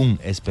haremos un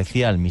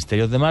especial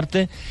Misterios de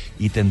Marte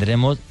y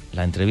tendremos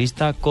la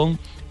entrevista con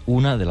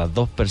una de las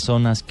 2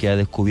 personas que ha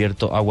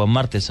descubierto agua en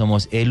Marte.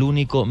 Somos el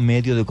único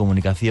medio de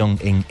comunicación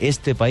en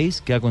este país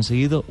que ha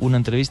conseguido una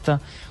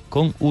entrevista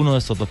con uno de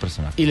estos 2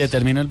 personajes. Y le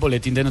termino el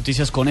boletín de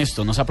noticias con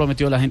esto. Nos ha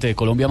prometido la gente de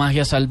Colombia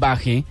Magia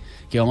Salvaje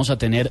que vamos a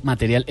tener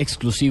material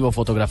exclusivo,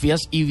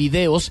 fotografías y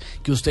videos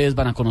que ustedes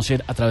van a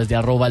conocer a través de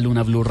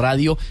 @Luna BLU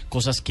Radio,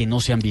 cosas que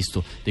no se han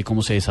visto de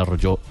cómo se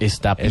desarrolló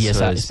esta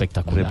pieza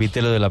espectacular.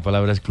 Repítelo de la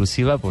palabra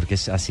exclusiva porque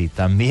es así.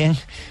 También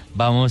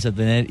vamos a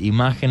tener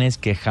imágenes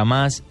que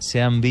jamás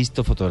se han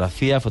visto,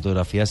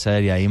 fotografías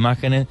aéreas,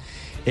 imágenes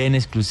en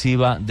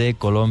exclusiva de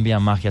Colombia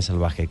Magia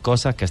Salvaje,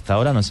 cosas que hasta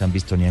ahora no se han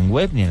visto ni en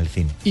web ni en el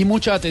cine. Y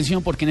mucha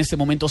atención porque en este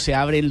momento se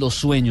abren los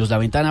sueños, la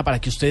ventana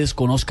para que ustedes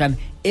conozcan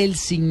el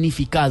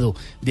significado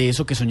de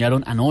eso que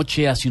soñaron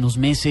anoche, hace unos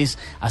meses,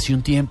 hace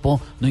un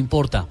tiempo, no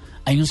importa.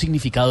 Hay un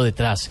significado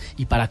detrás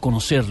y para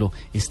conocerlo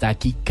está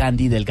aquí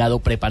Candy Delgado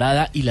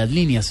preparada y las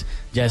líneas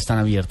ya están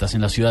abiertas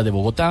en la ciudad de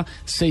Bogotá,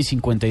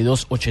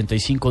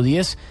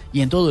 652-8510 y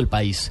en todo el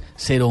país,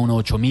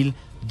 018.000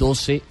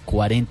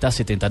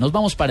 124070. Nos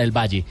vamos para el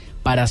Valle,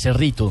 para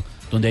Cerrito,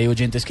 donde hay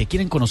oyentes que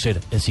quieren conocer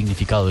el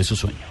significado de su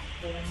sueño.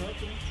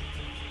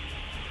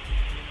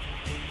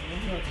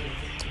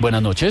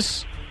 Buenas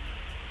noches.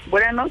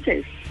 Buenas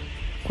noches.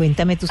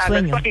 Cuéntame tu sueño.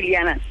 Hablo con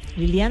Liliana.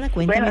 Liliana,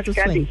 cuéntame tu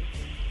sueño.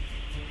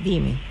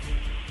 Dime.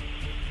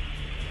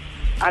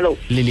 Aló.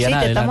 Liliana,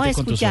 sí, te estamos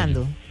adelante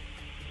escuchando.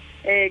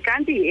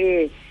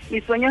 Candy,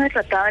 mi sueño se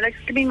trataba de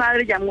que mi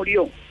madre ya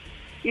murió.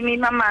 Y mi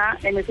mamá,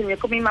 me soñé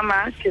con mi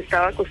mamá que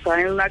estaba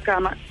acostada en una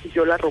cama y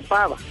yo la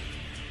arropaba.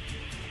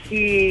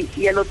 Y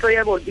el otro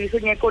día volví y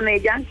soñé con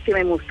ella que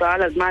me mostraba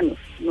las manos.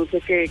 No sé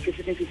qué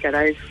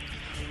significará eso.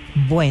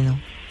 Bueno,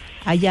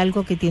 hay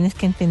algo que tienes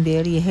que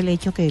entender y es el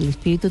hecho que el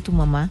espíritu de tu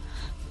mamá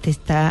te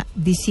está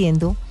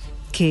diciendo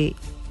que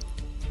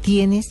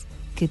tienes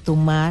que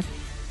tomar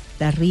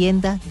la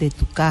rienda de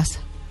tu casa.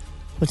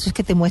 Por eso es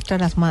que te muestra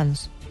las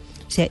manos.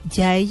 O sea,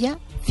 ya ella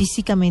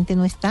físicamente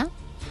no está,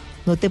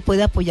 no te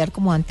puede apoyar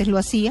como antes lo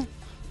hacía,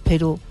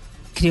 pero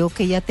creo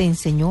que ella te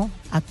enseñó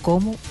a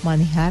cómo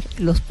manejar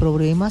los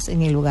problemas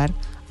en el hogar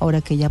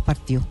ahora que ella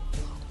partió.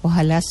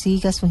 Ojalá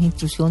sigas sus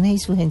instrucciones y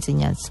sus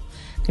enseñanzas.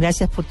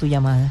 Gracias por tu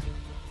llamada.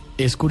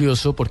 Es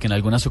curioso porque en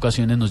algunas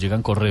ocasiones nos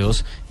llegan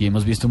correos y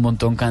hemos visto un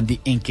montón, Candy,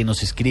 en que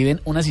nos escriben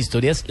unas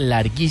historias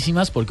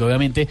larguísimas porque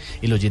obviamente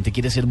el oyente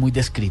quiere ser muy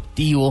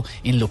descriptivo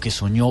en lo que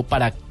soñó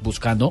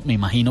buscando, me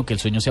imagino, que el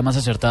sueño sea más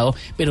acertado,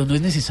 pero no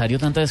es necesario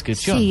tanta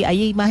descripción. Sí,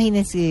 hay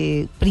imágenes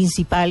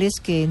principales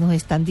que nos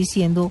están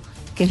diciendo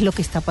qué es lo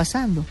que está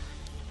pasando.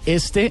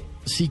 Este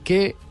sí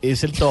que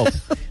es el top.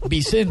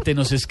 Vicente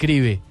nos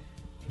escribe,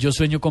 yo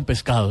sueño con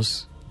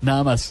pescados,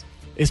 nada más.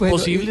 ¿Es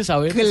posible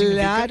saber qué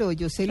significa? Claro,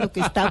 yo sé lo que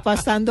está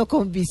pasando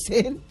con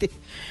Vicente.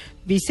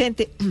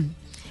 Vicente,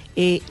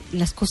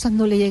 las cosas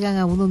no le llegan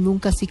a uno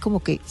nunca así como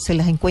que se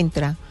las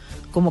encuentra,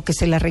 como que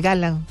se las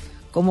regalan,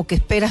 como que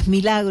esperas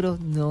milagros.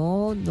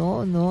 No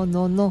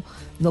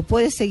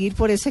puedes seguir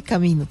por ese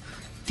camino.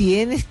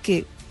 Tienes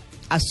que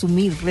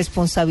asumir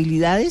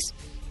responsabilidades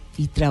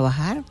y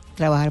trabajar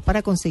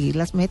para conseguir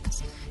las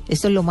metas.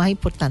 Eso es lo más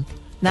importante.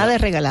 Nada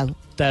es regalado.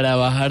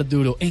 Trabajar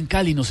duro. En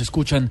Cali nos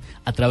escuchan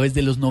a través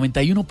de los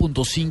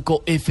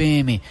 91.5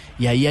 FM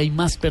y ahí hay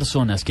más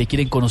personas que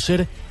quieren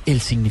conocer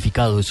el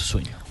significado de su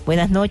sueño.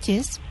 Buenas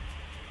noches.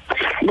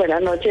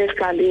 Buenas noches,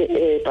 Candy,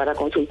 para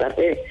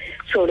consultarte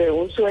sobre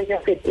un sueño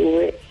que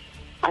tuve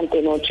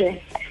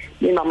antenoche.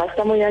 Mi mamá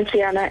está muy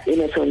anciana y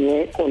me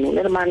soñé con un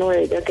hermano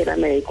de ella que era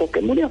médico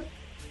que murió.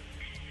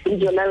 Y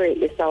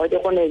estaba yo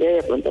con ella y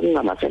de pronto mi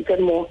mamá se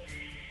enfermó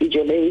y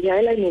yo le dije a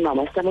él, mi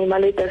mamá está muy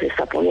malita, se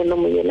está poniendo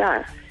muy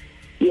helada.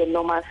 Y él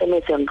nomás se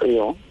me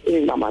sonrió y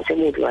mi mamá se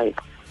murió ahí,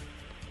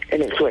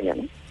 en el sueño,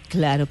 ¿no?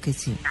 Claro que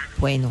sí.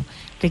 Bueno,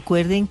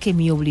 recuerden que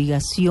mi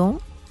obligación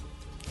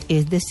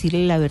es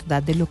decirle la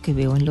verdad de lo que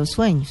veo en los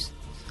sueños.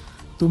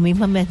 Tú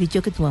misma me has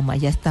dicho que tu mamá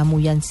ya está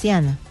muy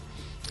anciana.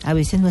 A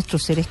veces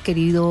nuestros seres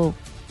queridos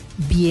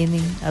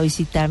vienen a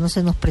visitarnos,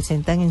 se nos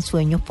presentan en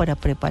sueños para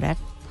preparar.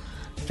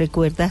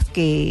 Recuerdas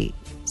que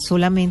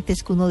solamente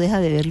es que uno deja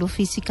de verlos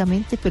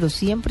físicamente, pero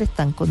siempre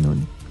están con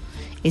uno.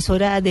 Es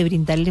hora de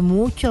brindarle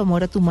mucho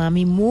amor a tu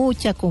mami,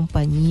 mucha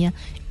compañía,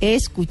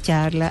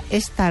 escucharla,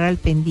 estar al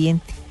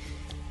pendiente.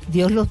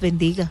 Dios los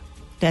bendiga.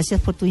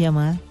 Gracias por tu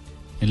llamada.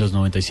 En los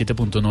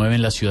 97.9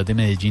 en la ciudad de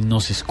Medellín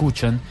nos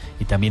escuchan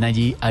y también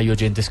allí hay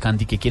oyentes,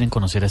 Candy, que quieren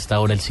conocer a esta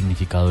hora el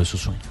significado de su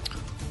sueño.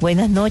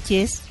 Buenas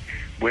noches.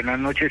 Buenas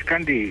noches,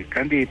 Candy.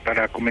 Candy,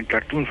 para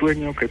comentarte un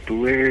sueño que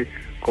tuve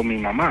con mi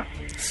mamá.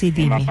 Sí,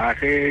 dime. Mi mamá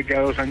hace ya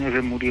 2 años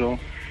se murió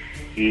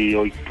y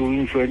hoy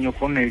tuve un sueño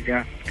con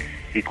ella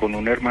y con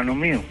un hermano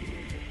mío.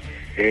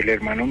 El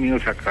hermano mío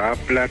sacaba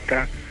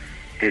plata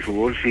de su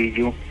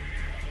bolsillo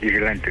y se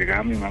la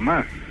entregaba a mi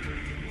mamá.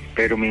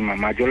 Pero mi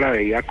mamá yo la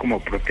veía como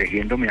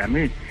protegiéndome a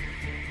mí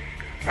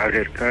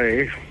acerca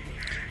de eso.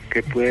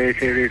 ¿Qué puede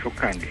ser eso,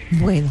 Candy?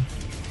 Bueno,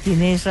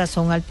 tienes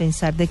razón al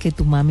pensar de que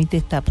tu mami te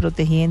está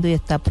protegiendo y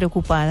está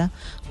preocupada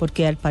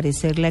porque al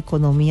parecer la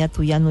economía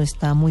tuya no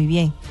está muy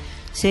bien.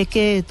 Sé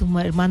que tu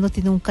hermano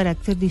tiene un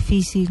carácter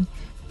difícil,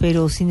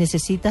 pero si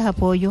necesitas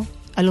apoyo,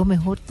 a lo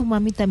mejor tu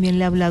mami también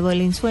le ha hablado a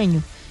él en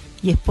sueño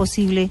y es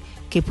posible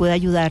que pueda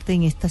ayudarte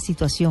en esta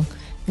situación.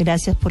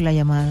 Gracias por la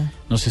llamada.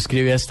 Nos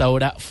escribe a esta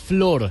hora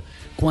Flor.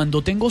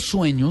 Cuando tengo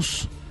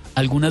sueños,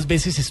 algunas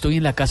veces estoy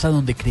en la casa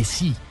donde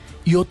crecí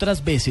y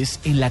otras veces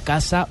en la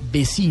casa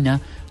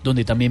vecina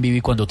donde también viví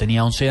cuando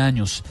tenía 11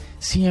 años.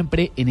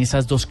 Siempre en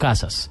esas 2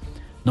 casas.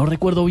 No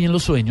recuerdo bien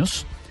los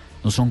sueños,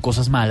 no son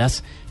cosas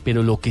malas,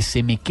 pero lo que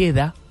se me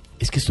queda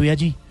es que estoy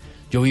allí.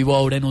 Yo vivo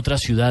ahora en otra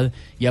ciudad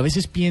y a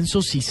veces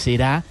pienso si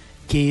será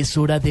que es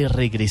hora de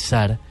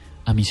regresar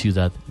a mi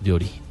ciudad de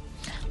origen.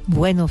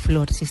 Bueno,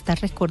 Flor, si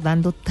estás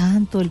recordando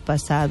tanto el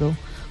pasado,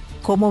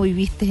 cómo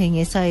viviste en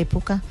esa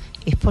época,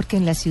 es porque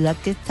en la ciudad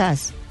que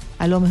estás,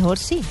 a lo mejor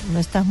sí, no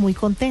estás muy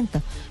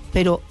contenta,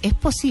 pero es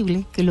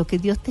posible que lo que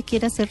Dios te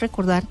quiera hacer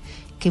recordar,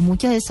 que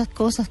muchas de esas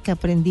cosas que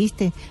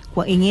aprendiste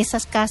en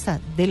esas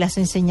casas, de las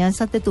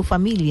enseñanzas de tu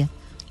familia,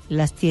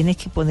 las tienes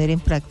que poner en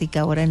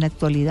práctica ahora en la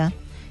actualidad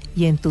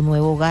y en tu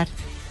nuevo hogar.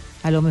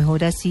 A lo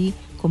mejor así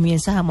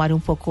comienzas a amar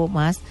un poco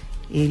más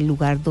el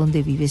lugar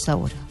donde vives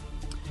ahora.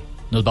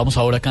 Nos vamos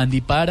ahora, Candy,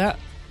 para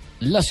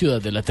la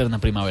ciudad de la eterna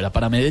primavera,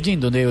 para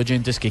Medellín, donde hay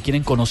oyentes que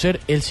quieren conocer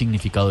el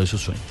significado de su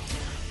sueño.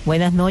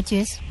 Buenas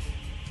noches.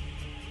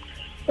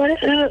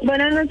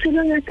 Buenas noches,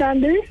 doña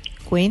Candy.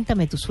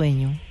 Cuéntame tu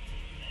sueño.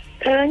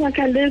 Doña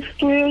Candy,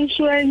 tuve un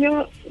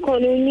sueño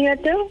con un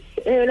nieto.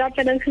 Él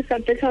apenas está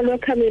empezando a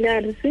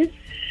caminar, ¿sí?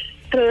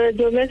 Pero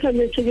yo me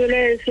soñé que yo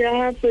le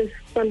decía, pues,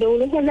 cuando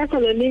uno juega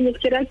con los niños,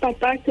 quiere al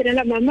papá, quiere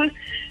la mamá.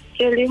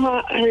 El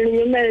niño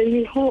me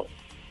dijo,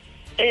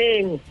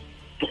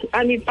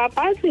 a mi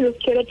papá sí los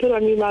quiero, pero a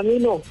mi mami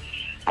no.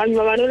 A mi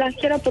mamá no las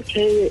quiero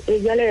porque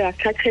ella le da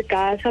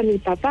cachetadas a mi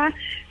papá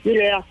y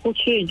le da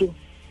cuchillo.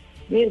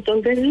 Y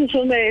entonces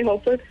eso me dejó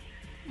pues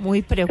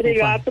muy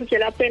preocupada porque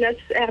él apenas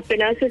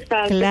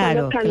estaba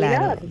empezando a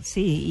caminar. Claro,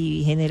 sí,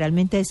 y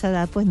generalmente a esa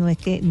edad pues no es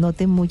que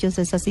noten muchas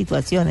de esas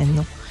situaciones,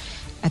 ¿no?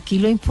 Aquí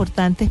lo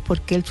importante es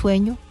por qué el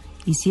sueño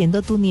y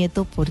siendo tu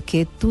nieto, por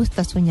qué tú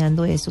estás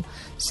soñando eso.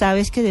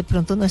 Sabes que de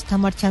pronto no está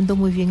marchando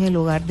muy bien el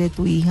hogar de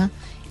tu hija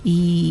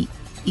y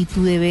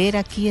tu deber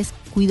aquí es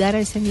cuidar a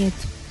ese nieto.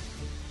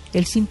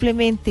 Él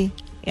simplemente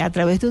a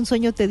través de un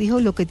sueño te dijo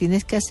lo que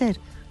tienes que hacer.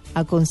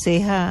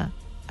 Aconseja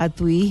a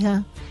tu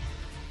hija,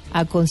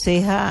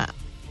 aconseja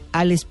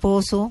al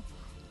esposo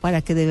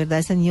para que de verdad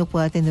ese niño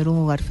pueda tener un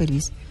hogar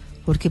feliz,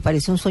 porque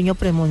parece un sueño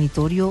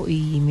premonitorio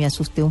y me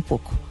asusté un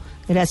poco.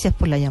 Gracias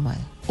por la llamada.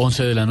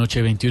 11 de la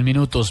noche, 21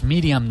 minutos.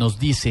 Miriam nos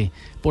dice,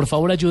 por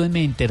favor ayúdenme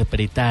a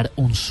interpretar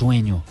un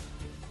sueño.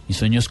 Mi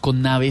sueño es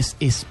con naves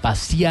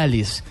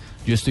espaciales.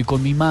 Yo estoy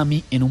con mi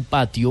mami en un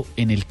patio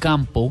en el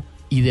campo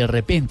y de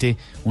repente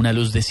una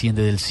luz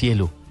desciende del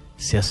cielo,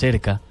 se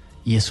acerca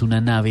y es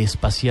una nave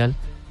espacial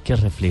que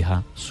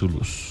refleja su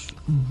luz.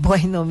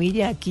 Bueno,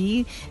 mira,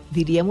 aquí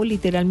diríamos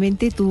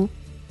literalmente tú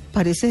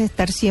pareces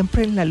estar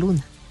siempre en la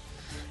luna.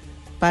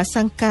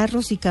 Pasan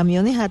carros y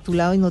camiones a tu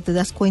lado y no te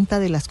das cuenta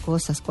de las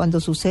cosas. Cuando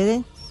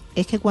suceden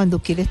es que cuando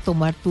quieres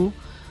tomar tú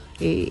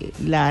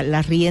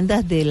las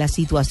riendas de la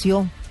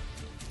situación.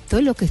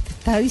 Entonces lo que te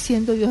está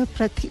diciendo Dios es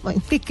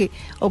prácticamente que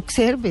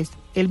observes.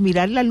 El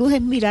mirar la luz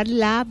es mirar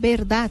la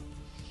verdad.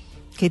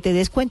 Que te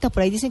des cuenta,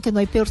 por ahí dicen que no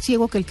hay peor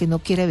ciego que el que no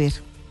quiere ver.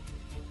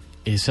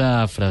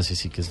 Esa frase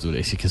sí que es dura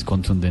y sí que es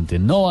contundente.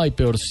 No hay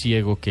peor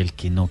ciego que el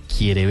que no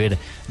quiere ver.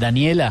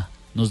 Daniela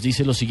nos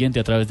dice lo siguiente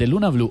a través de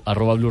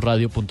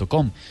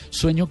lunablu@bluradio.com.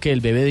 Sueño que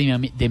el bebé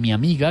de mi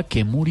amiga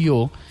que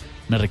murió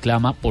me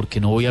reclama porque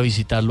no voy a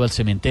visitarlo al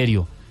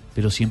cementerio,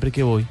 pero siempre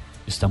que voy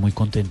está muy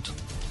contento.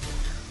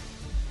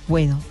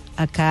 Bueno,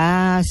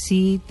 acá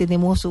sí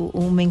tenemos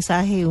un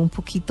mensaje un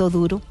poquito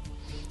duro,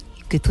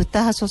 que tú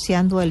estás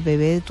asociando al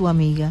bebé de tu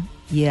amiga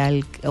y a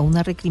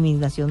una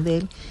recriminación de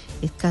él.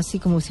 Es casi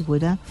como si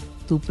fuera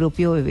tu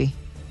propio bebé,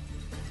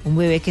 un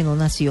bebé que no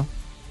nació.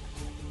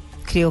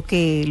 Creo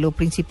que lo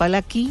principal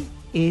aquí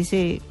es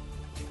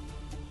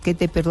que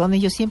te perdone.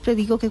 Yo siempre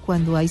digo que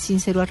cuando hay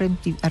sincero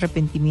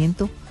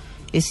arrepentimiento,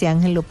 ese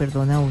ángel lo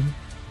perdona a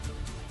uno.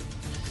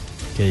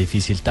 Qué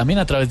difícil. También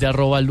a través de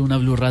 @Luna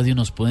BLU Radio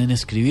nos pueden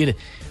escribir.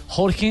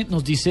 Jorge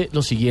nos dice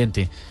lo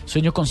siguiente: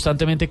 sueño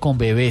constantemente con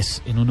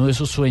bebés. En uno de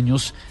esos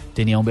sueños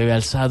tenía un bebé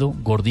alzado,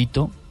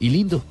 gordito y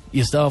lindo, y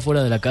estaba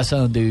fuera de la casa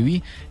donde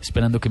viví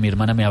esperando que mi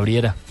hermana me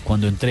abriera.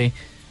 Cuando entré,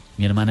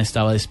 mi hermana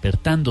estaba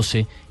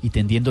despertándose y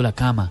tendiendo la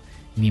cama.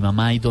 Mi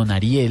mamá y don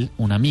Ariel,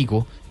 un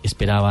amigo,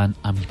 esperaban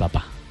a mi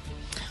papá.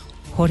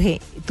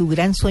 Jorge, tu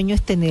gran sueño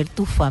es tener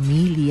tu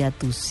familia,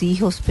 tus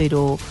hijos,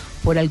 pero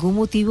por algún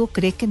motivo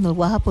crees que no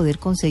vas a poder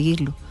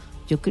conseguirlo.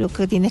 Yo creo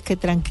que tienes que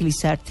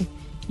tranquilizarte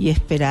y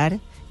esperar,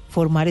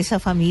 formar esa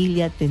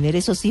familia, tener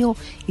esos hijos,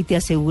 y te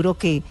aseguro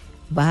que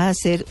vas a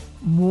ser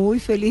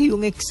muy feliz y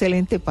un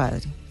excelente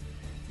padre.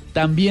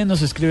 También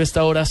nos escribe a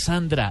esta hora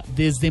Sandra: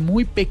 desde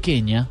muy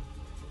pequeña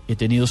he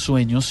tenido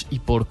sueños y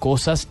por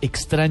cosas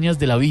extrañas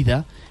de la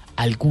vida,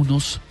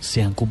 algunos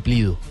se han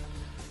cumplido.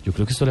 Yo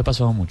creo que esto le ha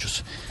pasado a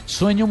muchos.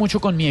 Sueño mucho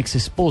con mi ex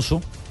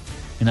esposo,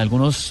 en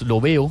algunos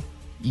lo veo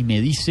y me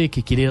dice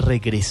que quiere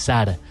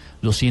regresar.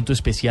 Lo siento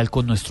especial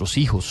con nuestros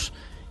hijos.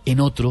 En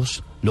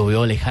otros lo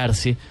veo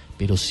alejarse,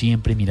 pero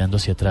siempre mirando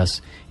hacia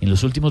atrás. En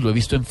los últimos lo he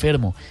visto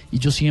enfermo y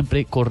yo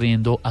siempre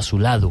corriendo a su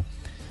lado.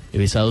 He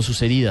besado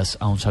sus heridas,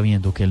 aún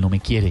sabiendo que él no me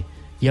quiere,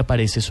 y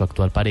aparece su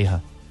actual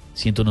pareja.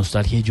 Siento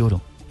nostalgia y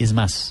lloro. Es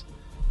más,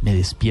 me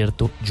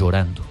despierto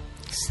llorando.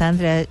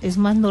 Sandra, es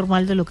más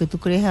normal de lo que tú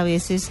crees. A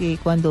veces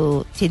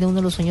cuando tiene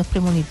uno los sueños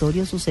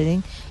premonitorios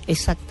suceden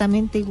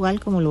exactamente igual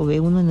como lo ve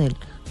uno en el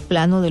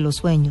plano de los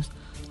sueños.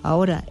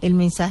 Ahora, el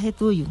mensaje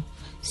tuyo,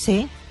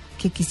 sé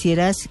que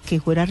quisieras que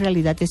fuera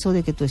realidad eso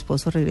de que tu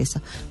esposo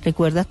regresa.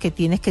 Recuerda que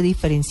tienes que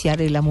diferenciar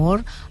el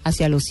amor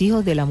hacia los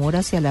hijos del amor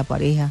hacia la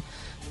pareja.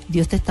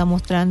 Dios te está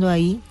mostrando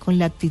ahí con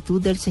la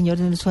actitud del Señor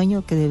en el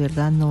sueño que de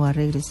verdad no va a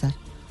regresar.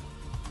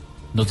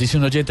 Nos dice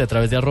un oyente a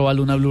través de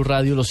 @Luna BLU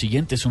Radio lo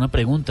siguiente, es una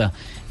pregunta.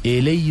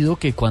 He leído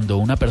que cuando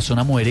una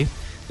persona muere,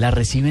 la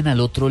reciben al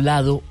otro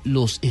lado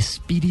los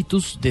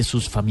espíritus de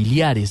sus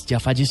familiares ya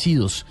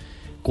fallecidos.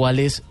 ¿Cuál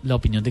es la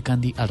opinión de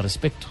Candy al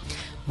respecto?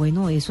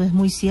 Bueno, eso es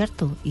muy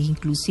cierto.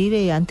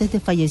 Inclusive antes de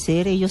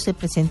fallecer ellos se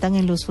presentan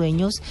en los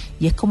sueños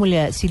y es como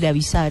si le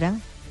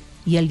avisaran,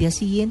 y al día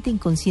siguiente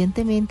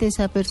inconscientemente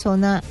esa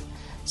persona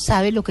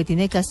sabe lo que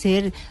tiene que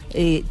hacer,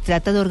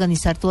 trata de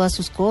organizar todas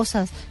sus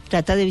cosas,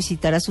 trata de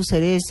visitar a sus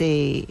seres,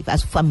 a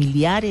sus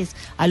familiares,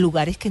 a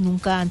lugares que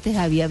nunca antes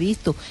había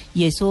visto,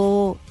 y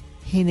eso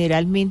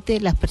generalmente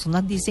las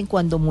personas dicen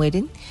cuando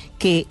mueren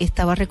que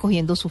estaba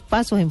recogiendo sus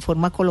pasos. En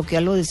forma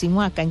coloquial lo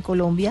decimos acá en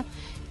Colombia,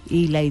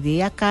 y la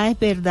idea acá es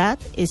verdad,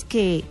 es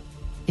que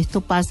esto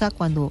pasa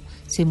cuando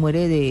se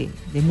muere de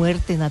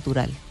muerte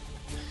natural.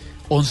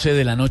 11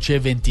 de la noche,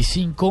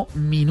 25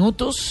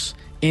 minutos.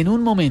 En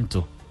un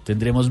momento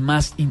tendremos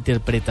más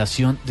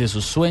interpretación de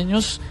sus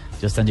sueños.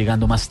 Ya están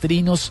llegando más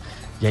trinos,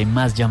 ya hay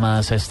más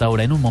llamadas a esta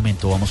hora. En un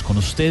momento vamos con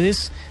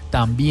ustedes.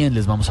 También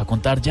les vamos a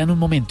contar ya en un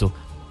momento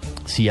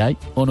si hay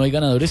o no hay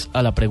ganadores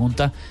a la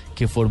pregunta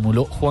que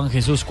formuló Juan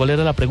Jesús. ¿Cuál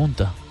era la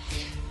pregunta?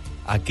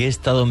 ¿A qué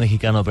estado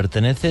mexicano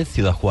pertenece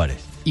Ciudad Juárez?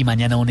 Y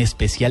mañana un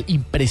especial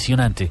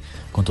impresionante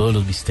con todos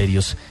los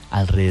misterios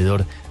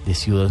alrededor de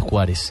Ciudad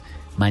Juárez.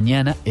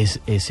 Mañana es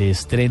ese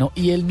estreno,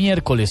 y el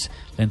miércoles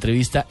la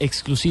entrevista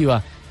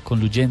exclusiva con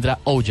Luyendra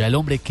Oya, el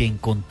hombre que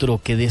encontró,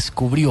 que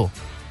descubrió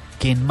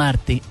que en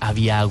Marte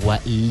había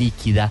agua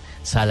líquida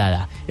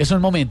salada. Eso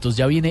en momentos,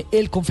 ya viene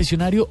el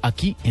confesionario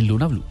aquí en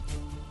Luna BLU.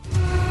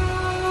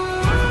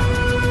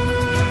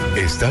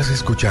 Estás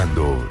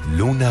escuchando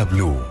Luna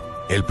BLU,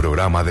 el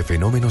programa de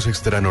fenómenos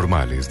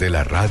extranormales de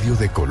la radio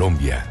de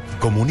Colombia.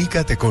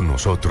 Comunícate con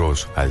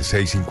nosotros al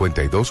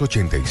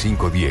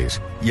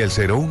 652-8510 y al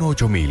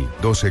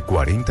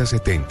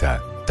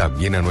 018-124070.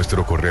 También a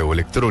nuestro correo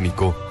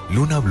electrónico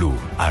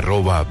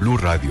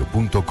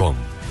lunablu@bluradio.com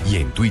y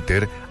en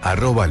Twitter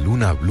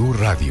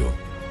 @LunaBluRadio.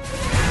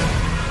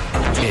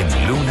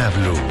 En Luna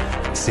BLU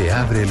se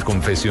abre el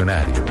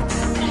confesionario.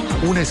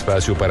 Un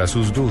espacio para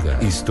sus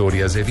dudas,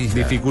 historias de vida,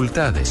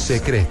 dificultades,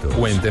 secretos.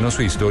 Cuéntenos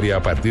su historia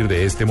a partir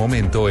de este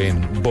momento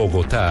en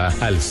Bogotá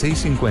al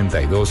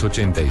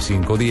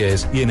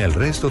 652-8510 y en el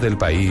resto del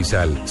país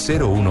al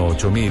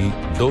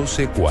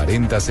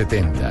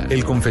 018-124070.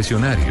 El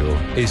confesionario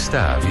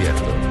está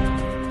abierto.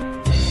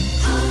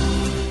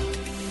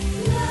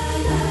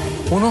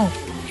 Uno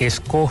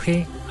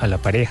escoge a la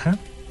pareja,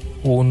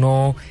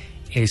 uno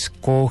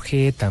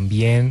escoge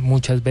también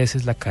muchas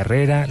veces la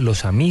carrera,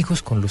 los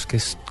amigos con los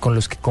que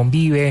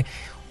convive,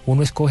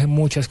 uno escoge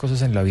muchas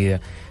cosas en la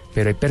vida,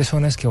 pero hay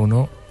personas que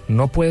uno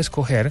no puede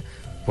escoger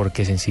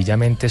porque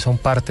sencillamente son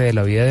parte de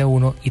la vida de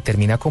uno y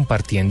termina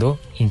compartiendo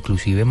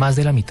inclusive más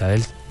de la mitad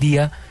del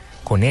día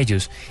con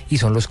ellos, y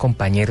son los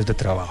compañeros de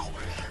trabajo.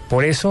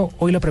 Por eso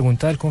hoy la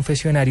pregunta del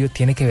confesionario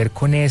tiene que ver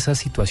con esas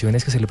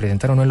situaciones que se le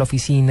presentan a uno en la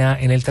oficina,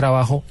 en el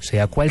trabajo,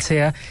 sea cual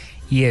sea,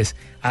 y es: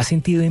 ¿ha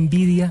sentido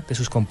envidia de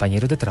sus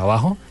compañeros de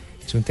trabajo?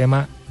 Es un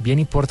tema bien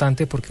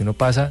importante porque uno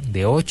pasa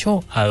de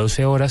 8 a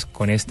 12 horas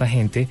con esta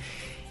gente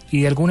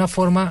y de alguna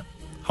forma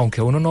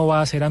aunque uno no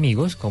va a ser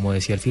amigos, como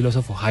decía el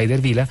filósofo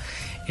Heider Vila,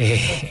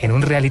 en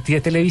un reality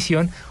de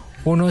televisión,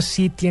 uno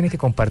sí tiene que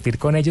compartir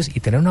con ellos y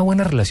tener una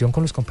buena relación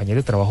con los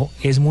compañeros de trabajo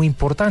es muy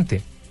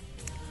importante.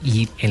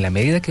 Y en la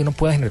medida que uno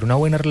pueda generar una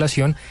buena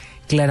relación,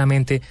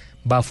 claramente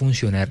va a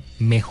funcionar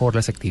mejor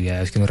las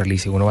actividades que uno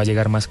realice. Uno va a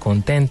llegar más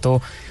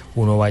contento,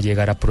 uno va a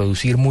llegar a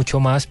producir mucho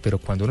más, pero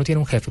cuando uno tiene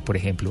un jefe, por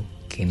ejemplo,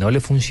 que no le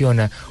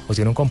funciona, o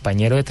tiene un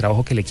compañero de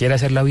trabajo que le quiere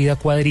hacer la vida a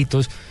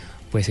cuadritos,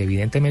 pues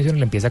evidentemente uno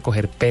le empieza a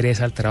coger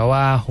pereza al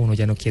trabajo, uno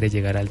ya no quiere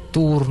llegar al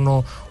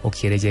turno, o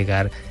quiere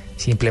llegar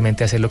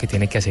simplemente a hacer lo que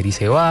tiene que hacer y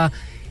se va,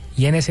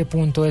 y en ese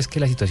punto es que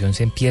la situación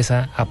se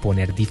empieza a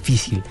poner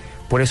difícil.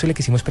 Por eso le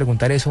quisimos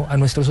preguntar eso a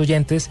nuestros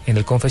oyentes en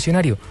el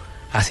confesionario.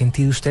 ¿Ha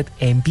sentido usted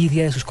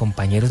envidia de sus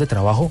compañeros de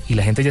trabajo? Y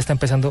la gente ya está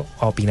empezando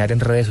a opinar en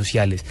redes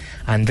sociales.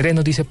 Andrés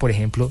nos dice, por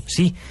ejemplo,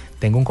 sí,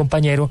 tengo un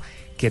compañero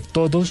que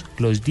todos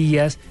los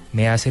días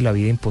me hace la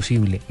vida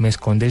imposible, me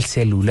esconde el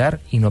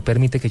celular y no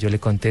permite que yo le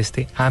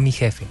conteste a mi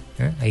jefe.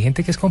 Hay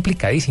gente que es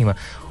complicadísima.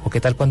 O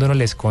qué tal cuando uno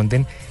le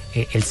esconden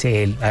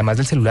además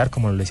del celular,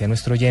 como lo decía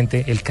nuestro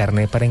oyente, el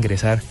carnet para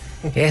ingresar.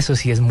 Eso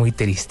sí es muy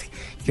triste.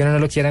 Que uno no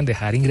lo quieran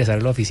dejar ingresar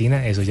a la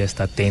oficina, eso ya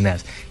está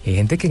tenaz. Hay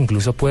gente que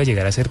incluso puede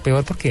llegar a ser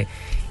peor porque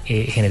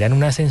generan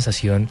una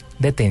sensación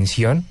de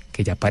tensión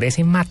que ya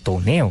parece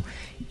matoneo.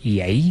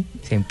 Y ahí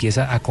se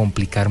empieza a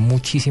complicar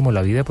muchísimo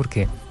la vida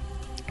porque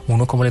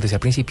uno, como les decía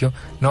al principio,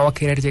 no va a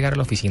querer llegar a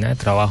la oficina de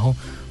trabajo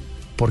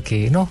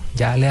porque no,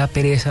 ya le da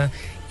pereza,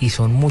 y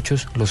son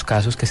muchos los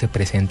casos que se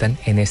presentan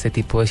en este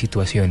tipo de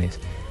situaciones.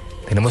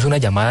 Tenemos una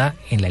llamada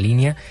en la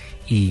línea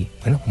y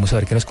bueno, vamos a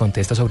ver qué nos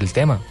contesta sobre el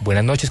tema.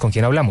 Buenas noches, ¿con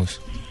quién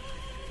hablamos?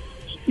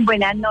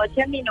 Buenas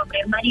noches, mi nombre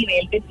es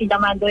Maribel, te estoy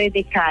llamando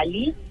desde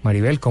Cali.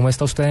 Maribel, ¿cómo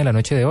está usted en la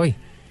noche de hoy?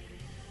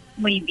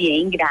 Muy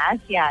bien,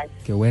 gracias.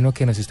 Qué bueno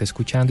que nos esté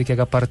escuchando y que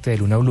haga parte de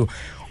Luna BLU.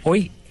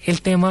 Hoy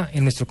el tema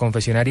en nuestro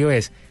confesionario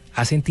es,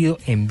 ¿ha sentido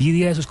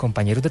envidia de sus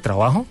compañeros de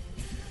trabajo?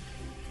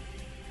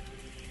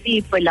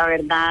 Sí, pues la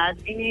verdad,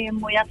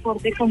 muy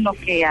acorde con lo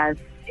que has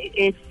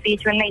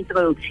dicho en la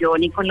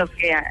introducción y con lo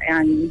que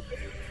han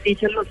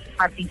dicho los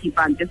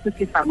participantes pues,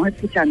 que estamos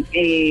escuchando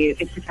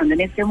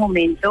en este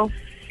momento.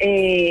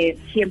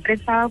 Siempre he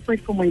estado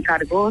pues como en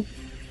cargos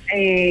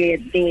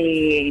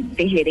de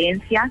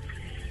gerencia,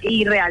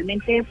 y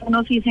realmente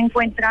uno sí se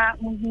encuentra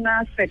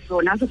unas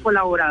personas o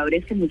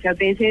colaboradores que muchas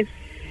veces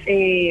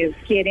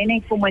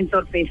quieren como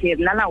entorpecer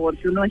la labor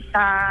que uno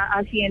está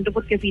haciendo,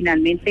 porque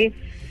finalmente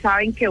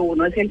saben que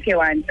uno es el que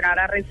va a entrar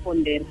a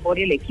responder por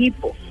el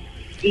equipo,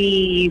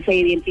 y se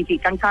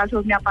identifican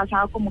casos. Me ha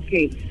pasado como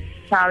que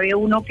sabe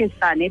uno que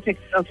están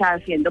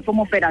haciendo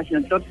como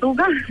operación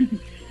tortuga,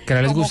 que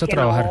no les gusta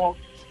trabajar,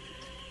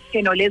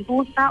 que no les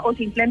gusta, o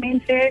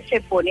simplemente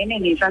se ponen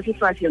en esa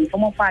situación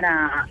como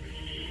para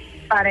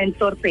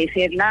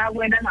entorpecer la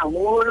buena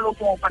labor, o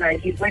como para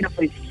decir, bueno,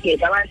 pues si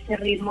ella va a este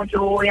ritmo,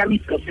 yo voy a mi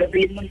propio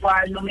ritmo,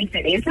 igual no me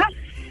interesa.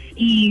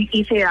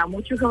 Y se da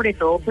mucho, sobre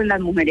todo pues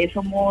las mujeres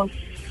somos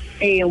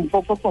un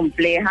poco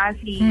complejas,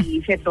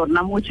 y se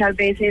torna muchas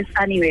veces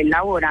a nivel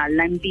laboral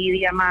la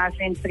envidia más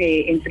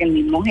entre el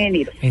mismo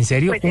género. ¿En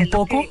serio? Pues ¿Un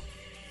poco?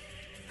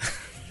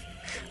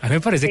 A mí me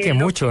parece que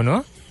mucho,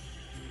 ¿no?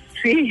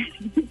 Sí.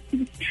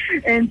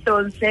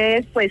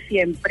 Entonces, pues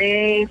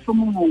siempre es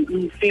como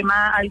un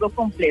tema algo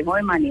complejo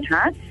de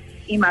manejar,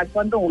 y más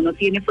cuando uno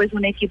tiene pues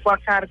un equipo a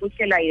cargo,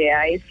 que la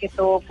idea es que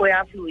todo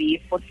pueda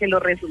fluir, porque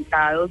los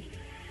resultados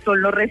son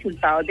los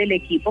resultados del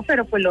equipo,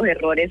 pero pues los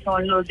errores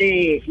son los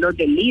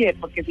del líder,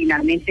 porque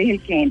finalmente es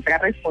el que entra a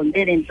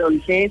responder.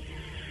 Entonces,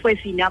 pues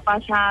sí me ha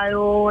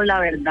pasado, la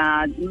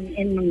verdad,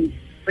 en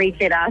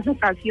reiteradas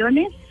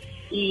ocasiones,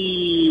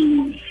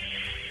 y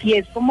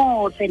es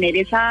como tener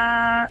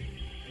esa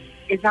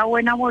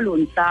buena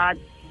voluntad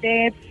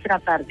de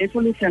tratar de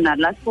solucionar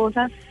las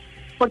cosas,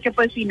 porque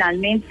pues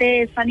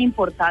finalmente es tan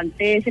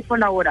importante ese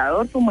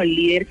colaborador como el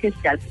líder que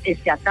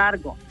esté a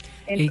cargo.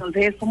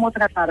 Entonces es como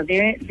tratar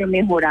de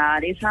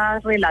mejorar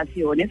esas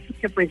relaciones,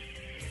 porque pues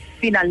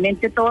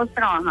finalmente todos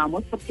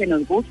trabajamos porque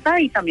nos gusta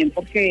y también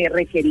porque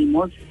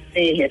requerimos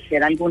de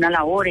ejercer alguna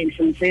labor.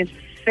 Entonces,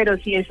 pero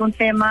sí es un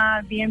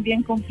tema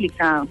bien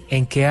complicado.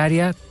 ¿En qué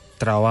área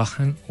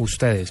trabajan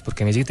ustedes?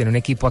 Porque me dice que tienen un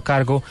equipo a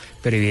cargo,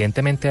 pero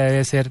evidentemente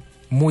debe ser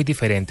muy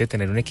diferente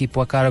tener un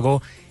equipo a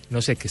cargo,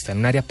 no sé, que está en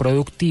un área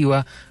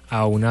productiva,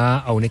 a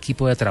un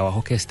equipo de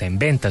trabajo que está en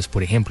ventas,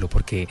 por ejemplo,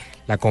 porque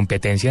la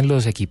competencia en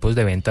los equipos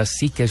de ventas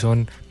sí que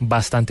son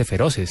bastante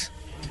feroces.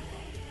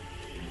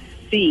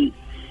 Sí,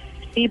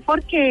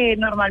 porque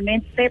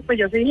normalmente, pues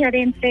yo soy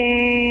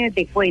gerente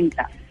de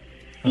cuenta,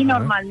 y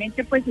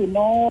normalmente pues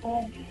uno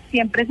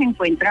siempre se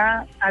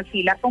encuentra,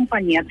 así la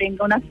compañía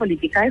tenga unas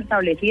políticas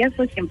establecidas,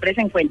 pues siempre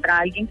se encuentra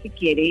alguien que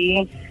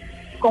quiere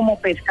como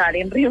pescar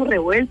en río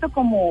revuelto,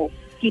 como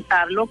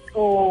quitarlo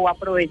o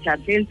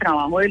aprovecharse del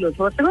trabajo de los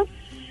otros.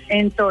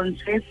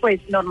 Entonces,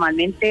 pues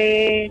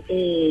normalmente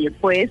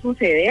puede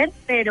suceder,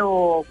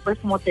 pero pues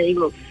como te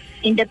digo,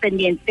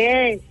 independiente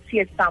de si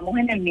estamos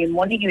en el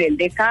mismo nivel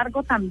de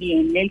cargo,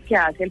 también el que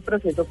hace el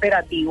proceso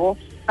operativo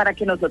para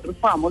que nosotros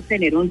podamos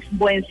tener un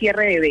buen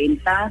cierre de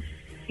ventas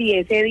si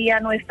ese día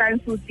no está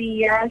en sus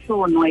días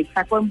o no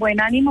está con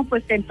buen ánimo,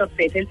 pues te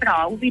entorpece el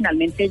trabajo.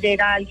 Finalmente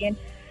llega alguien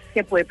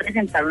que puede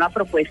presentar una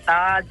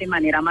propuesta de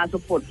manera más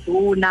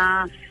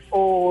oportuna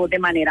o de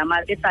manera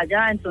más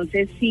detallada.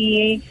 Entonces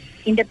sí,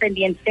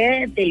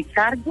 independiente del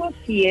cargo,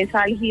 sí es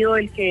álgido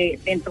el que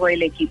dentro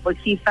del equipo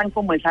existan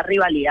como esas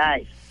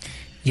rivalidades.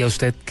 Y a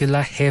usted, que es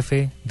la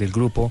jefe del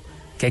grupo,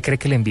 ¿qué cree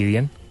que le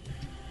envidian?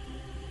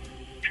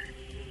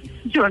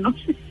 Yo no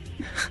sé.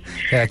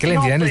 ¿Será que le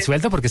envidian el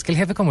sueldo? Porque es que el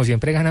jefe como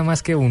siempre gana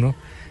más que uno,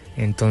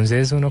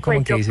 entonces uno como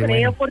pues que dice... Yo creo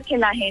bueno, porque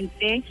la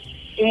gente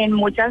en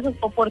muchas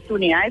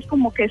oportunidades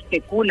como que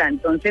especula,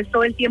 entonces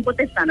todo el tiempo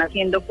te están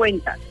haciendo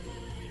cuentas.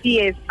 Si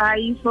esta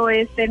hizo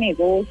este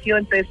negocio,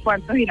 entonces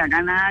cuánto irá a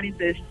ganar,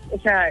 entonces, o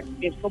sea,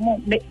 es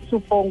como,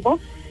 supongo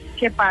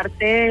que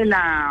parte de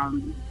la,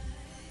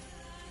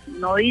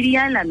 no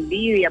diría de la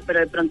envidia, pero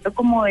de pronto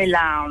como de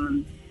la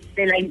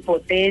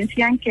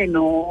impotencia en que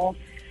no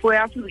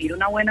pueda fluir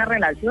una buena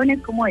relación,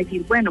 es como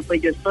decir, bueno,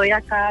 pues yo estoy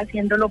acá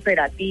haciendo el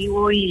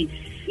operativo y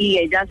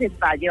ella se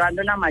está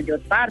llevando la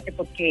mayor parte,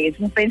 porque es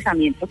un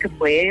pensamiento que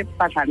puede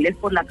pasarles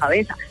por la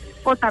cabeza.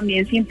 O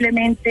también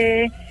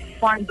simplemente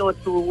cuando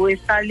tú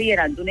estás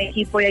liderando un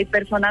equipo y hay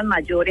personas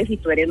mayores y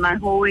tú eres más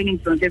joven,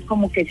 entonces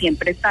como que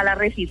siempre está la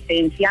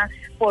resistencia,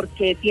 ¿por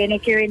qué tiene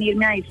que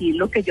venirme a decir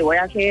lo que yo voy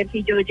a hacer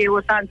si yo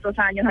llevo tantos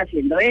años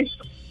haciendo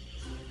esto?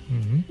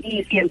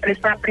 Y siempre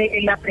está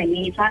la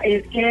premisa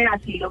es que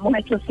así lo hemos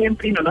hecho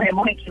siempre y no nos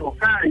hemos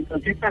equivocado,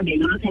 entonces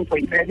también uno se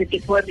encuentra ese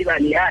tipo de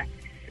rivalidad.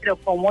 Pero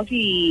como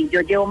si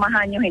yo llevo más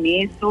años en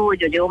esto,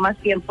 yo llevo más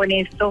tiempo en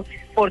esto,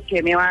 ¿por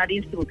qué me va a dar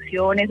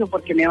instrucciones o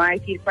por qué me va a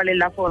decir cuál es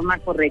la forma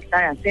correcta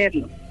de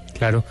hacerlo?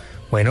 Claro,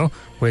 bueno,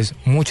 pues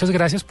muchas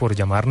gracias por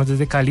llamarnos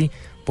desde Cali,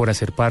 por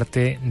hacer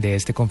parte de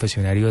este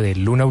confesionario de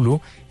Luna BLU,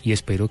 y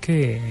espero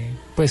que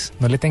pues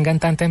no le tengan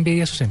tanta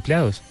envidia a sus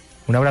empleados.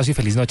 Un abrazo y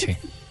feliz noche.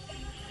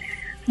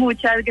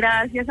 Muchas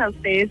gracias a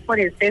ustedes por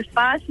este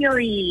espacio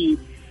y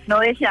no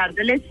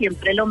deseándoles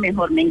siempre lo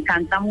mejor. Me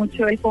encanta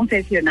mucho el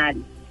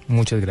confesionario.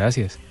 Muchas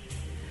gracias.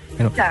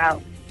 Bueno, chao.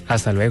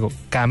 Hasta luego.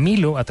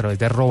 Camilo, a través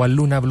de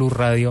 @Luna BLU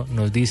Radio,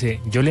 nos dice: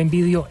 yo le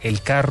envidio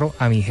el carro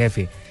a mi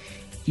jefe,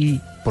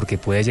 y porque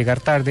puede llegar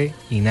tarde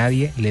y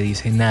nadie le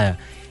dice nada.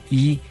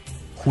 Y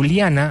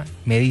Juliana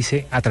me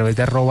dice a través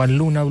de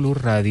 @Luna BLU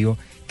Radio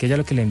que ella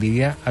lo que le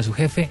envidia a su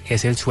jefe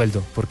es el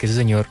sueldo, porque ese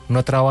señor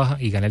no trabaja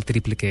y gana el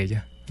triple que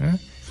ella.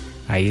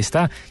 Ahí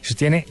está. Si usted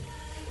tiene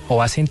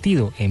o ha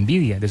sentido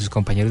envidia de sus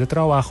compañeros de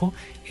trabajo,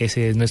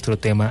 ese es nuestro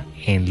tema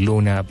en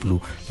Luna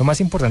BLU. Lo más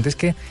importante es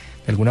que de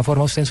alguna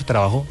forma usted en su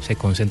trabajo se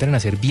concentre en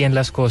hacer bien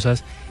las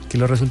cosas, que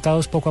los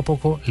resultados poco a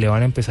poco le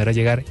van a empezar a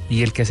llegar,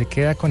 y el que se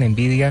queda con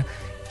envidia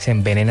se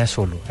envenena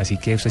solo. Así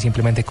que usted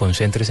simplemente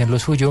concéntrese en lo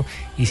suyo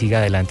y siga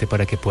adelante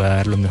para que pueda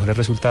dar los mejores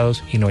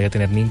resultados y no vaya a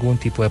tener ningún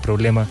tipo de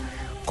problema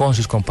con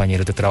sus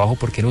compañeros de trabajo,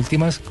 porque en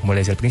últimas, como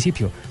les decía al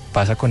principio,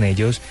 pasa con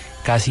ellos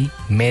casi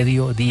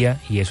medio día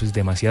y eso es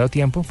demasiado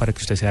tiempo para que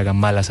usted se haga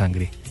mala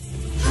sangre.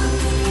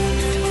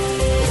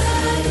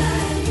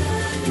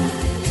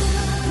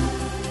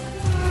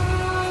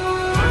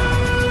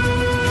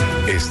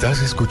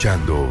 Estás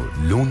escuchando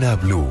Luna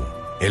BLU,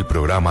 el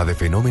programa de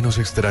fenómenos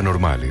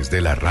extranormales de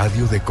la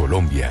radio de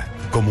Colombia.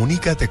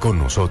 Comunícate con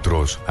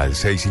nosotros al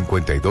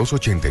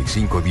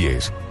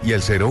 652-8510 y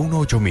al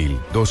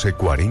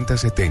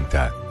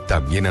 018-124070.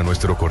 También a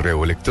nuestro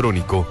correo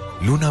electrónico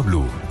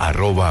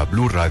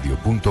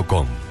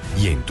lunablu@bluradio.com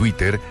y en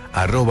Twitter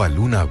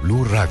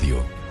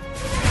 @LunaBluRadio.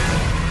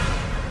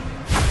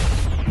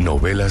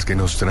 Novelas que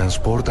nos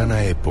transportan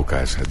a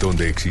épocas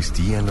donde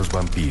existían los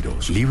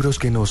vampiros, libros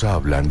que nos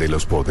hablan de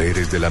los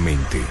poderes de la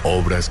mente,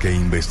 obras que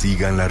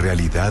investigan la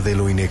realidad de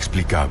lo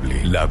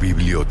inexplicable, la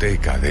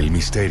biblioteca del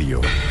misterio.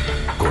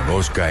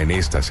 Conozca en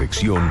esta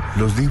sección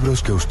los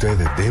libros que usted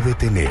debe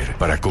tener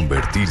para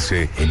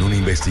convertirse en un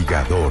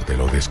investigador de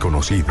lo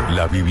desconocido.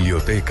 La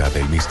biblioteca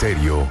del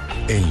misterio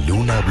en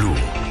Luna BLU,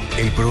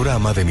 el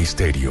programa de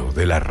misterio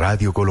de la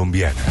radio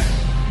colombiana.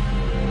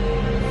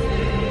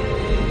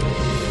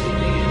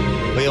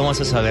 Hoy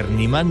vamos a saber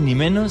ni más ni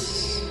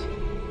menos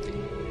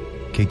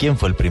que quién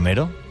fue el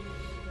primero.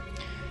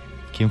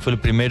 ¿Quién fue el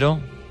primero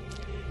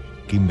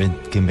que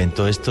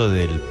inventó esto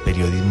del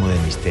periodismo de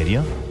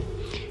misterio?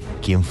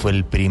 ¿Quién fue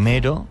el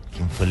primero,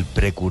 quién fue el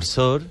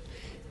precursor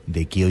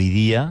de que hoy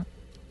día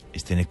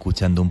estén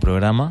escuchando un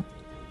programa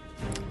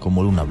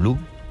como Luna BLU?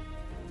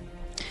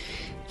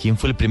 ¿Quién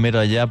fue el primero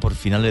allá por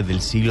finales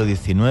del siglo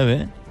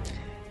XIX?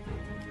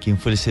 ¿Quién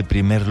fue ese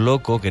primer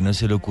loco que no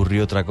se le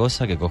ocurrió otra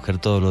cosa que coger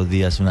todos los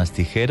días unas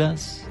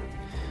tijeras,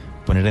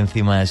 poner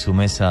encima de su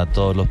mesa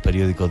todos los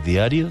periódicos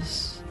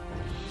diarios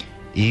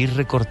e ir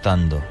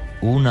recortando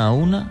una a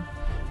una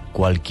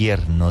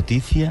cualquier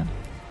noticia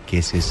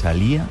que se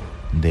salía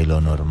de lo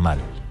normal?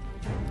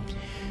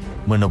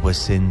 Bueno,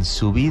 pues en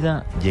su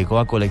vida llegó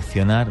a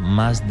coleccionar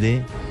más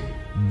de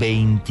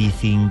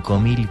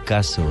 25.000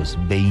 casos,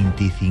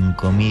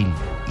 25.000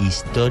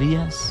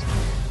 historias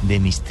de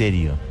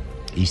misterio.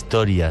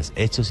 Historias,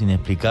 hechos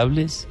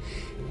inexplicables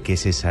que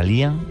se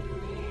salían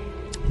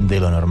de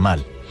lo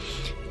normal.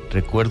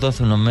 Recuerdo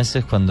hace unos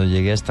meses cuando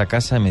llegué a esta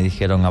casa y me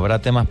dijeron, ¿habrá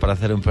temas para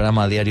hacer un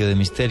programa diario de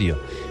misterio?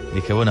 Y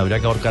dije, bueno, habría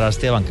que ahorcar a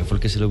Esteban, que fue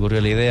el que se le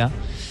ocurrió la idea,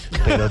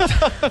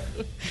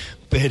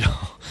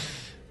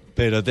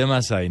 pero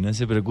temas hay, no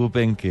se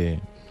preocupen que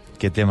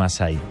temas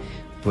hay.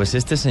 Pues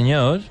este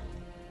señor,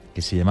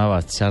 que se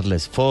llamaba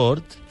Charles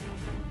Fort,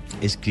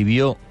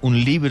 escribió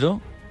un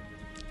libro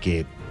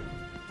que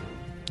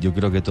yo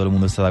creo que todo el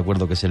mundo está de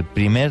acuerdo que es el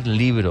primer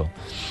libro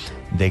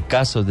de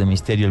casos de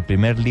misterio, el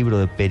primer libro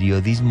de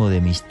periodismo de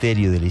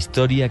misterio de la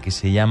historia, que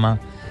se llama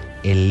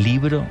El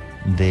libro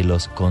de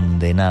los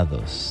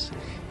condenados.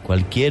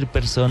 Cualquier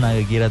persona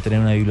que quiera tener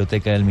una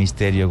biblioteca del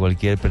misterio,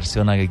 cualquier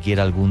persona que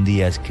quiera algún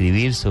día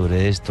escribir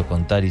sobre esto,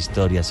 contar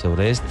historias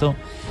sobre esto,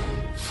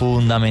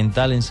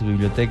 fundamental en su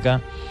biblioteca,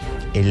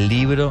 el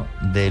libro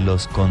de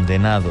los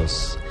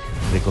condenados.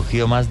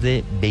 Recogió más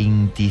de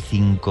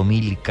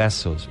 25.000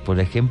 casos.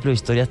 Por ejemplo,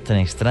 historias tan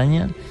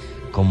extrañas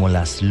como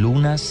las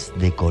lunas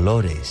de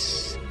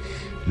colores.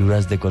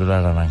 Lunas de color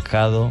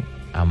anaranjado,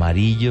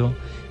 amarillo,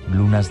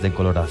 lunas de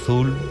color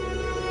azul.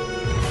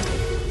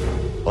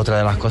 Otra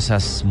de las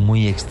cosas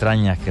muy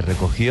extrañas que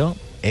recogió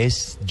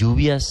es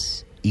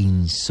lluvias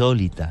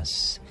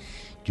insólitas.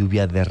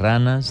 Lluvias de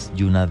ranas,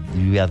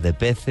 lluvias de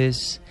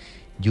peces,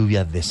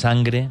 lluvias de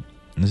sangre.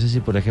 No sé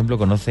si, por ejemplo,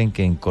 conocen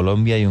que en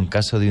Colombia hay un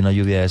caso de una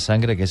lluvia de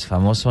sangre que es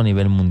famoso a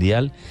nivel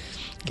mundial,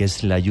 que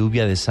es la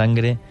lluvia de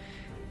sangre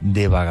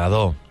de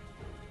Bagadó.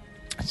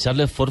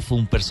 Charles Fort fue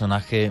un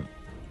personaje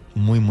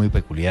muy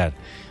peculiar.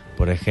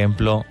 Por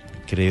ejemplo,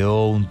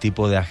 creó un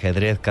tipo de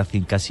ajedrez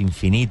casi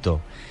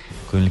infinito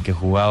con el que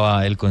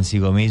jugaba él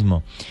consigo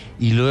mismo.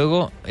 Y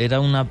luego era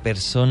una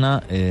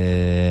persona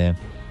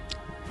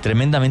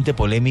tremendamente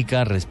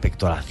polémica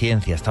respecto a la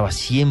ciencia. Estaba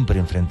siempre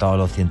enfrentado a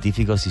los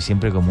científicos y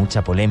siempre con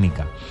mucha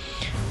polémica.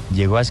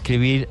 Llegó a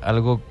escribir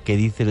algo que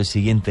dice lo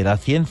siguiente: la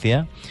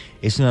ciencia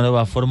es una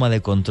nueva forma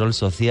de control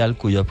social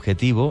cuyo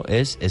objetivo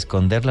es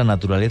esconder la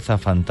naturaleza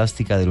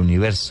fantástica del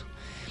universo,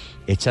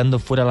 echando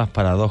fuera las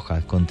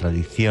paradojas,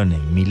 contradicciones,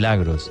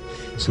 milagros,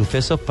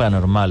 sucesos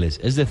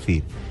paranormales, es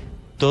decir,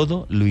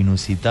 todo lo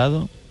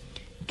inusitado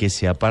que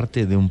se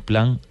aparte de un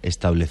plan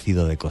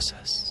establecido de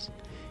cosas.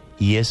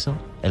 Y eso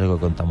es lo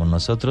que contamos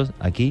nosotros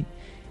aquí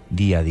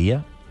día a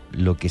día,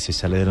 lo que se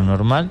sale de lo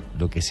normal,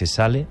 lo que se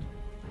sale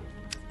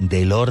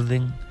del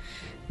orden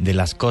de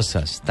las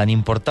cosas. Tan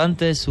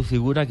importante es su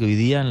figura que hoy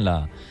día en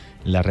la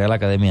Real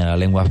Academia de la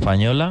Lengua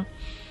Española,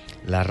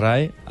 la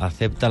RAE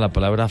acepta la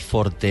palabra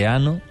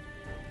forteano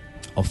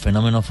o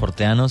fenómenos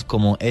forteanos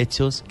como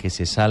hechos que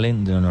se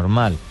salen de lo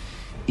normal.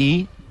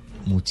 Y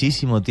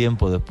muchísimo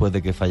tiempo después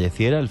de que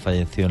falleciera, él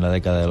falleció en la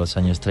década de los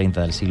años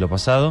 30 del siglo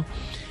pasado,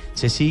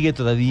 se sigue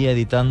todavía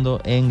editando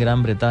en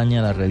Gran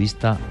Bretaña la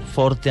revista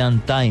Fortean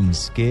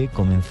Times, que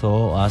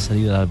comenzó a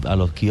salir a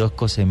los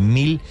kioscos en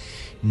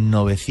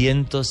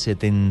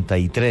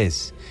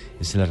 1973.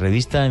 Es la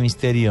revista de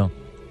misterio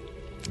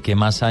que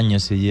más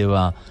años se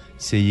lleva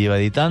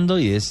editando,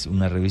 y es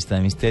una revista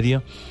de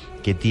misterio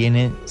que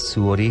tiene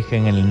su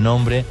origen en el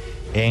nombre,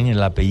 en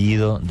el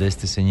apellido de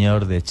este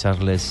señor, de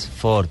Charles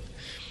Fort.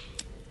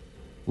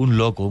 Un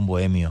loco, un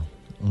bohemio,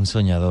 un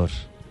soñador,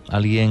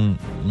 alguien,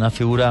 una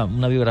figura,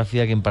 una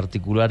biografía que en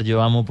particular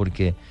yo amo,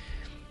 porque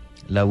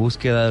la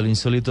búsqueda de lo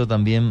insólito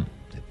también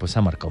pues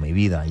ha marcado mi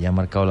vida y ha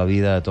marcado la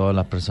vida de todas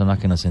las personas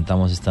que nos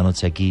sentamos esta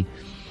noche aquí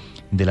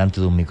delante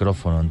de un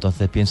micrófono.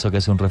 Entonces pienso que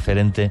es un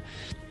referente,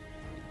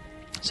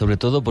 sobre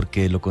todo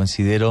porque lo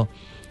considero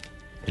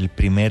el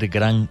primer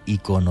gran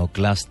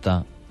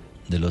iconoclasta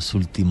de los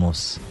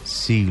últimos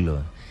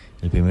siglos.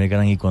 El primer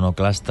gran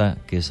iconoclasta,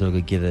 que eso lo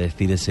que quiere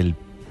decir es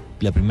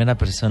la primera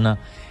persona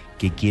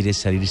que quiere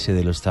salirse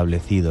de lo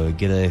establecido, que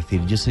quiere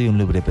decir, yo soy un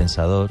libre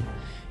pensador,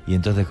 y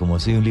entonces, como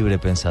soy un libre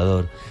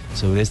pensador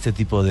sobre este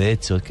tipo de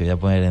hechos que voy a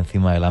poner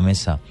encima de la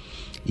mesa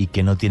y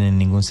que no tienen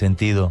ningún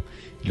sentido,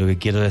 lo que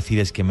quiero decir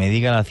es que me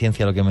diga la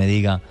ciencia lo que me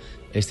diga,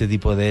 este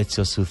tipo de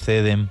hechos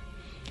suceden,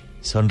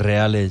 son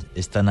reales,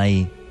 están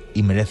ahí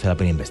y merece la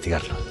pena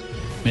investigarlo.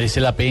 Merece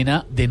la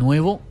pena. De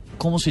nuevo,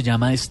 ¿cómo se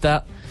llama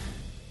esta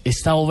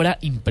obra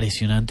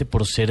impresionante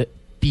por ser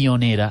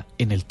pionera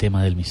en el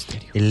tema del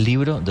misterio? El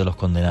libro de los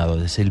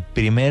condenados. Es el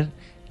primer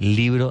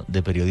libro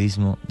de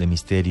periodismo de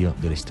misterio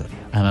de la historia.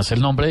 Además,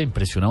 el nombre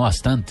impresiona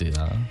bastante,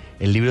 ¿no?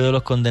 El libro de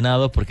los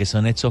condenados, porque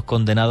son hechos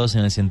condenados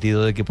en el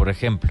sentido de que, por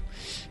ejemplo,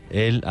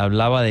 él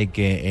hablaba de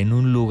que en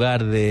un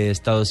lugar de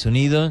Estados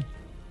Unidos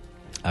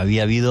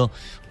había habido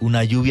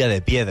una lluvia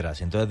de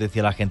piedras. Entonces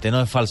decía la gente, no,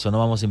 es falso, no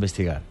vamos a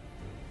investigar.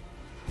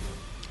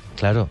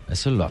 Claro,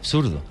 eso es lo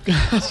absurdo.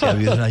 Si ha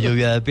habido una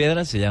lluvia de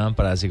piedras, se llaman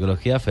para la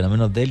psicología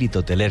fenómenos de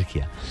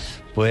litotelergia.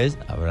 Pues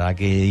habrá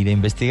que ir a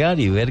investigar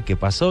y ver qué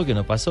pasó, qué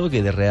no pasó,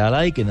 qué de real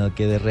hay, qué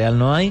de real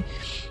no hay,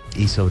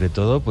 y sobre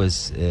todo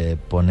pues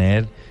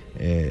poner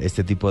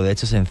este tipo de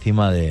hechos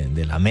encima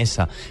de la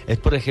mesa. Es,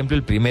 por ejemplo,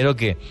 el primero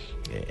que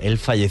él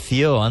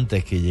falleció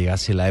antes que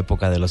llegase la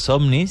época de los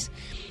ovnis,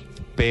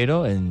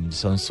 pero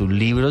son sus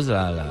libros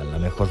la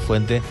mejor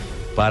fuente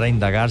para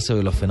indagar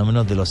sobre los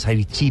fenómenos de los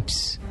air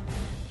chips.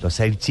 los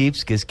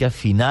airships, que es que a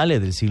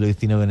finales del siglo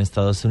XIX en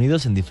Estados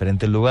Unidos, en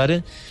diferentes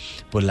lugares,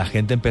 pues la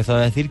gente empezó a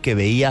decir que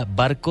veía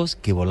barcos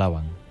que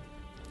volaban.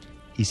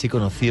 Y se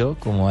conoció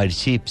como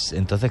airships.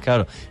 Entonces,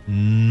 claro,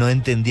 no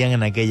entendían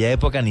en aquella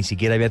época, ni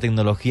siquiera había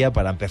tecnología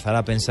para empezar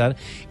a pensar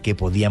que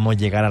podíamos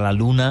llegar a la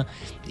Luna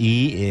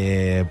y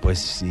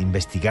pues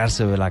investigar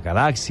sobre las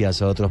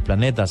galaxias o otros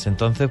planetas.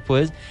 Entonces,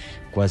 pues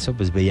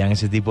veían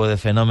ese tipo de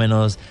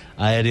fenómenos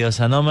aéreos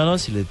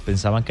anómalos y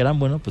pensaban que eran,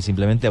 bueno, pues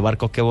simplemente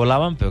barcos que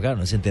volaban, pero claro,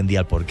 no se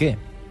entendía el por qué.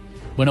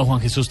 Bueno, Juan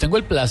Jesús, tengo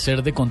el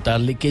placer de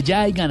contarle que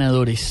ya hay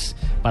ganadores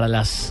para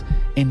las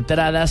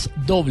entradas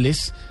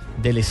dobles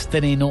del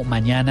estreno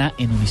mañana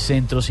en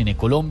Unicentro Cine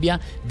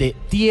Colombia de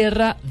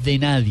Tierra de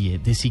Nadie,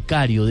 de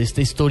Sicario, de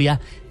esta historia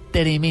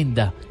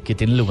tremenda que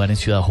tiene lugar en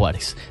Ciudad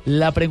Juárez.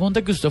 La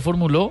pregunta que usted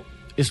formuló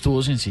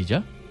estuvo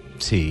sencilla.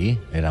 Sí,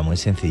 era muy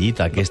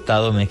sencillita. ¿A qué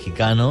estado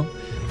mexicano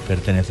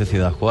pertenece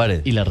Ciudad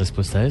Juárez? Y la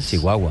respuesta es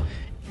Chihuahua.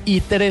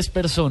 Y 3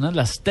 personas,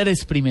 las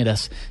 3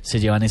 primeras,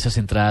 se llevan esas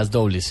entradas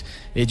dobles.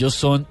 Ellos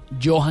son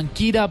Johan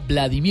Kira,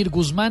 Vladimir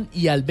Guzmán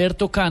y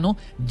Alberto Cano.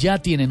 Ya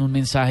tienen un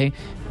mensaje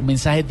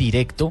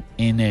directo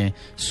en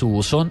su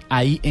buzón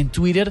ahí en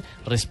Twitter.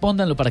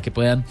 Respóndanlo para que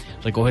puedan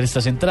recoger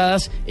estas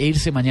entradas e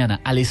irse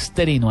mañana al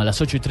estreno a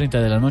las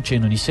 8:30 de la noche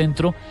en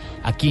Unicentro,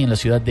 aquí en la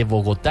ciudad de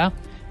Bogotá,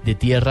 de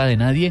Tierra de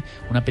Nadie.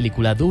 Una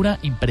película dura,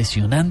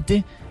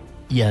 impresionante.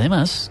 Y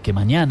además que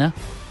mañana,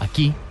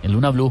 aquí en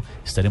Luna Blue,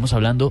 estaremos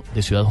hablando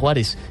de Ciudad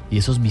Juárez y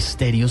esos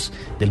misterios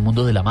del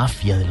mundo de la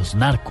mafia, de los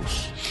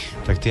narcos.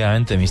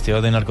 Efectivamente,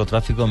 misterio del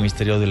narcotráfico,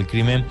 misterio del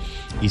crimen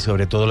y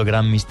sobre todo el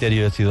gran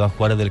misterio de Ciudad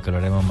Juárez del que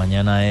hablaremos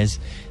mañana es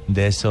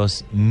de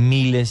esos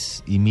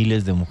miles y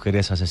miles de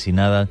mujeres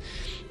asesinadas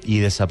y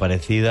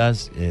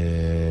desaparecidas,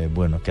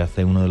 que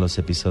hace uno de los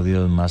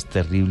episodios más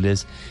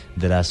terribles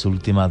de las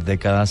últimas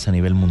décadas a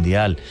nivel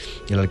mundial.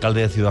 El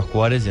alcalde de Ciudad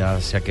Juárez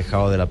ya se ha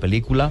quejado de la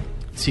película.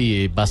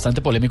 Sí,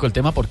 bastante polémico el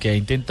tema porque ha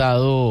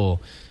intentado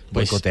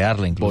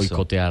boicotearla incluso.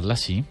 Boicotearla,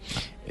 sí.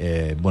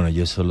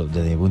 Yo solo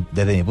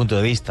desde mi punto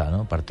de vista,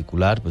 ¿no?,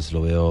 particular, pues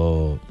lo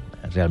veo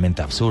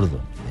realmente absurdo.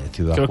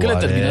 Creo que le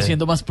termina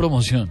haciendo más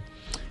promoción.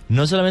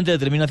 No solamente le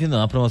termina haciendo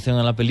más promoción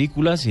a la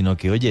película, sino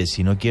que, oye,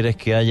 si no quieres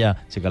que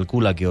haya, se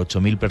calcula que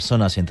 8.000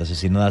 personas entre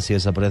asesinadas y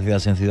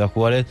desaparecidas en Ciudad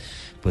Juárez,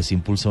 pues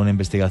impulsa una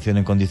investigación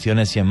en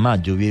condiciones y en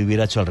más. Yo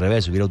hubiera hecho al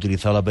revés, hubiera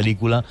utilizado la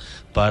película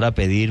para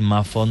pedir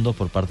más fondos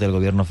por parte del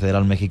gobierno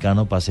federal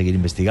mexicano para seguir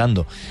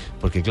investigando.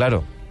 Porque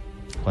claro,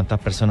 ¿cuántas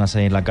personas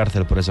hay en la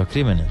cárcel por esos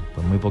crímenes?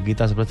 Pues muy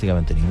poquitas,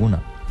 prácticamente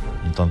ninguna.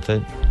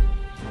 Entonces,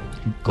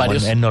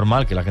 es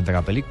normal que la gente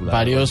haga películas.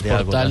 Varios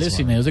portales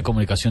y medios de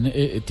comunicación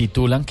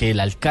titulan que el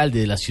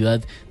alcalde de la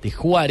ciudad de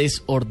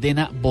Juárez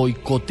ordena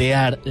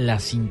boicotear la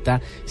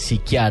cinta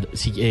Sicario.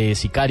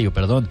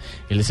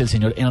 Él es el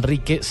señor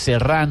Enrique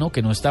Serrano,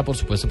 que no está, por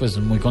supuesto, pues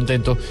muy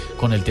contento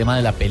con el tema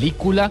de la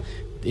película.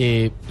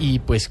 Y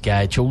pues que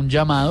ha hecho un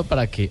llamado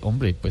para que,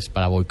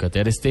 para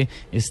boicotear este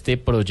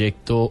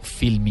proyecto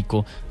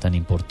fílmico tan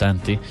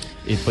importante.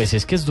 Pues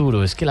es que es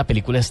duro, es que la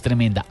película es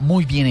tremenda,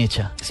 muy bien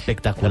hecha,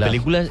 espectacular. La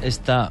película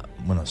está,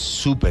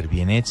 súper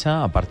bien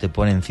hecha, aparte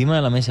pone encima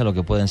de la mesa lo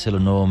que pueden ser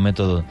los nuevos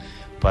métodos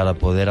para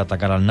poder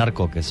atacar al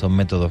narco, que son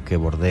métodos que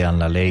bordean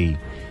la ley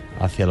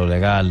hacia lo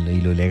legal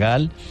y lo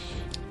ilegal,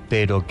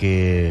 pero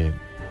que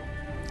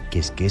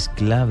es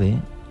clave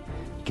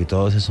que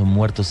todos esos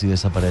muertos y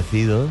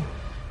desaparecidos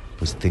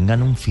pues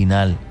tengan un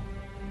final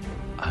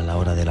a la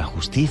hora de la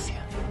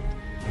justicia.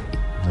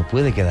 No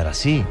puede quedar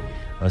así.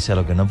 O sea,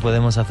 lo que no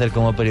podemos hacer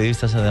como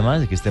periodistas,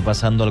 además, es que esté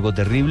pasando algo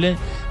terrible,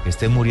 que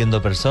estén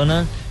muriendo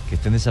personas, que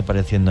estén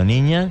desapareciendo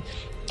niñas,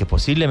 que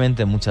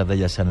posiblemente muchas de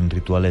ellas sean en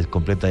rituales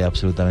completa y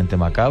absolutamente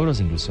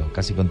macabros, incluso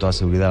casi con toda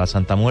seguridad la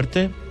Santa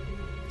Muerte,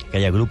 que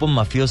haya grupos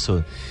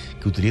mafiosos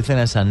que utilicen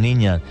a esas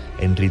niñas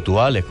en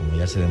rituales, como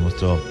ya se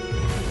demostró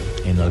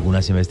en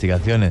algunas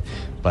investigaciones,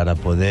 para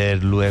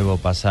poder luego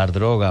pasar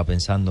droga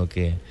pensando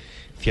que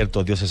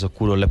ciertos dioses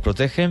oscuros les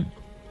protegen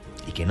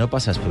y que no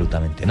pasa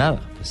absolutamente nada.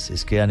 Pues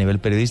es que a nivel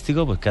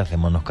periodístico, pues ¿qué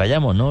hacemos? Nos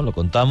callamos, ¿no? Lo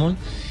contamos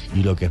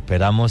y lo que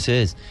esperamos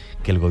es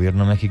que el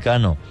gobierno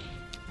mexicano,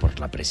 por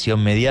la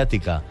presión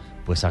mediática,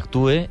 pues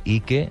actúe y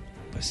que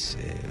pues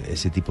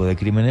ese tipo de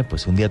crímenes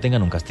pues un día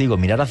tengan un castigo.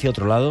 Mirar hacia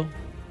otro lado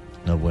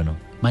no es bueno.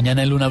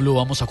 Mañana en Luna Blue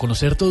vamos a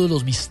conocer todos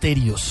los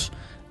misterios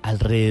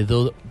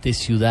alrededor de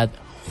Ciudad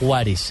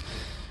Juárez.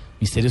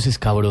 Misterios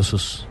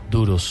escabrosos,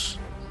 duros,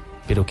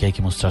 pero que hay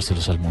que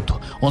mostrárselos al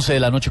mundo. 11 de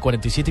la noche,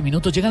 47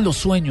 minutos. Llegan los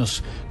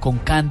sueños con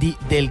Candy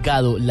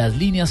Delgado. Las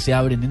líneas se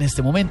abren en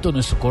este momento.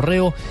 Nuestro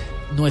correo,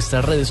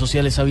 nuestras redes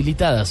sociales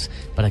habilitadas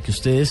para que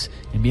ustedes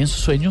envíen sus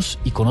sueños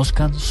y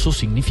conozcan su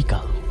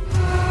significado.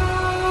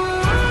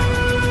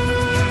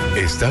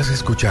 Estás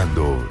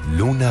escuchando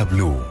Luna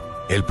Blue,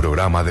 el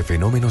programa de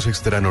fenómenos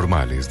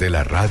extranormales de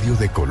la radio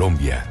de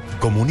Colombia.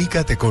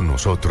 Comunícate con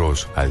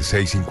nosotros al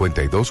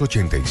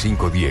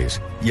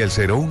 652-8510 y al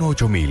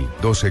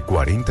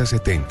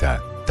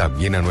 018-124070.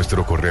 También a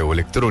nuestro correo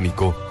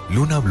electrónico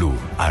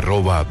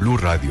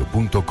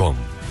lunablue@bluradio.com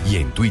y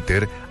en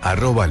Twitter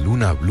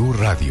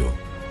 @lunabluradio.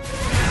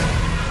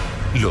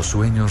 Los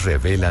sueños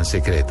revelan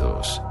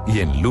secretos y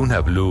en Luna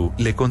Blue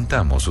le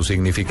contamos su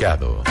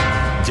significado.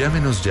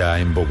 Llámenos ya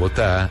en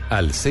Bogotá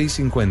al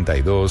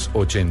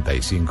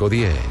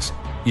 652-8510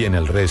 y en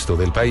el resto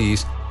del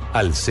país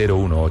al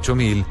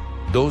 018.000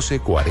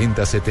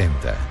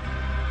 124070.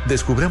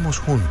 Descubramos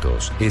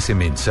juntos ese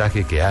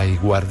mensaje que hay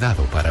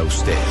guardado para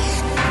usted.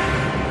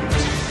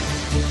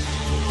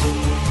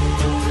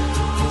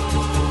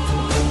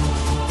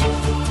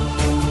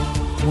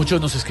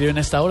 Muchos nos escriben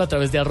a esta hora a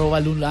través de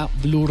 @Luna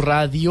BLU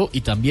Radio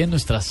y también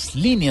nuestras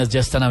líneas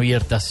ya están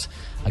abiertas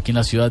aquí en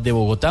la ciudad de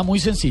Bogotá. Muy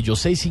sencillo,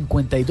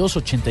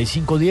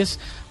 652-8510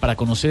 para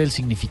conocer el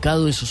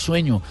significado de su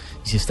sueño.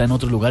 Y si está en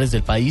otros lugares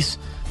del país,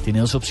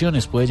 tiene dos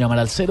opciones. Puede llamar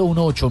al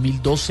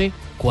 018-012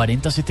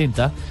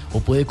 4070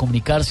 o puede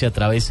comunicarse a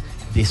través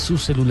de su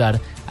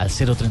celular al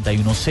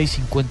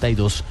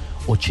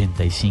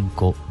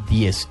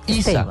 031-652-8510.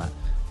 Isa.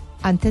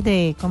 Antes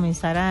de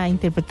comenzar a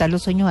interpretar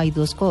los sueños hay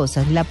dos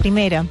cosas. La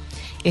primera,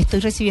 estoy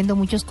recibiendo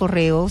muchos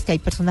correos, que hay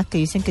personas que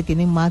dicen que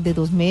tienen más de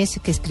 2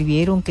 meses, que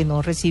escribieron, que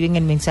no reciben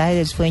el mensaje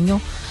del sueño.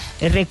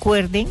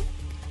 Recuerden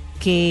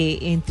que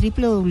en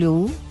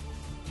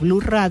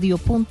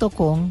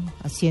www.bluradio.com,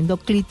 haciendo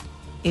clic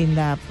en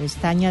la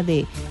pestaña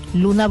de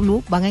Luna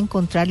Blue, van a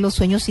encontrar los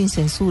sueños sin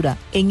censura.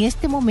 En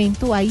este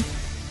momento hay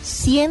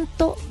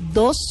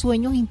 102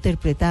 sueños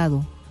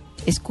interpretados.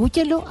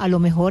 Escúchelo, a lo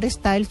mejor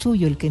está el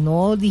suyo, el que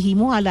no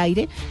dijimos al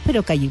aire,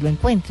 pero que allí lo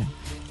encuentran.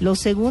 Lo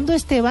segundo,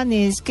 Esteban,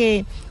 es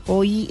que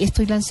hoy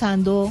estoy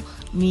lanzando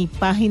mi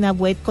página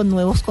web con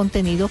nuevos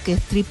contenidos, que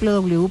es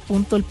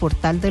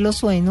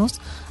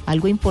www.elportaldelosueños.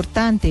 Algo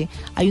importante,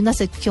 hay una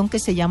sección que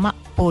se llama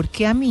 ¿Por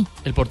qué a mí?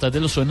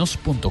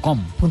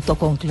 Elportaldelosueños.com.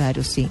 .com,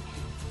 claro, sí.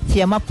 Se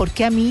llama ¿Por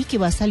qué a mí?, que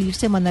va a salir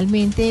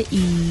semanalmente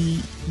y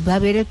va a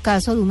haber el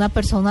caso de una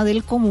persona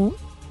del común.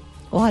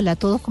 Ojalá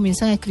todos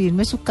comiencen a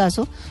escribirme sus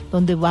casos,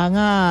 donde van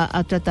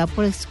a tratar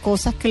pues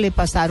cosas que le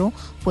pasaron,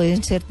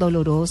 pueden ser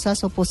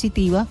dolorosas o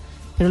positivas,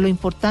 pero lo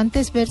importante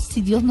es ver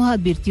si Dios nos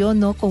advirtió o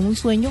no con un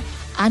sueño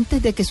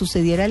antes de que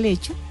sucediera el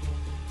hecho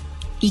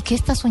y qué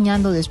está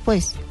soñando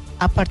después.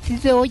 A partir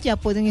de hoy ya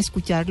pueden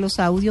escuchar los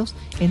audios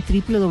en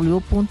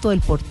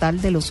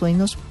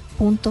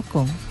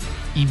www.elportaldelosueños.com.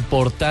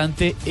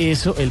 Importante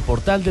eso,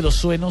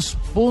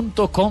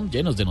 elportaldelosueños.com,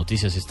 llenos de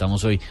noticias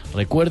estamos hoy.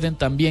 Recuerden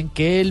también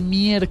que el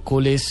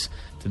miércoles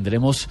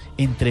tendremos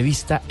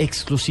entrevista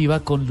exclusiva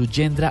con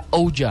Luyendra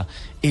Ouya,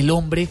 el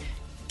hombre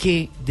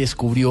que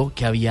descubrió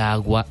que había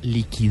agua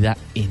líquida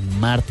en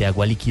Marte,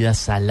 agua líquida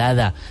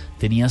salada.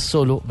 Tenía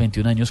solo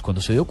 21 años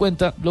cuando se dio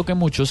cuenta, lo que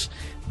muchos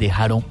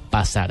dejaron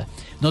pasar.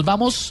 Nos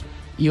vamos.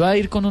 Iba a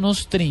ir con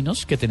unos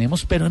trinos que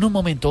tenemos, pero en un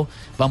momento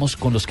vamos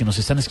con los que nos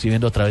están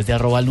escribiendo a través de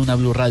 @Luna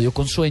BLU Radio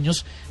con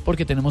sueños,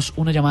 porque tenemos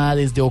una llamada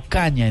desde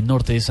Ocaña, en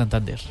norte de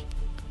Santander.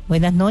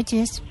 Buenas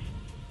noches.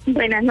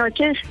 Buenas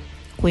noches.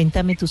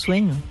 Cuéntame tu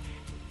sueño.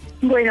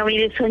 Bueno,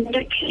 mire, soñé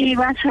que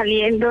iba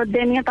saliendo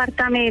de mi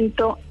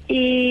apartamento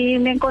y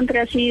me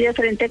encontré así de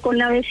frente con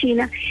la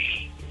vecina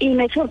y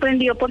me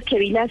sorprendió porque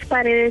vi las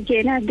paredes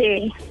llenas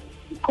de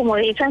como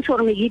de esas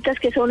hormiguitas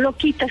que son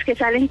loquitas que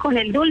salen con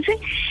el dulce.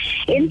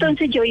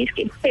 Entonces yo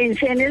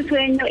pensé en el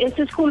sueño,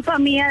 esto es culpa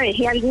mía,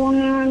 dejé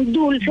algún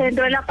dulce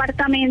dentro del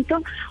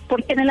apartamento,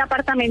 porque en el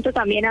apartamento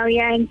también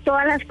había en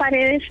todas las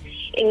paredes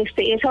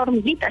esa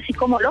hormiguita, así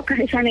como loca,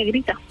 esa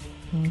negrita.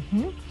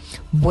 Uh-huh.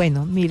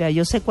 Bueno, mira,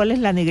 yo sé cuál es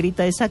la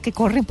negrita, esa que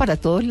corren para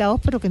todos lados,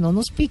 pero que no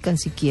nos pican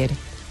siquiera,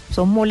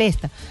 son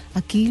molestas.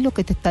 Aquí lo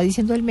que te está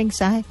diciendo el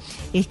mensaje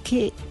es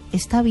que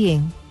está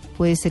bien,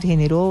 puedes ser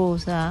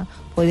generosa,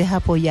 puedes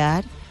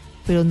apoyar,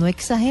 pero no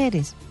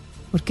exageres,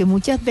 porque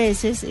muchas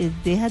veces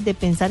dejas de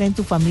pensar en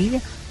tu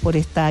familia por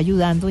estar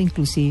ayudando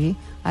inclusive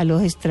a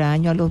los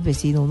extraños, a los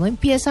vecinos. Uno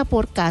empieza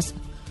por casa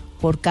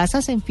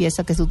se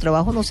empieza, que su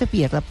trabajo no se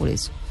pierda por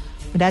eso.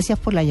 Gracias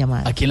por la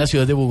llamada. Aquí en la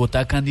ciudad de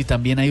Bogotá, Candy,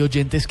 también hay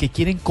oyentes que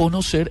quieren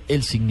conocer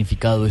el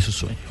significado de su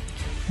sueño.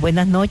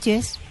 Buenas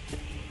noches.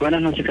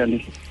 Buenas noches,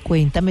 Candy.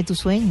 Cuéntame tu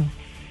sueño.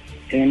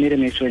 Mire,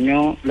 mi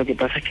sueño, lo que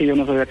pasa es que yo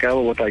no soy de acá de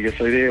Bogotá, yo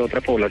soy de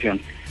otra población.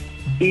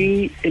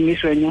 Y en mi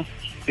sueño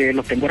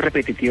lo tengo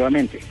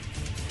repetitivamente.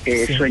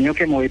 Sí. Sueño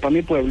que me voy para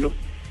mi pueblo,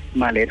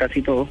 maletas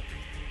y todo,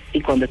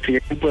 y cuando estoy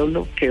en mi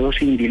pueblo quedo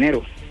sin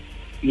dinero.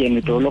 Y en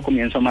mi pueblo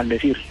comienzo a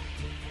maldecir.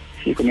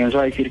 Sí, comienzo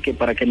a decir que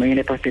para qué me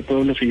vine para este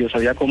pueblo si yo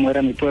sabía cómo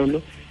era mi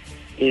pueblo,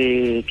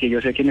 que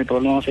yo sé que en mi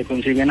pueblo no se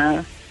consigue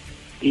nada,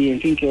 y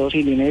en fin, quedo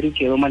sin dinero y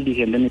quedo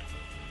maldiciendo en mi pueblo.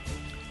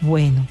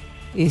 Bueno,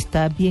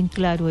 está bien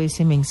claro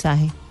ese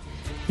mensaje.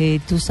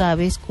 Tú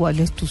sabes cuál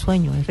es tu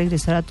sueño, es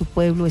regresar a tu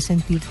pueblo, es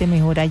sentirte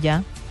mejor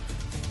allá,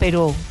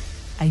 pero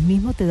ahí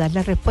mismo te das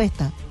la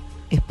respuesta.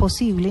 Es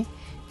posible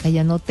que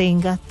allá no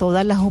tengas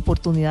todas las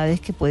oportunidades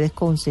que puedes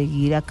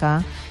conseguir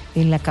acá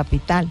en la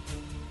capital.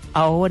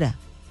 Ahora,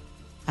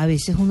 a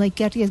veces uno hay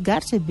que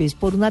arriesgarse, ves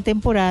por una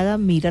temporada,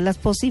 mira las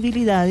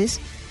posibilidades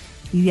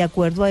y de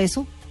acuerdo a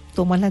eso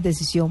tomas la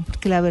decisión,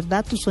 porque la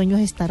verdad tu sueño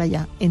es estar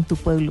allá, en tu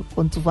pueblo,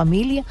 con tu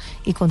familia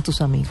y con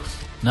tus amigos.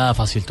 Nada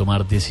fácil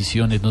tomar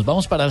decisiones. Nos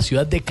vamos para la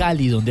ciudad de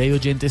Cali, donde hay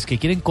oyentes que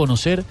quieren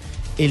conocer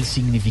el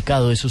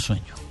significado de su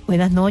sueño.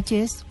 Buenas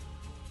noches.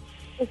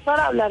 Es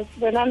para hablar.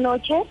 Buenas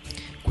noches.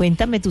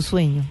 Cuéntame tu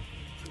sueño.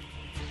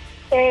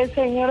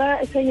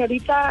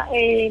 Señorita,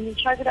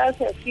 muchas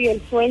gracias. Sí,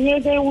 el sueño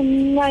es de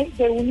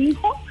un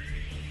hijo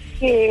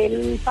que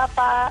el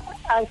papá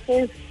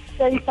hace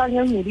 6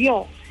 años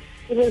murió.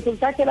 Y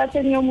resulta que él ha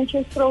tenido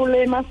muchos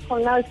problemas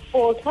con la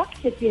esposa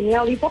que tiene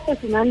ahorita, pues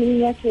una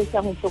niña que se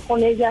juntó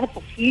con ella hace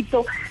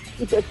poquito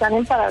y pues están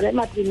en parada de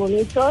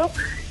matrimonio y todo.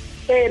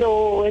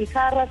 Pero él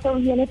cada rato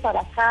viene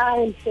para acá,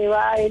 él se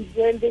va, él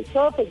vuelve y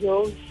todo, pues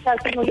yo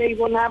casi no le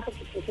digo nada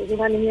porque pues es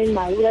una niña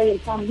inmadura y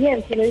él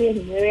también tiene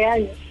 19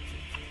 años.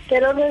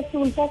 Pero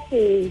resulta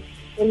que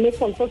él me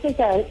contó que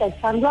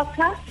estando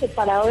acá,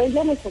 separado de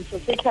ella, me contó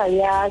que se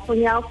había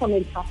soñado con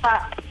el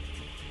papá.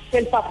 Que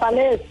el papá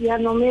le decía,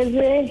 no me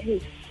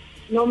dejes,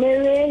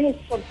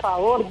 por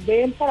favor,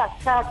 ven para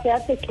acá,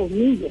 quédate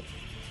conmigo.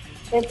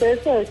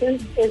 Entonces,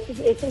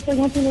 ese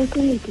sueño tiene un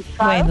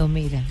significado. Bueno,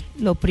 mira,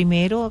 lo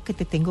primero que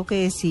te tengo que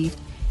decir,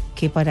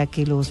 que para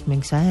que los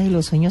mensajes de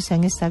los sueños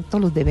sean exactos,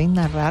 los deben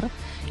narrar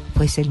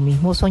pues el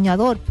mismo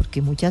soñador,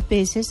 porque muchas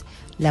veces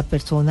la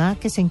persona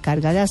que se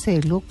encarga de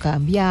hacerlo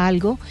cambia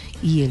algo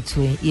y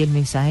el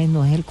mensaje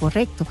no es el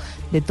correcto.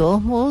 De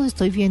todos modos,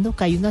 estoy viendo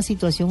que hay una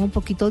situación un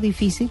poquito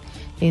difícil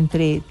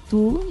entre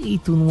tú y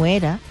tu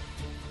nuera.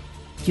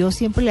 Yo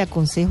siempre le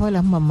aconsejo a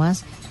las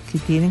mamás que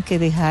tienen que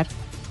dejar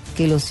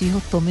que los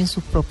hijos tomen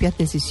sus propias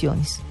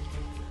decisiones.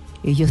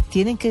 Ellos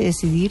tienen que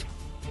decidir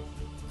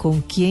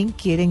con quién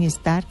quieren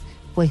estar,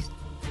 pues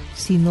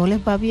si no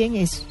les va bien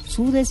es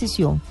su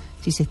decisión.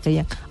 Si se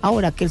estrellan.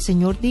 Ahora, que el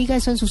Señor diga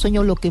eso en su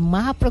sueño, lo que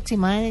más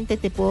aproximadamente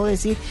te puedo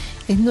decir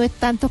no es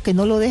tanto que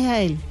no lo deje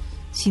a él,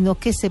 sino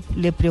que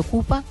le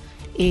preocupa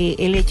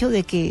el hecho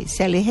de que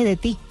se aleje de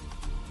ti.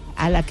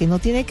 A la que no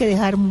tiene que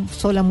dejar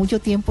sola mucho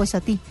tiempo es a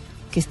ti,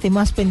 que esté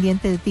más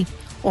pendiente de ti.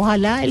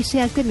 Ojalá él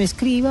sea el que me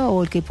escriba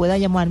o el que pueda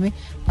llamarme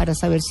para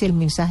saber si el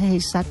mensaje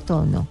es exacto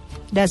o no.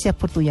 Gracias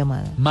por tu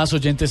llamada. Más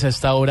oyentes a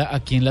esta hora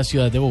aquí en la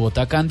ciudad de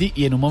Bogotá, Candy,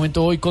 y en un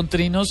momento voy con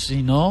trinos,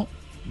 si no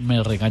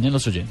me regañan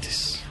los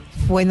oyentes.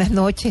 Buenas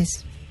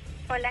noches.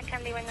 Hola,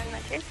 Candy, buenas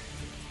noches.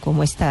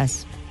 ¿Cómo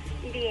estás?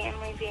 Bien,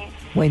 muy bien.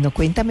 Bueno,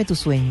 cuéntame tu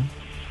sueño.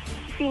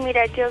 Sí,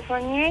 mira, yo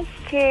soñé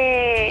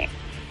que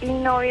mi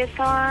novio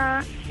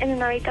estaba en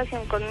una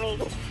habitación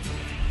conmigo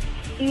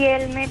y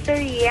él me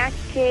pedía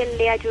que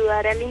le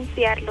ayudara a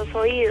limpiar los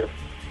oídos.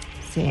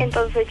 Sí.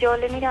 Entonces yo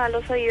le miraba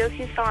los oídos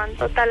y estaban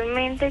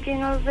totalmente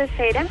llenos de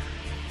cera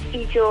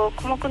y yo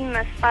como con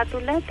una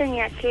espátula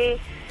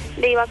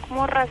le iba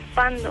como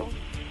raspando.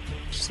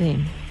 Sí.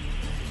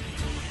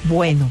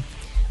 Bueno,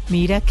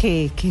 mira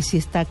que sí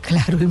está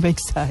claro el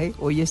mensaje.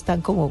 Hoy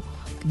están como,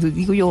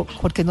 digo yo,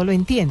 porque no lo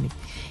entienden.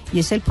 Y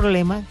es el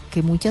problema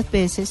que muchas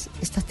veces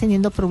estás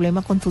teniendo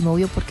problemas con tu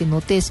novio porque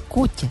no te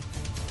escucha.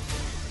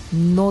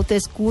 No te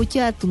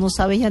escucha, tú no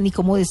sabes ya ni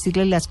cómo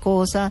decirle las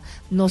cosas,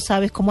 no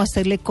sabes cómo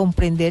hacerle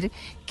comprender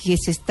que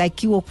se está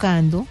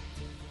equivocando.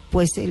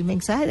 Pues el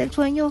mensaje del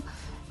sueño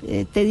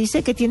te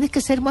dice que tienes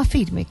que ser más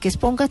firme, que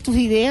expongas tus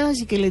ideas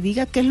y que le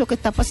digas qué es lo que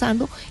está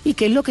pasando y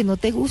qué es lo que no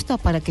te gusta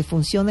para que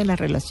funcione la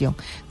relación.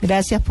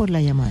 Gracias por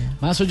la llamada.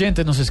 Más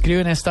oyentes nos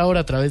escriben a esta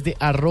hora a través de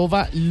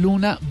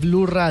 @Luna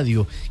BLU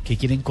Radio, que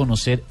quieren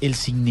conocer el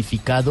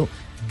significado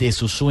de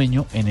su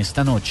sueño en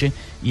esta noche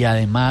y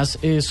además,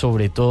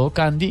 sobre todo,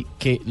 Candy,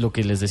 que lo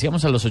que les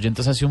decíamos a los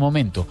oyentes hace un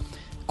momento,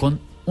 con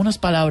unas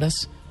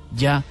palabras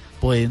ya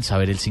pueden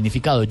saber el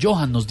significado.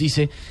 Johan nos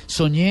dice: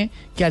 soñé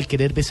que al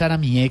querer besar a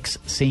mi ex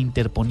se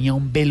interponía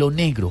un velo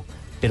negro,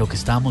 pero que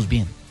estábamos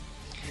bien.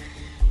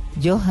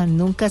 Johan,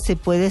 nunca se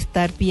puede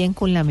estar bien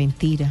con la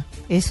mentira.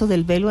 Eso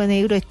del velo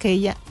negro es que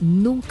ella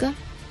nunca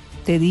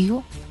te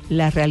dijo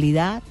la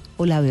realidad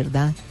o la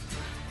verdad.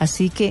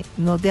 Así que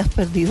no te has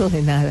perdido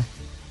de nada.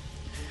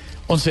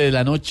 11 de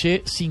la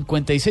noche,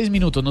 56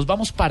 minutos. Nos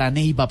vamos para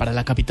Neiva, para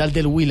la capital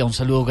del Huila. Un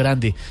saludo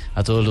grande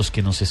a todos los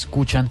que nos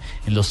escuchan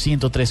en los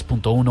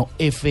 103.1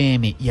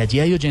 FM. Y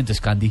allí hay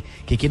oyentes, Candy,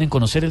 que quieren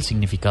conocer el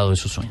significado de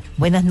su sueño.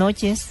 Buenas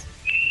noches.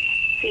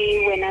 Sí,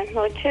 buenas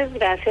noches.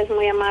 Gracias,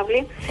 muy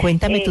amable.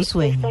 Cuéntame tu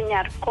sueño.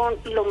 Soñar con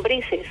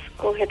lombrices,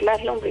 coger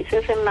las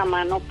lombrices en la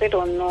mano,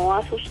 pero no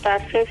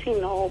asustarse,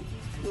 sino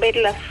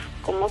verlas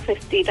cómo se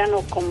estiran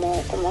o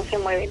cómo se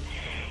mueven.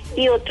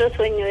 Y otro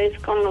sueño es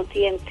con los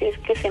dientes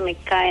que se me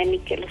caen y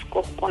que los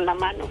cojo con la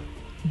mano.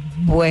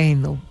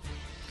 Bueno,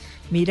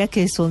 mira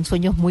que son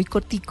sueños muy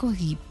corticos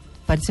y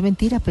parece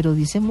mentira, pero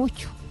dice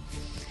mucho.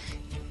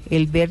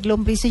 El ver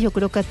lombrices yo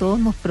creo que a todos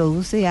nos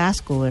produce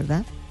asco,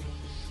 ¿verdad?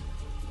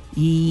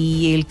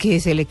 Y el que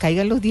se le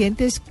caigan los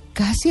dientes,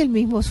 casi el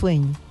mismo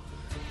sueño.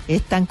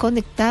 Están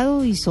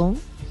conectados y son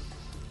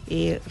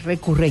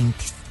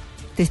recurrentes.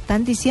 Te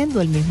están diciendo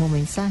el mismo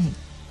mensaje.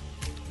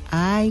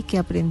 Hay que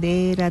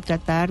aprender a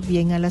tratar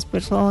bien a las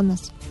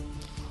personas.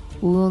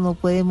 Uno no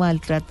puede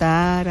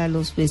maltratar a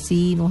los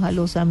vecinos, a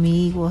los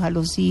amigos, a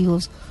los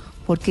hijos,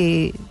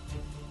 porque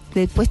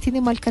después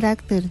tiene mal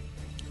carácter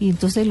y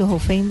entonces los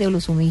ofende o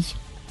los humilla.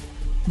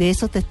 De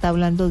eso te está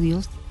hablando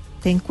Dios.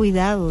 Ten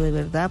cuidado, de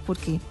verdad,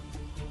 porque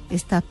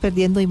estás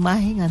perdiendo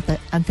imagen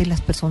ante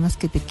las personas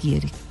que te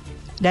quieren.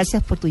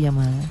 Gracias por tu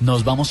llamada.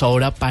 Nos vamos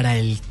ahora para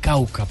el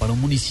Cauca, para un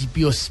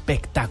municipio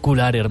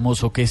espectacular,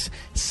 hermoso, que es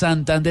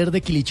Santander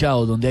de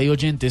Quilichao, donde hay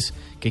oyentes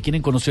que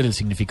quieren conocer el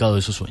significado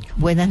de su sueño.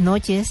 Buenas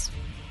noches.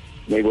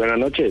 Muy buenas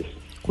noches.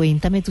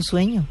 Cuéntame tu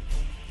sueño.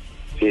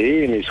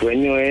 Sí, mi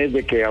sueño es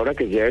de que ahora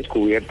que se ha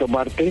descubierto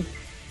Marte,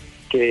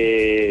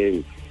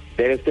 que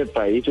ver este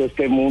país o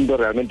este mundo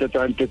realmente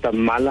tan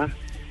mala,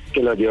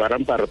 que lo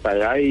llevaran para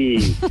allá y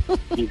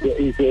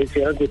se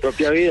hicieran su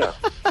propia vida.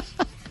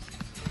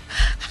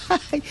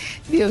 Ay,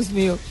 Dios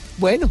mío.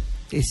 Bueno,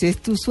 ese es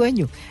tu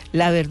sueño.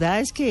 La verdad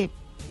es que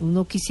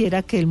uno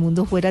quisiera que el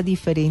mundo fuera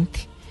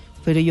diferente,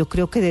 pero yo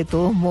creo que de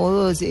todos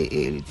modos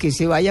el que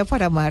se vaya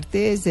para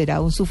Marte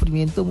será un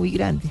sufrimiento muy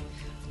grande,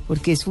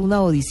 porque es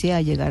una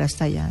odisea llegar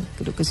hasta allá.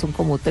 Creo que son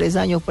como 3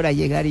 años para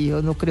llegar y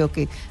yo no creo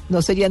que,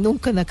 no sería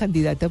nunca una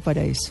candidata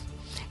para eso.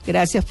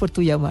 Gracias por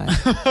tu llamada.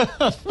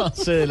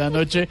 11 de la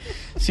noche,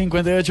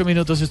 58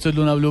 minutos. Esto es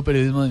Luna BLU,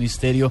 periodismo de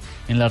misterio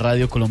en la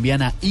radio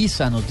colombiana.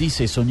 Isa nos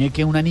dice: soñé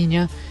que una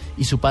niña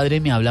y su padre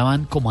me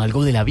hablaban como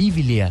algo de la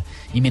Biblia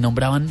y me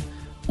nombraban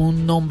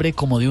un nombre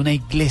como de una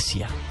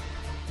iglesia.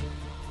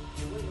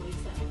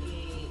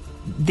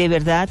 De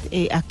verdad,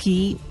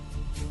 aquí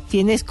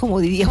tienes, como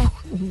diría,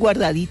 un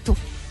guardadito.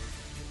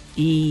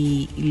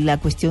 Y la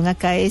cuestión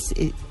acá es,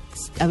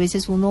 a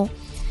veces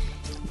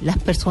las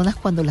personas,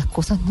 cuando las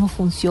cosas no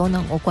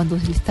funcionan o cuando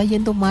se le está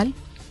yendo mal,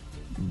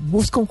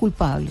 busca un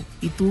culpable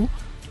y tú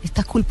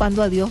estás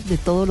culpando a Dios de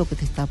todo lo que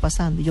te está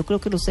pasando. Yo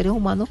creo que los seres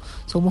humanos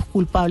somos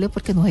culpables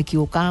porque nos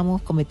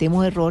equivocamos,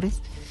 cometemos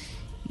errores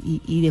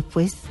y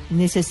después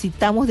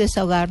necesitamos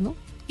desahogarnos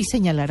y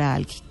señalar a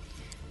alguien.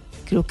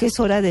 Creo que es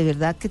hora de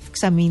verdad que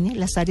examines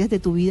las áreas de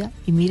tu vida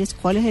y mires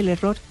cuál es el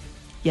error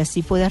y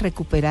así puedas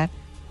recuperar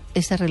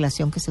esa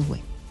relación que se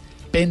fue.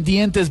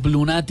 Pendientes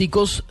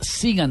blunáticos,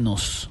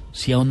 síganos,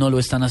 si aún no lo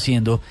están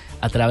haciendo,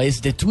 a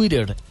través de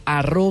Twitter,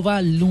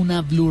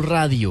 @Luna BLU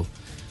Radio,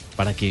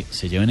 para que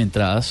se lleven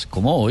entradas,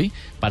 como hoy,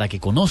 para que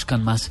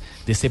conozcan más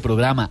de este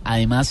programa,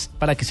 además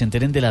para que se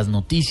enteren de las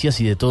noticias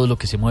y de todo lo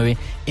que se mueve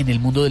en el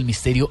mundo del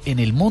misterio en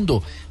el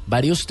mundo.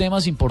 Varios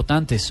temas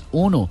importantes.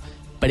 1,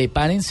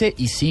 prepárense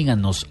y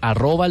síganos,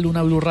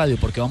 @Luna BLU Radio,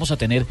 porque vamos a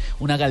tener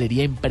una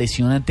galería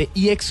impresionante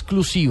y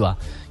exclusiva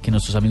que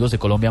nuestros amigos de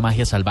Colombia,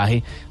 Magia,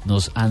 Salvaje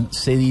nos han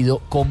cedido,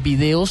 con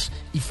videos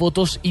y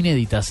fotos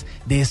inéditas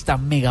de esta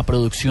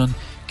megaproducción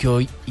que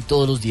hoy y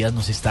todos los días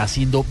nos está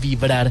haciendo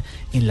vibrar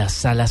en las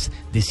salas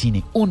de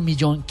cine.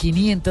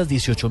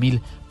 1.518.000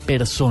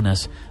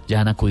 personas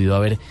ya han acudido a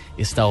ver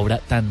esta obra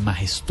tan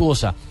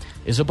majestuosa.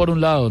 Eso por un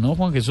lado, ¿no,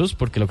 Juan Jesús?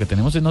 Porque lo que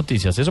tenemos es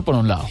noticias, eso por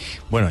un lado.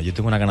 Bueno, yo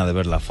tengo una gana de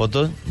ver las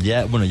fotos. Yo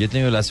he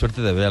tenido la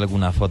suerte de ver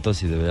algunas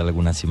fotos y de ver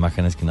algunas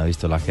imágenes que no ha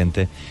visto la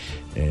gente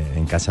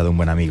en casa de un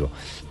buen amigo.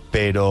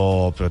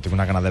 Pero tengo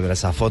una gana de ver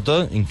esas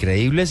fotos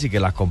increíbles y que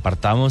las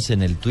compartamos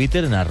en el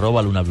Twitter, en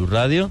 @Luna BLU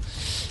Radio,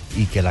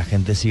 y que la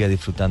gente siga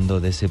disfrutando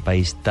de ese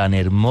país tan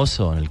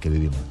hermoso en el que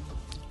vivimos.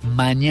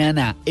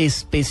 Mañana,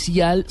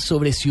 especial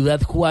sobre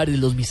Ciudad Juárez,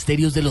 los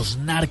misterios de los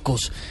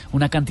narcos,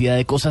 una cantidad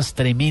de cosas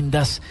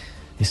tremendas,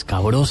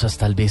 escabrosas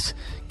tal vez,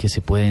 que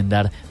se pueden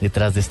dar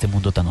detrás de este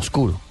mundo tan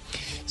oscuro.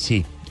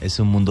 Sí, es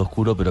un mundo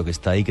oscuro, pero que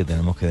está ahí, que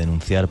tenemos que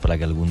denunciar para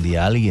que algún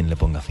día alguien le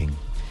ponga fin.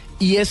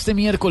 Y este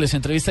miércoles,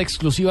 entrevista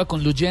exclusiva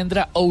con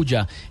Luyendra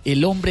Ouya,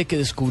 el hombre que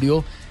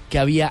descubrió que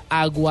había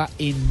agua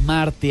en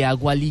Marte,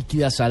 agua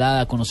líquida,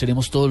 salada.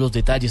 Conoceremos todos los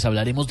detalles,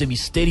 hablaremos de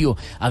misterio,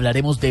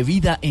 hablaremos de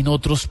vida en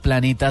otros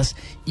planetas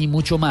y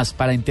mucho más.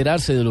 Para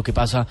enterarse de lo que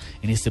pasa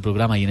en este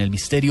programa y en el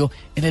misterio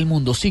en el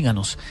mundo,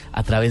 síganos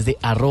a través de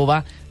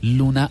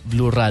 @Luna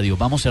BLU Radio.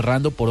 Vamos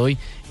cerrando por hoy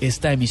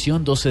esta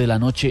emisión, 12 de la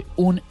noche,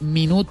 1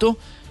 minuto.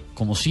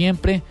 Como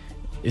siempre,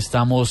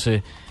 estamos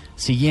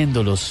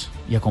siguiéndolos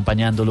y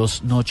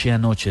acompañándolos noche a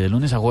noche, de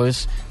lunes a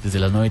jueves, desde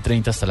las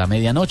 9:30 hasta la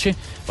medianoche,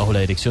 bajo la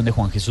dirección de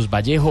Juan Jesús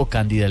Vallejo,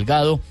 Candy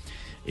Delgado.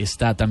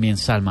 Está también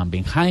Salman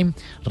Benjaim,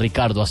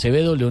 Ricardo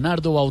Acevedo,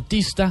 Leonardo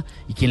Bautista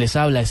y quien les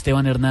habla,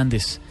 Esteban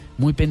Hernández.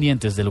 Muy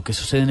pendientes de lo que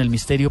sucede en el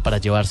misterio para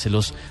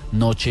llevárselos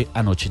noche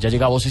a noche. Ya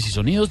llega Voces y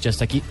Sonidos, ya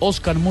está aquí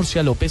Oscar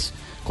Murcia López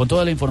con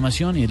toda la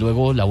información y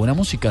luego la buena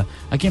música,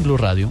 aquí en BLU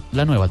Radio,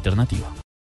 la nueva alternativa.